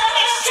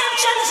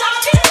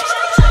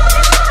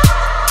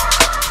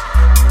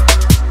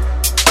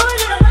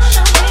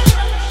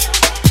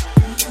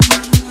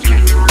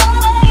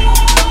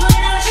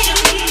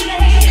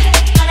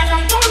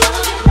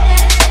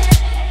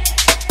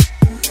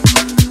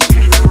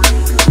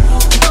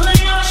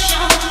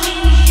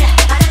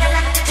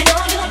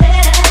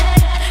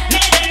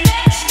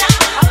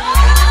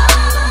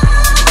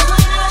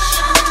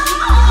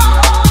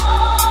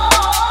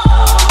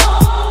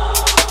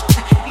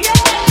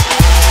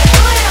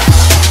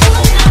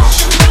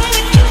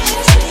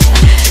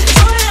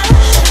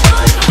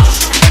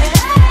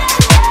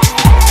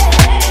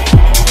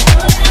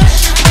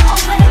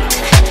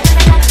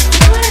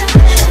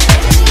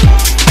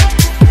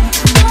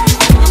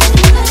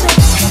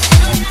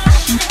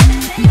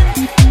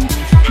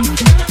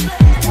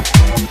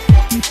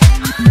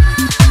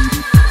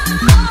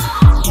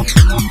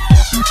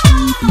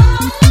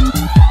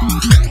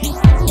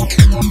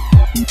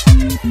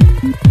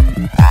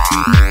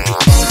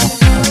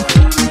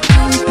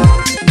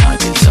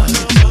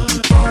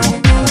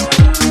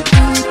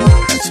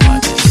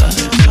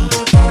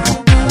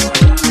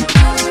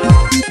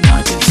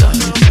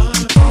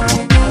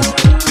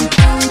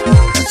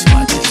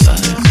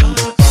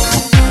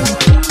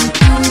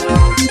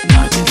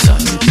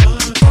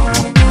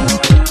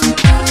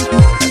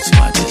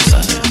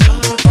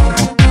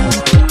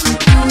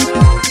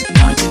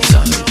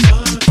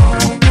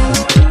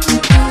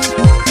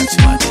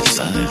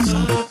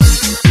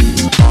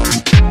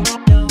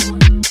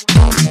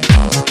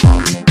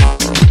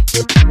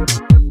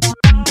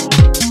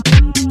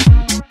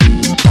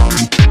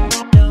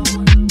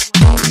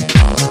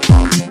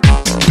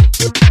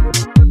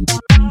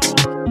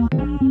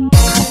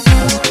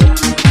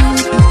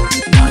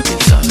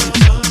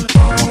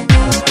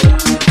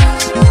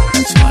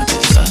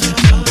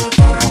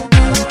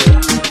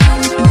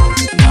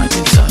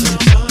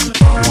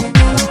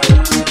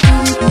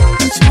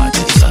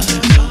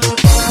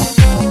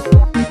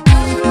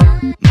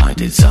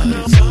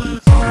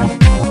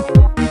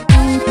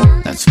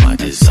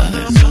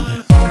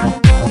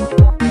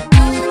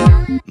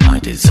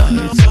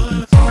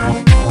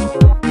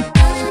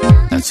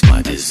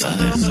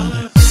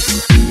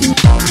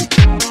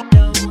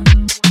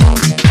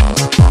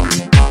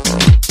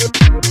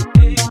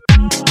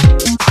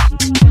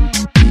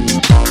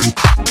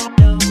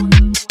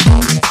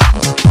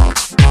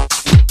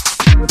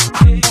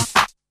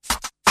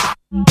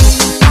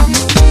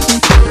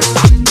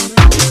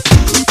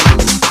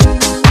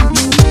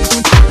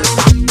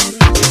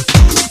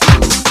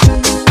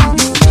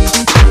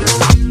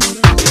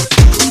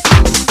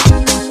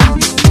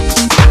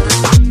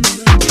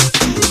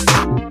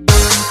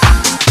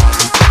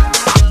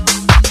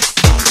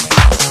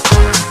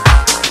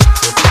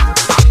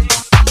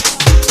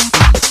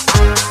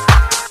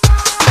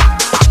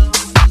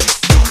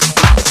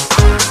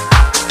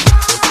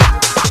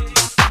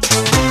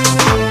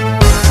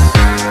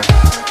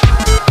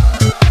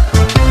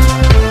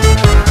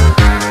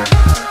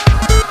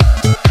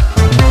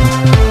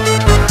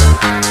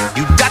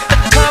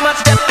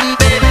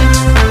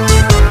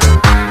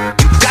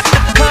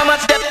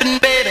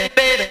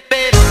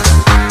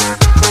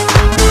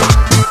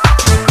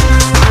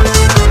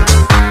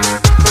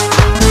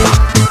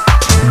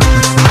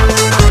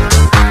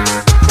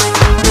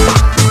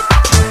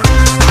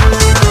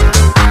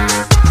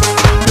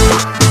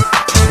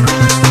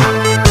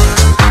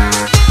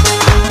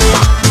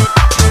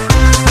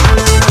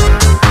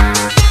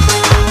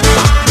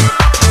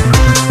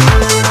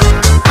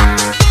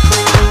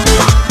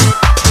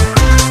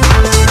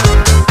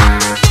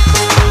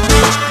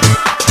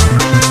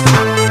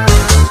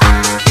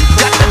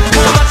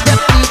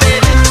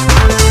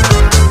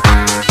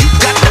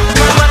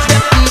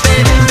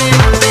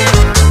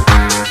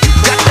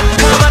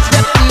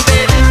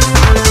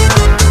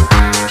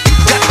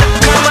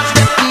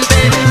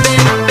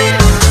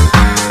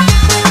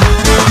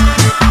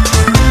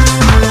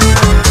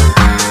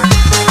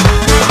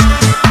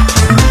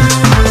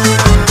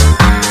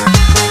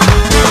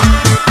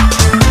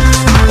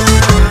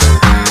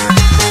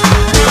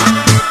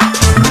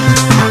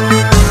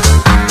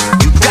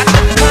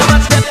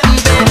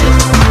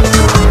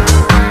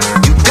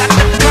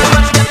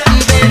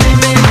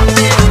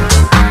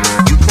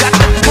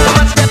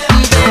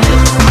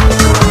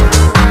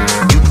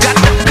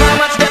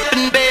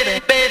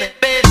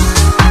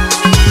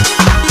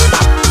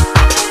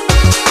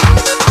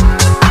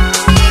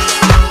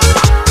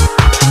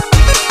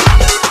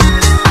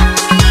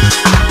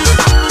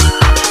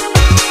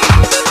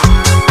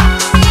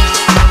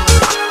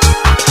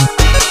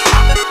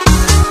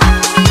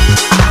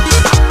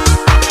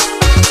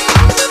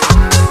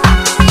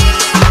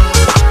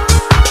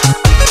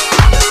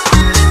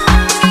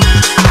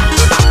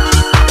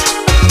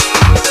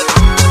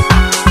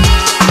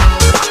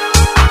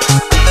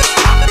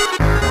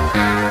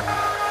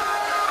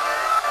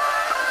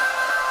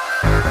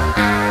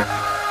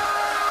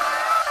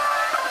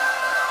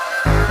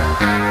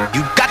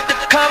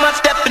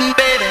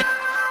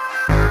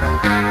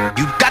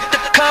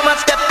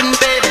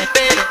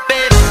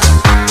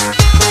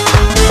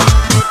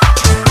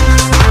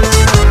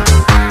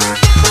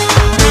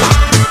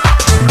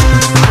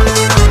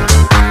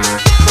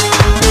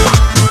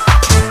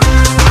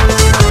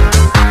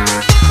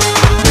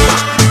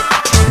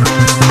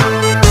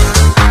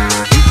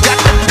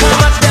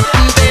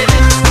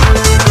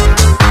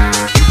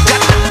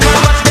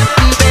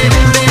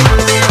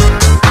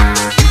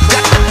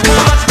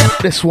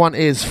 This one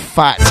is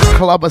Fat,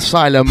 Club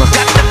Asylum,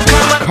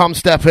 Come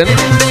Steppin'.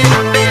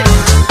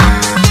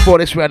 For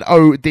this we had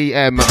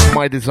ODM,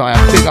 My Desire,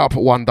 Big Up,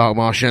 One Dark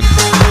Martian,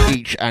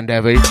 Each and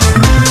Every.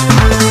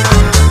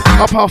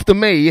 Up after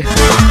me, we've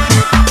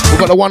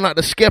got the one like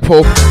the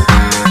Skipple,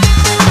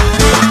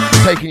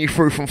 taking you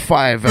through from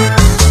 5.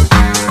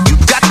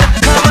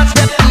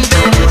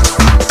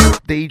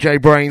 DJ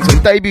Brainz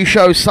and debut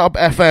show Sub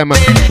FM.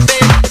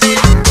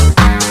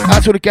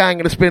 Out to the gang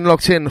that's been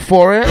locked in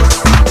for it.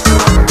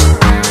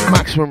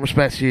 Maximum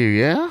respect to you,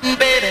 yeah?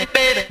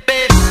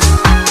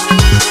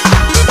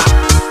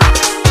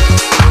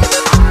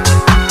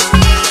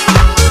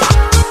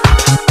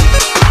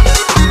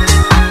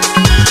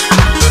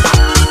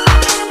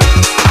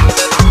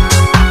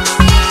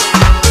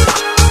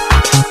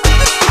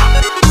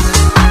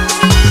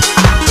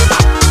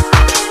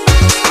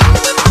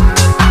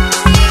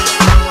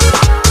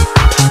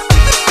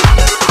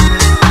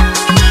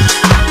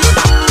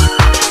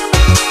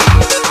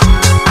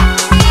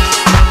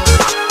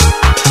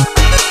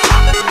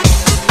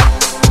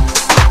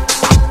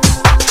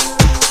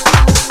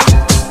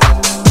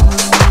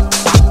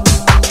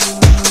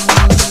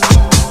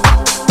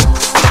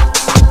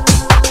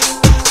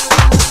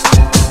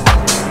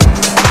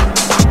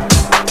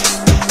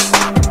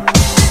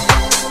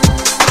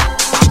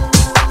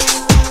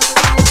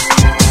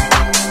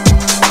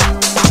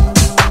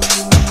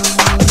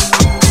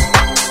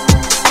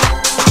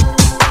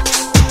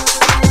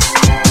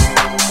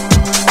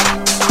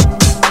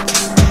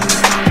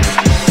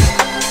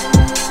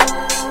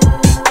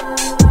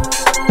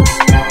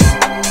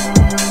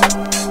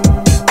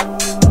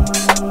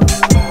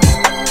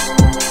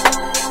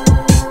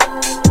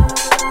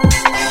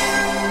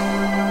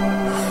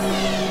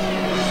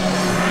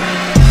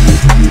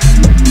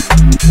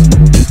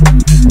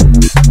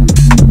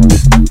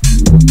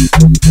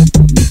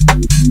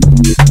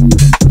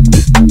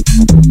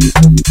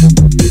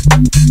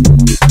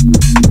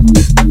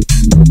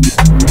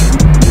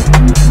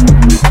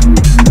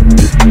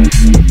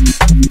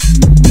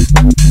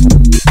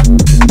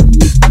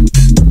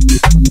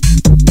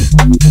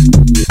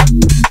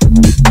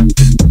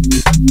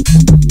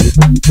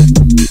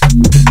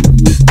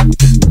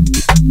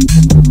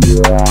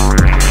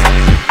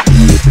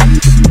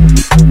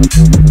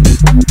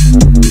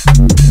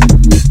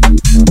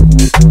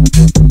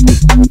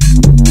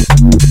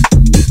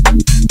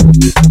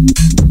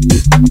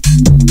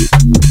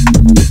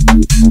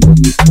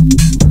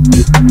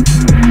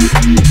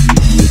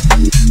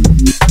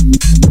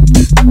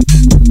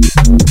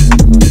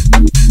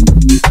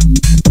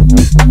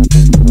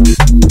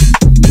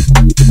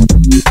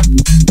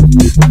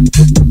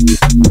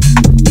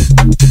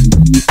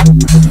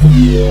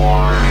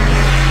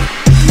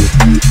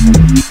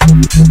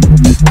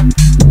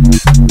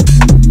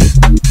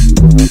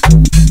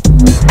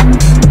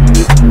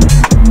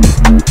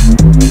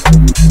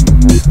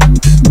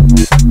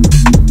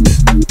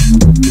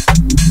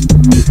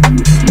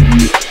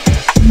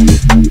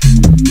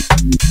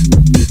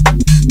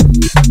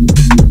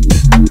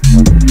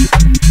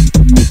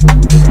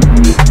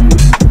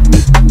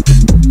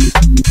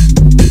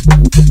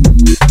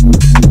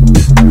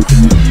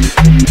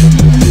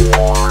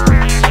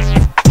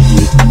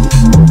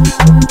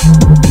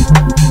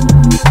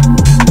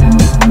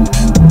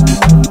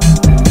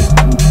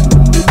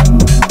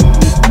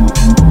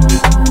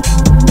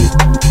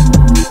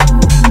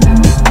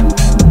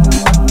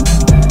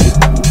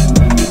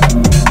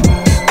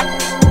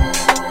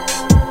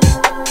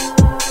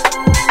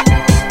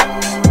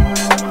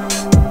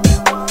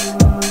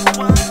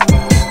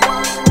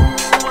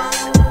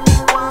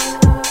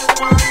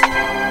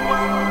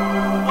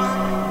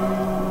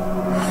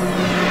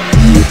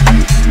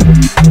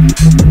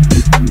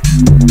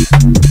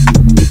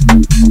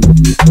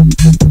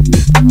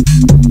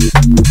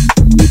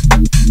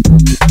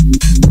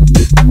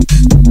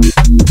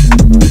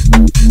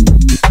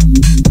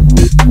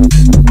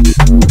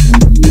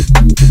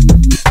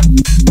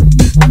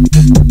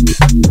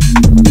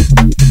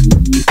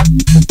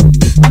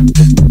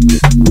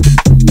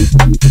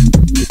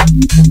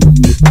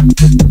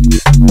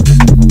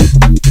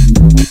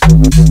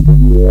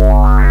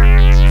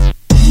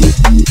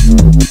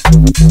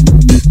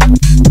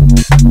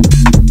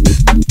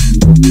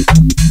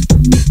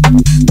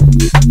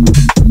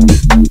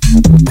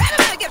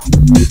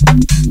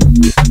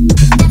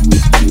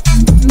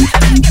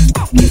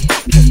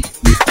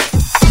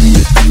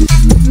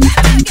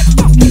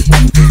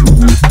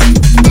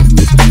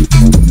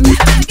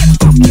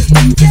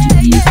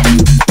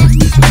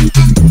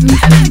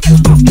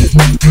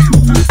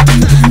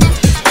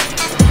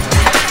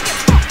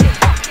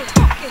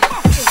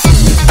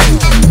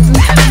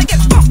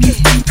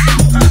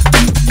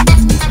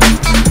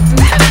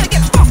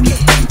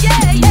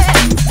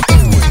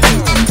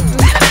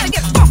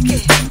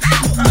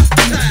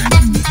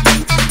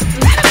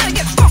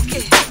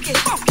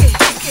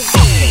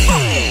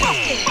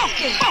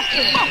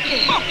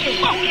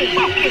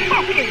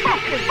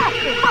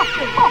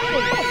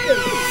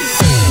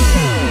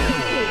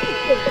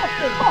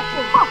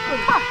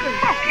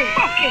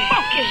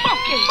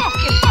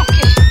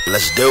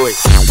 Let's do it.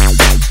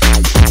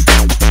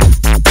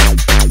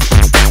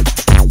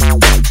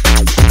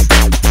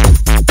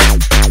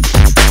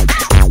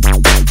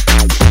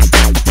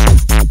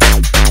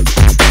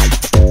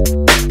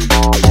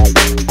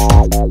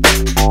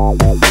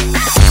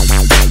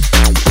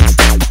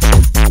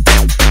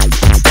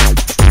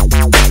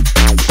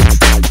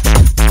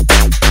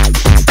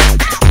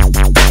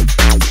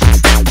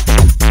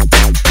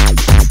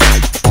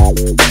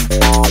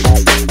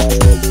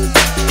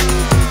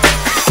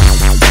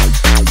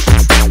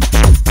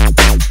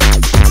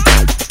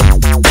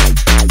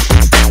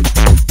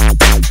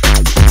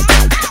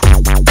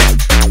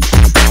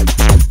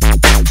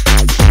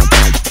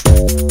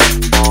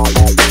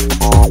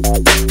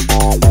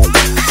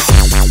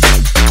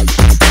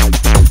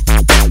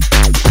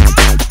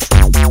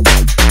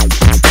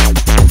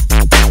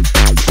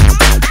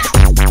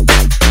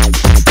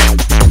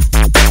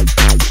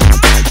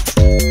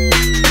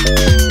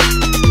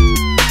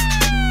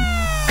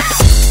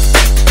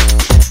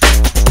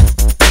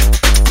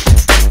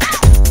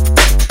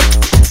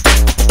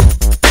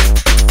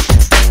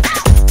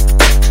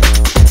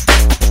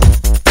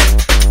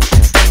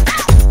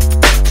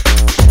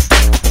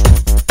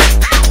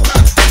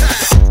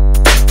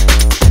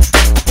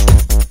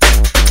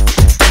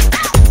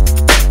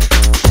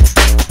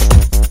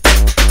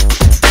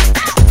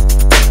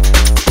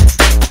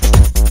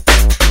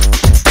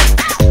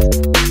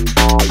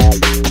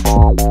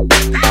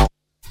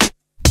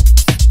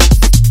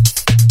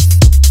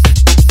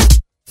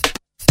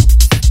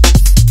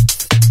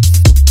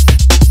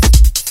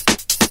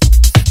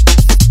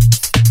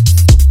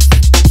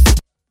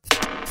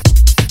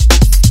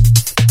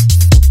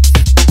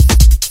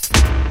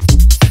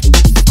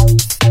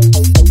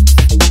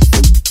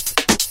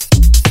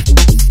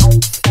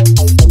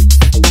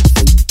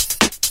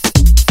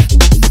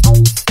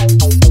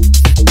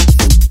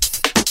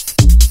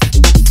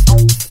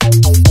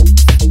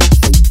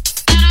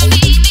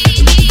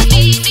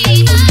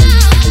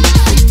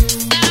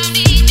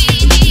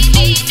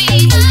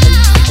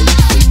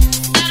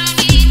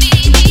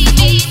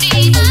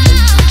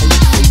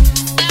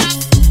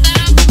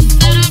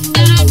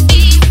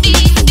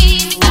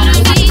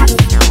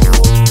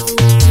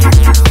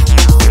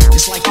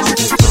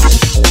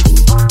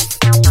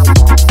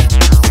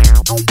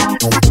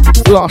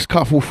 Last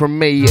couple from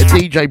me,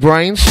 DJ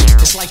Brainz.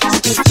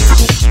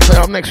 So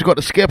up next we've got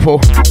the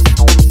Skipple.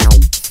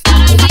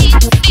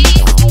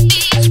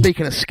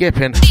 Speaking of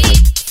skipping,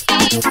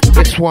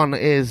 this one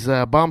is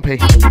Bumpy.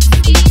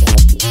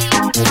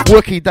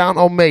 Wookie Down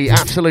on Me,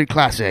 absolute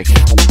classic.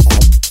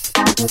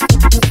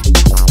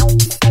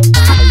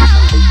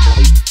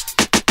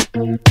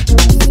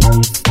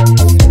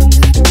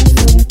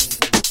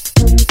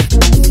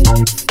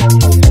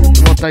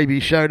 My debut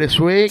show this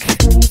week.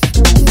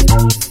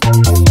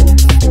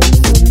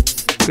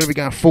 Gonna be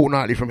going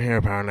fortnightly from here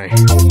apparently.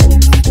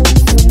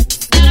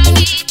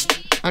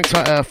 Hang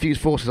tight, Fuse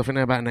Forces, I think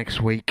they're about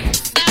next week.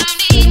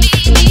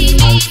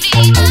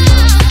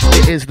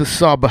 It is the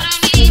sub.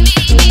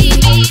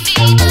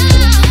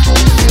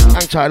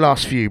 Hang tight,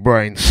 last few,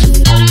 Brains.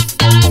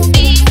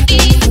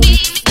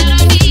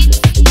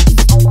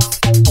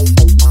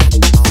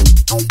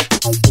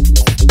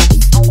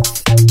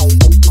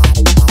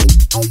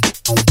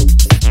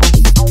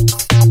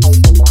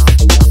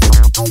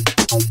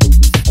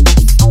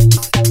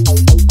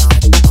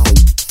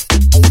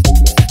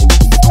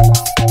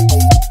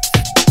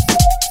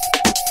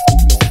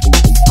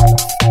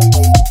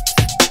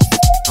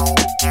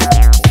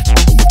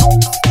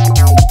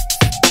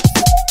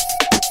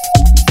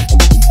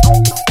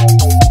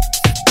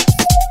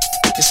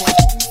 It's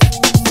like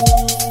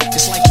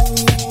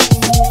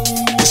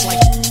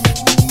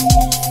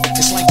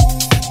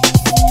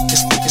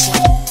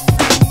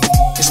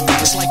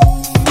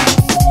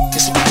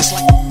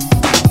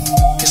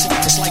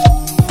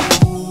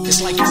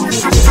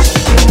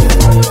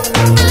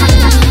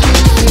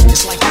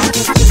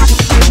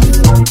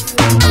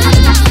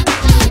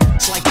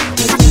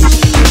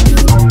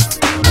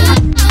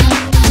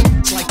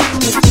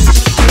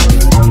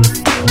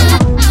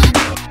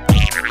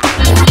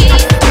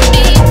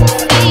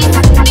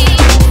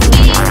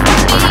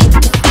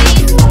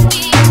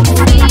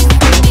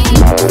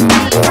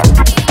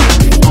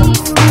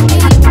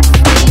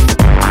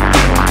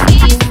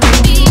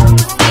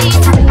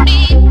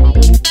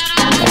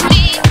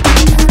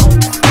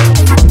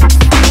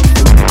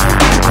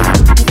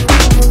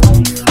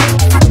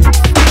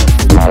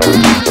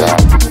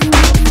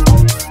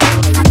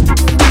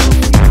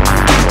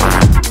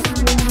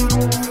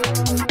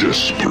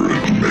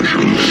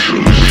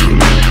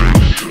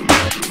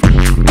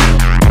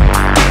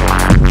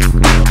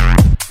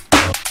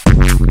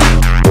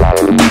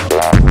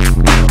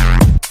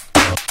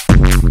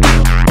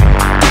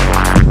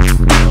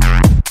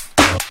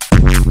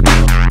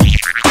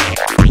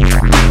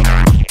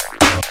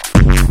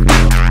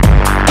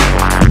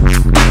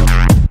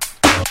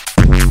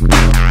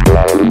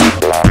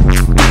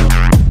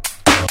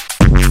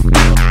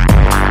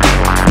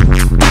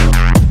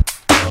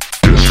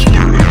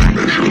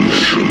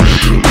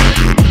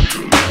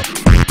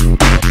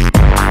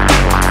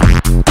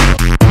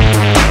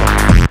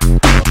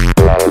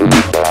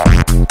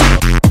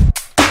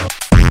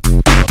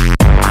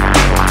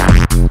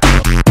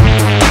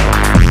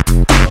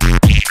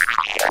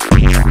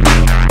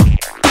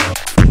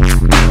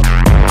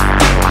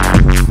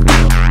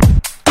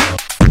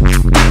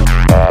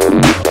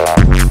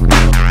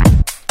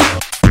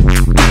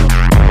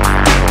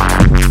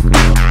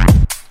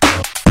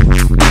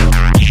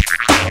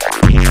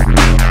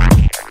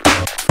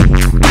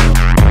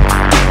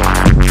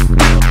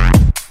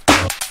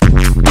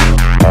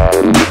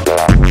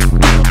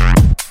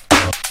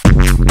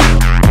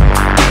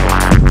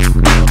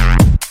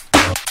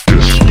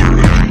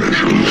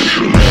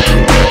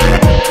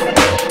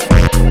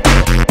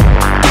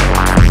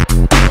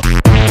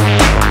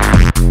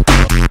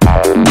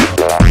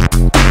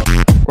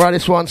Right,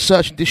 this one,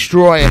 Search and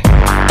Destroy.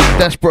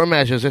 Desperate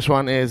Measures. This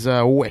one is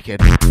wicked.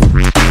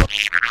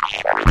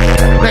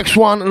 Next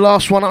one,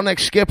 last one up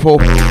next, Skipple.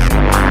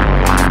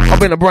 I've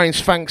been the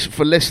Brainz, thanks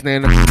for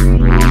listening.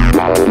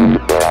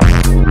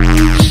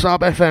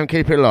 Sub FM,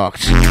 keep it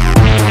locked.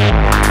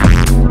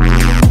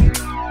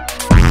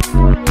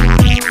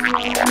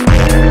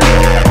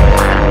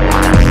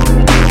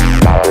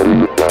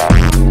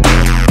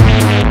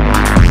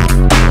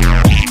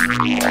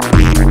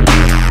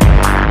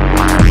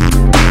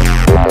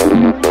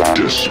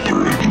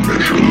 Desperate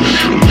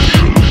measures.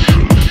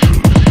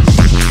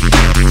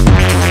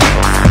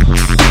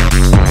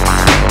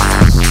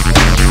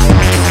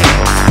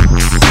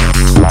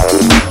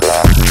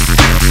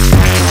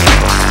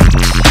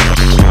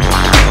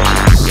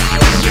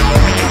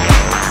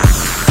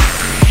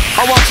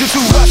 I want you to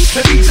rush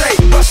the DJ,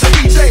 rush the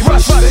DJ,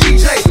 rush the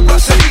DJ,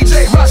 rush the DJ,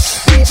 rush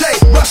DJ,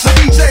 rush the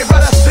DJ,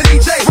 rush the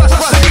DJ, rush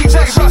the DJ,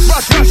 rush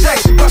DJ,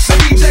 rush the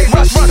DJ,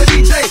 rush the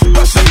DJ,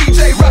 rush the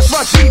DJ,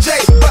 rush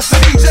DJ, rush the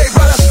DJ,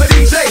 rush the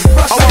DJ,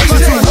 rush I want you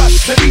to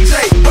rush the DJ,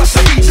 rush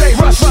the DJ,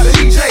 rush the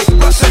DJ,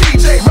 rush the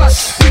DJ,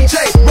 rush DJ,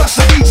 rush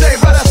the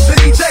DJ, rush the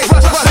DJ,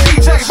 rush the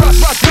DJ,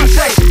 rush DJ,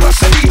 rush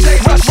the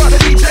DJ, rush the DJ, rush the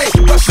DJ,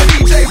 rush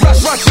DJ,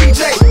 rush the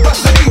DJ,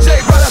 rush the DJ,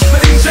 rush the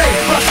DJ.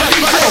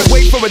 I don't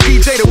wait for a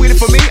DJ to wait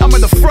for me, I'm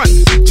in the front.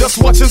 Just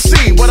watch and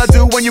see what I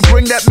do when you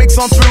bring that mix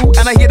on through.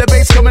 And I hear the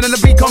bass coming and the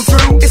beat come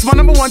through. It's my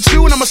number one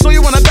tune, I'ma show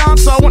you when I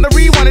dance. I want to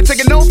rewind and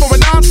take a note for an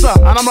answer.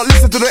 And I'm not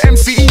listening to the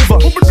MC either.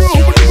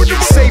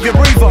 Save your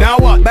breather. Now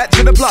what? Back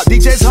to the plot,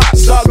 DJ's hot.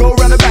 Start go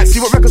around the back, see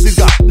what records he's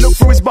got. Look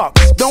through his box,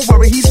 don't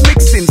worry, he's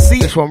mixing. See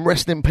this one,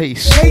 Rest in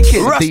Peace.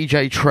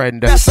 DJ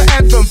Trend. That's the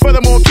anthem.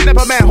 Furthermore,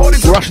 kidnap a man holding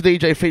Rush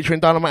DJ featuring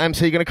Dynamite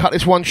MC. Gonna cut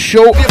this one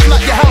short. Your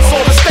house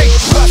or the state.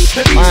 Rush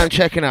the DJ. I am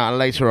checking out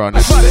later on.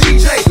 Rush the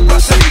DJ,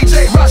 rush the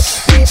DJ,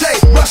 rush DJ,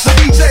 rush the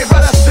DJ,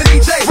 rush the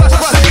DJ, rush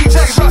the DJ,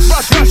 rush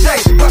DJ,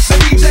 rush the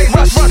DJ,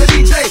 rush the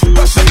DJ,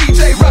 rush the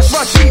DJ, rush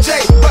DJ,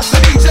 rush the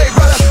DJ,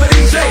 rush the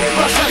DJ,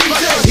 rush the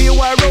DJ. Hear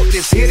why I wrote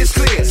this, hear this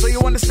clear, so you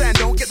understand.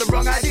 Don't get the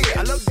wrong idea.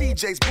 I love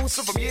DJs,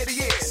 boosting from year to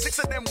year. 6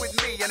 of them with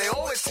me, and they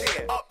always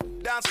here. Up,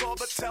 down, so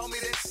but tell me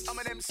this. I'm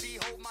an MC,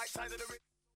 hold my tight to the